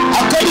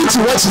 according to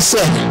what he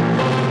said,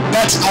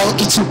 that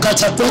it will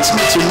catapult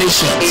me to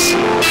nations.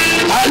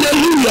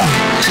 Hallelujah.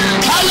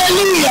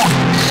 Hallelujah.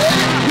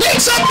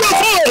 Lift up your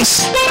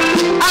voice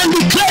and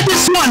declare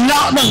this one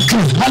loud and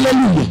clear.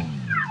 Hallelujah.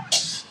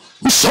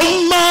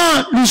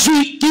 Usoma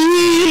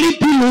uzwikili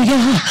piloya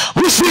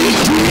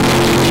uzwikili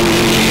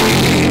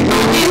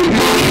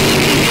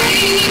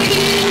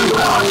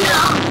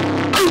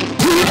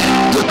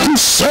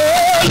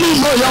ukuseli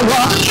moya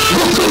wa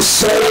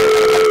ukuseli.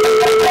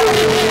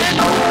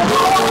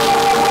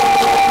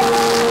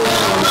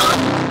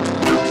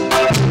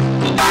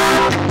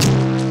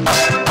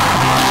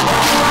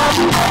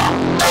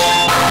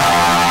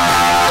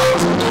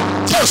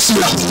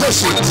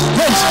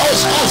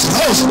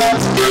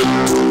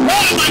 Where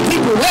are my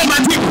people? Where are my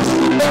people?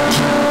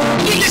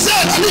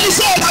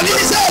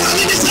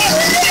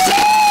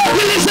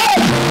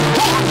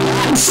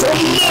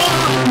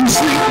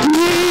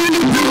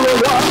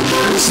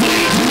 Listen.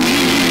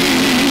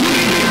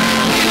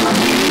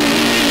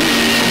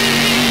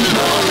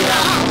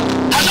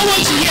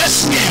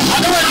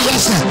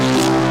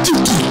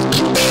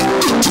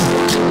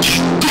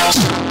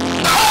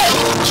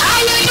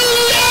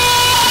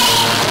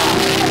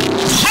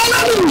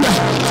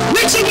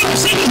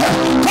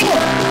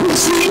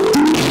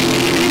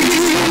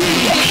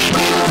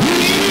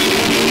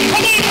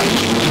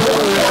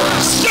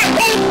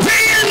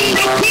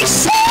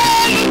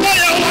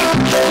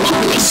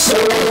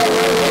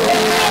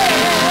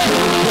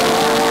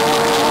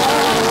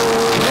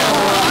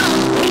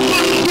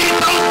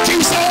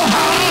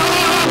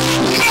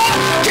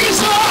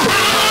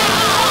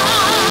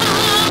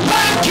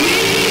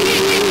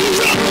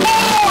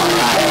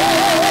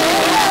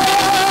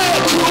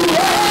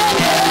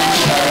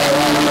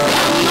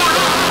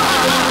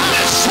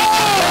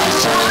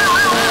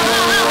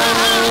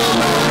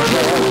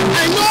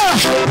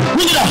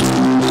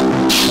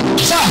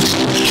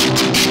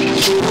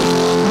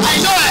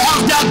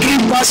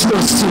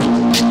 Pastors too.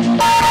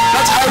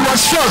 But I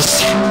was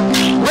first.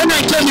 When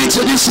I came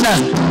into this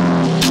land,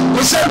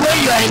 they said when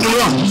you are in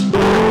Rome,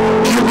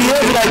 you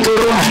behave like a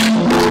Roman.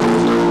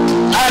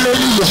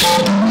 Hallelujah.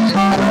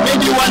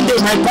 Maybe one day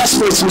my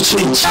passports will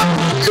change.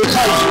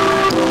 Because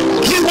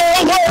you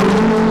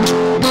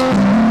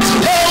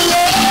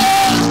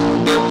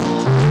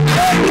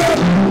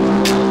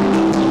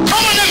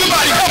come on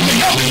everybody, help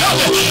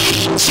me.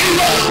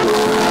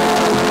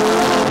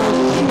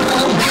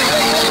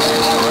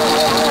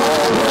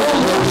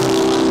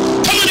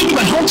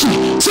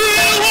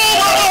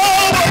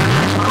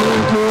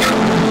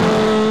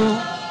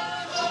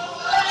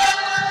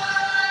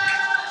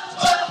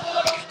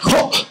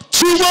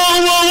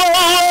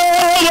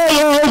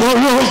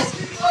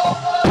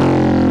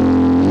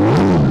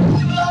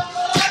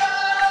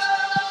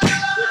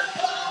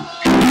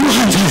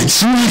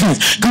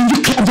 Can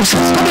you clap this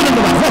hands? Come on,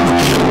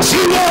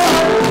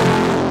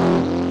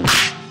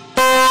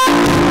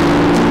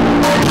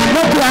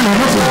 no piano,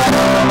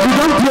 we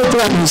don't play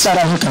piano inside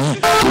Africa.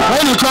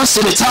 When it comes to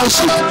the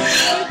township,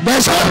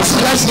 there's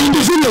in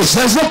the village,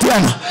 there's no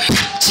piano.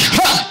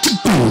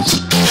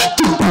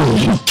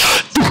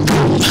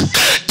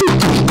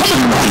 Come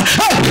on, man.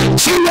 Hey,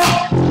 Chila.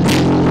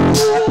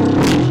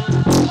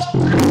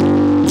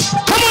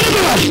 Come on,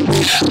 everybody.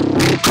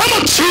 Come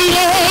on,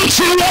 Chila.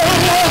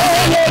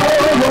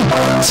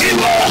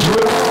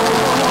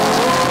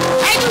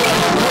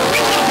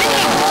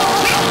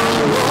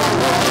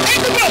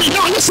 Everybody,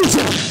 now listen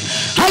to me.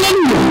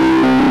 Hallelujah.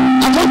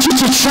 I want you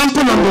to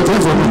trample on the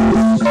devil.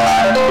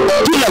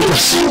 Do like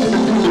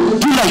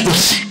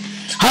this.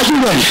 Are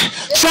you ready?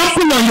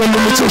 Trample on your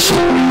limitation.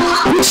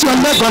 Put your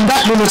leg on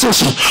that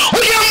limitation.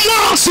 Oh, your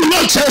mouth in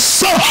your chest.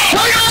 So,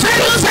 oh, your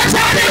tail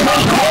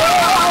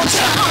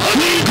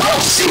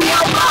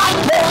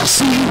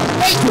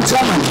Thank you,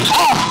 Germany.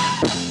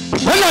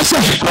 When I say,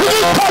 are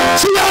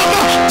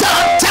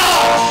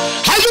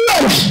you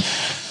ready?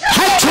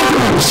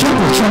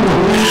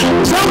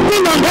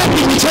 Trample on that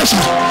limitation.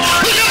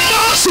 Oh, your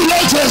mouth in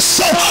your chest.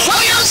 So,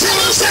 oh, your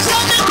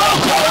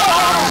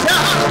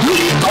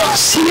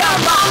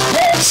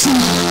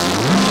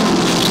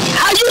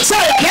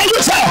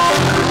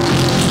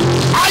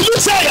Are you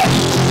tired?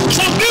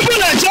 Some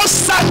people are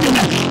just standing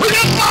with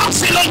their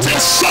mouths in the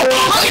show.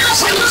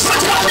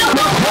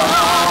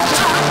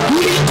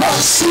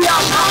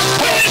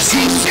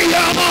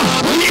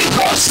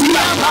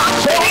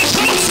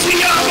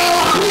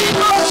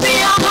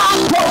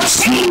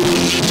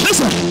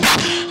 Listen,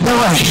 no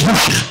way.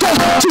 Come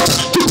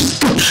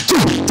on.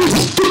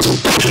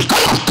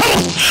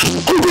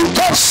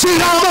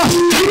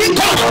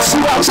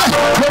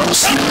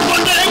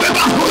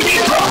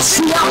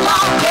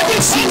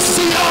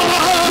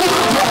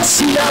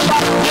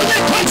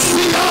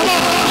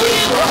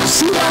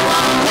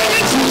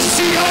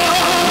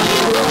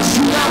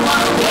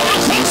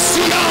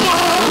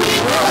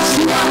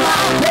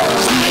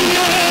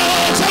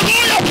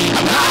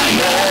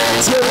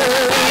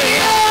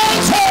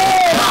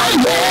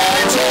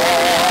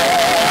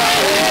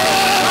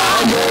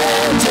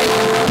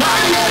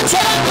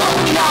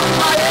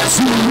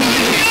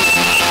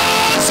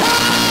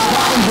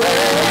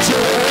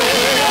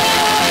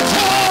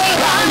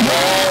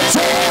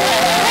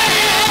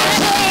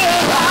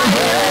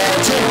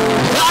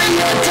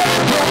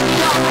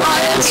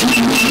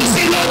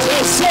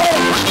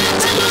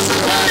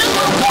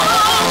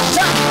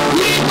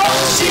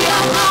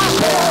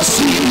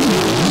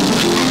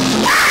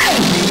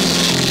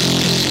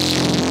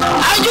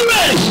 Are you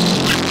ready?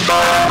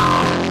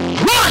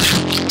 1,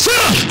 2,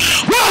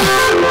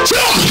 1, 2,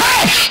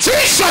 hey!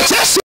 Three for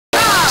Jesu!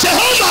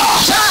 Jehovah!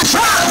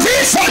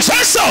 Three for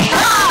Jesu!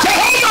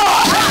 Jehovah!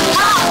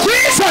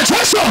 Three for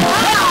Jesu!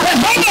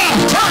 Jehovah!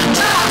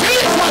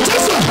 Three for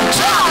Jesu!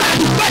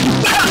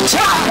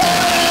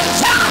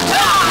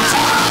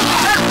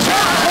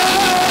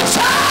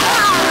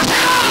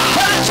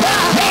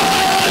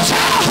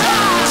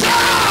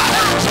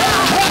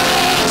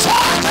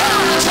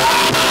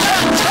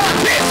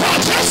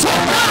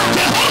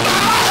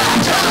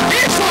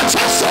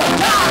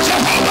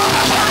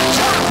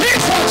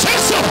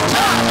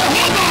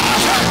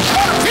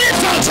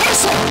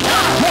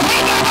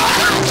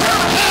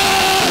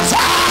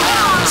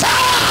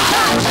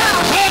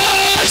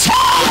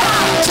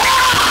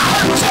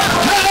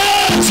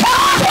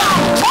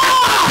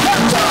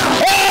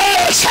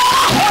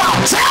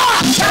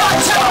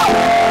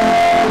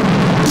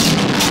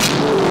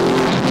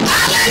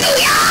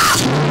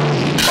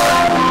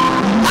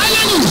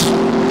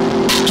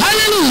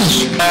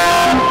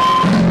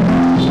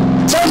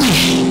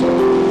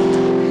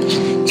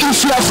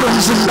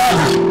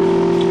 Zimbabwe.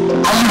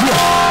 Are you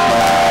here?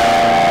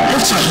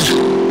 Lift your hand.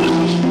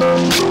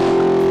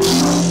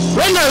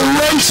 When I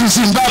went to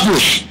Zimbabwe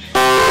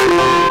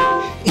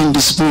in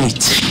the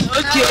spirit,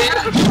 okay.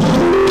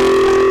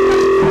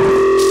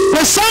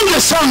 They sang the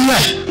song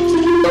here.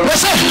 They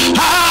said,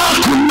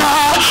 Hakuna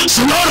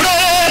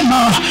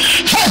Silorema.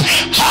 Hey,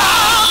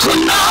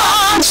 Hakuna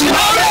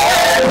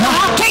Silorema.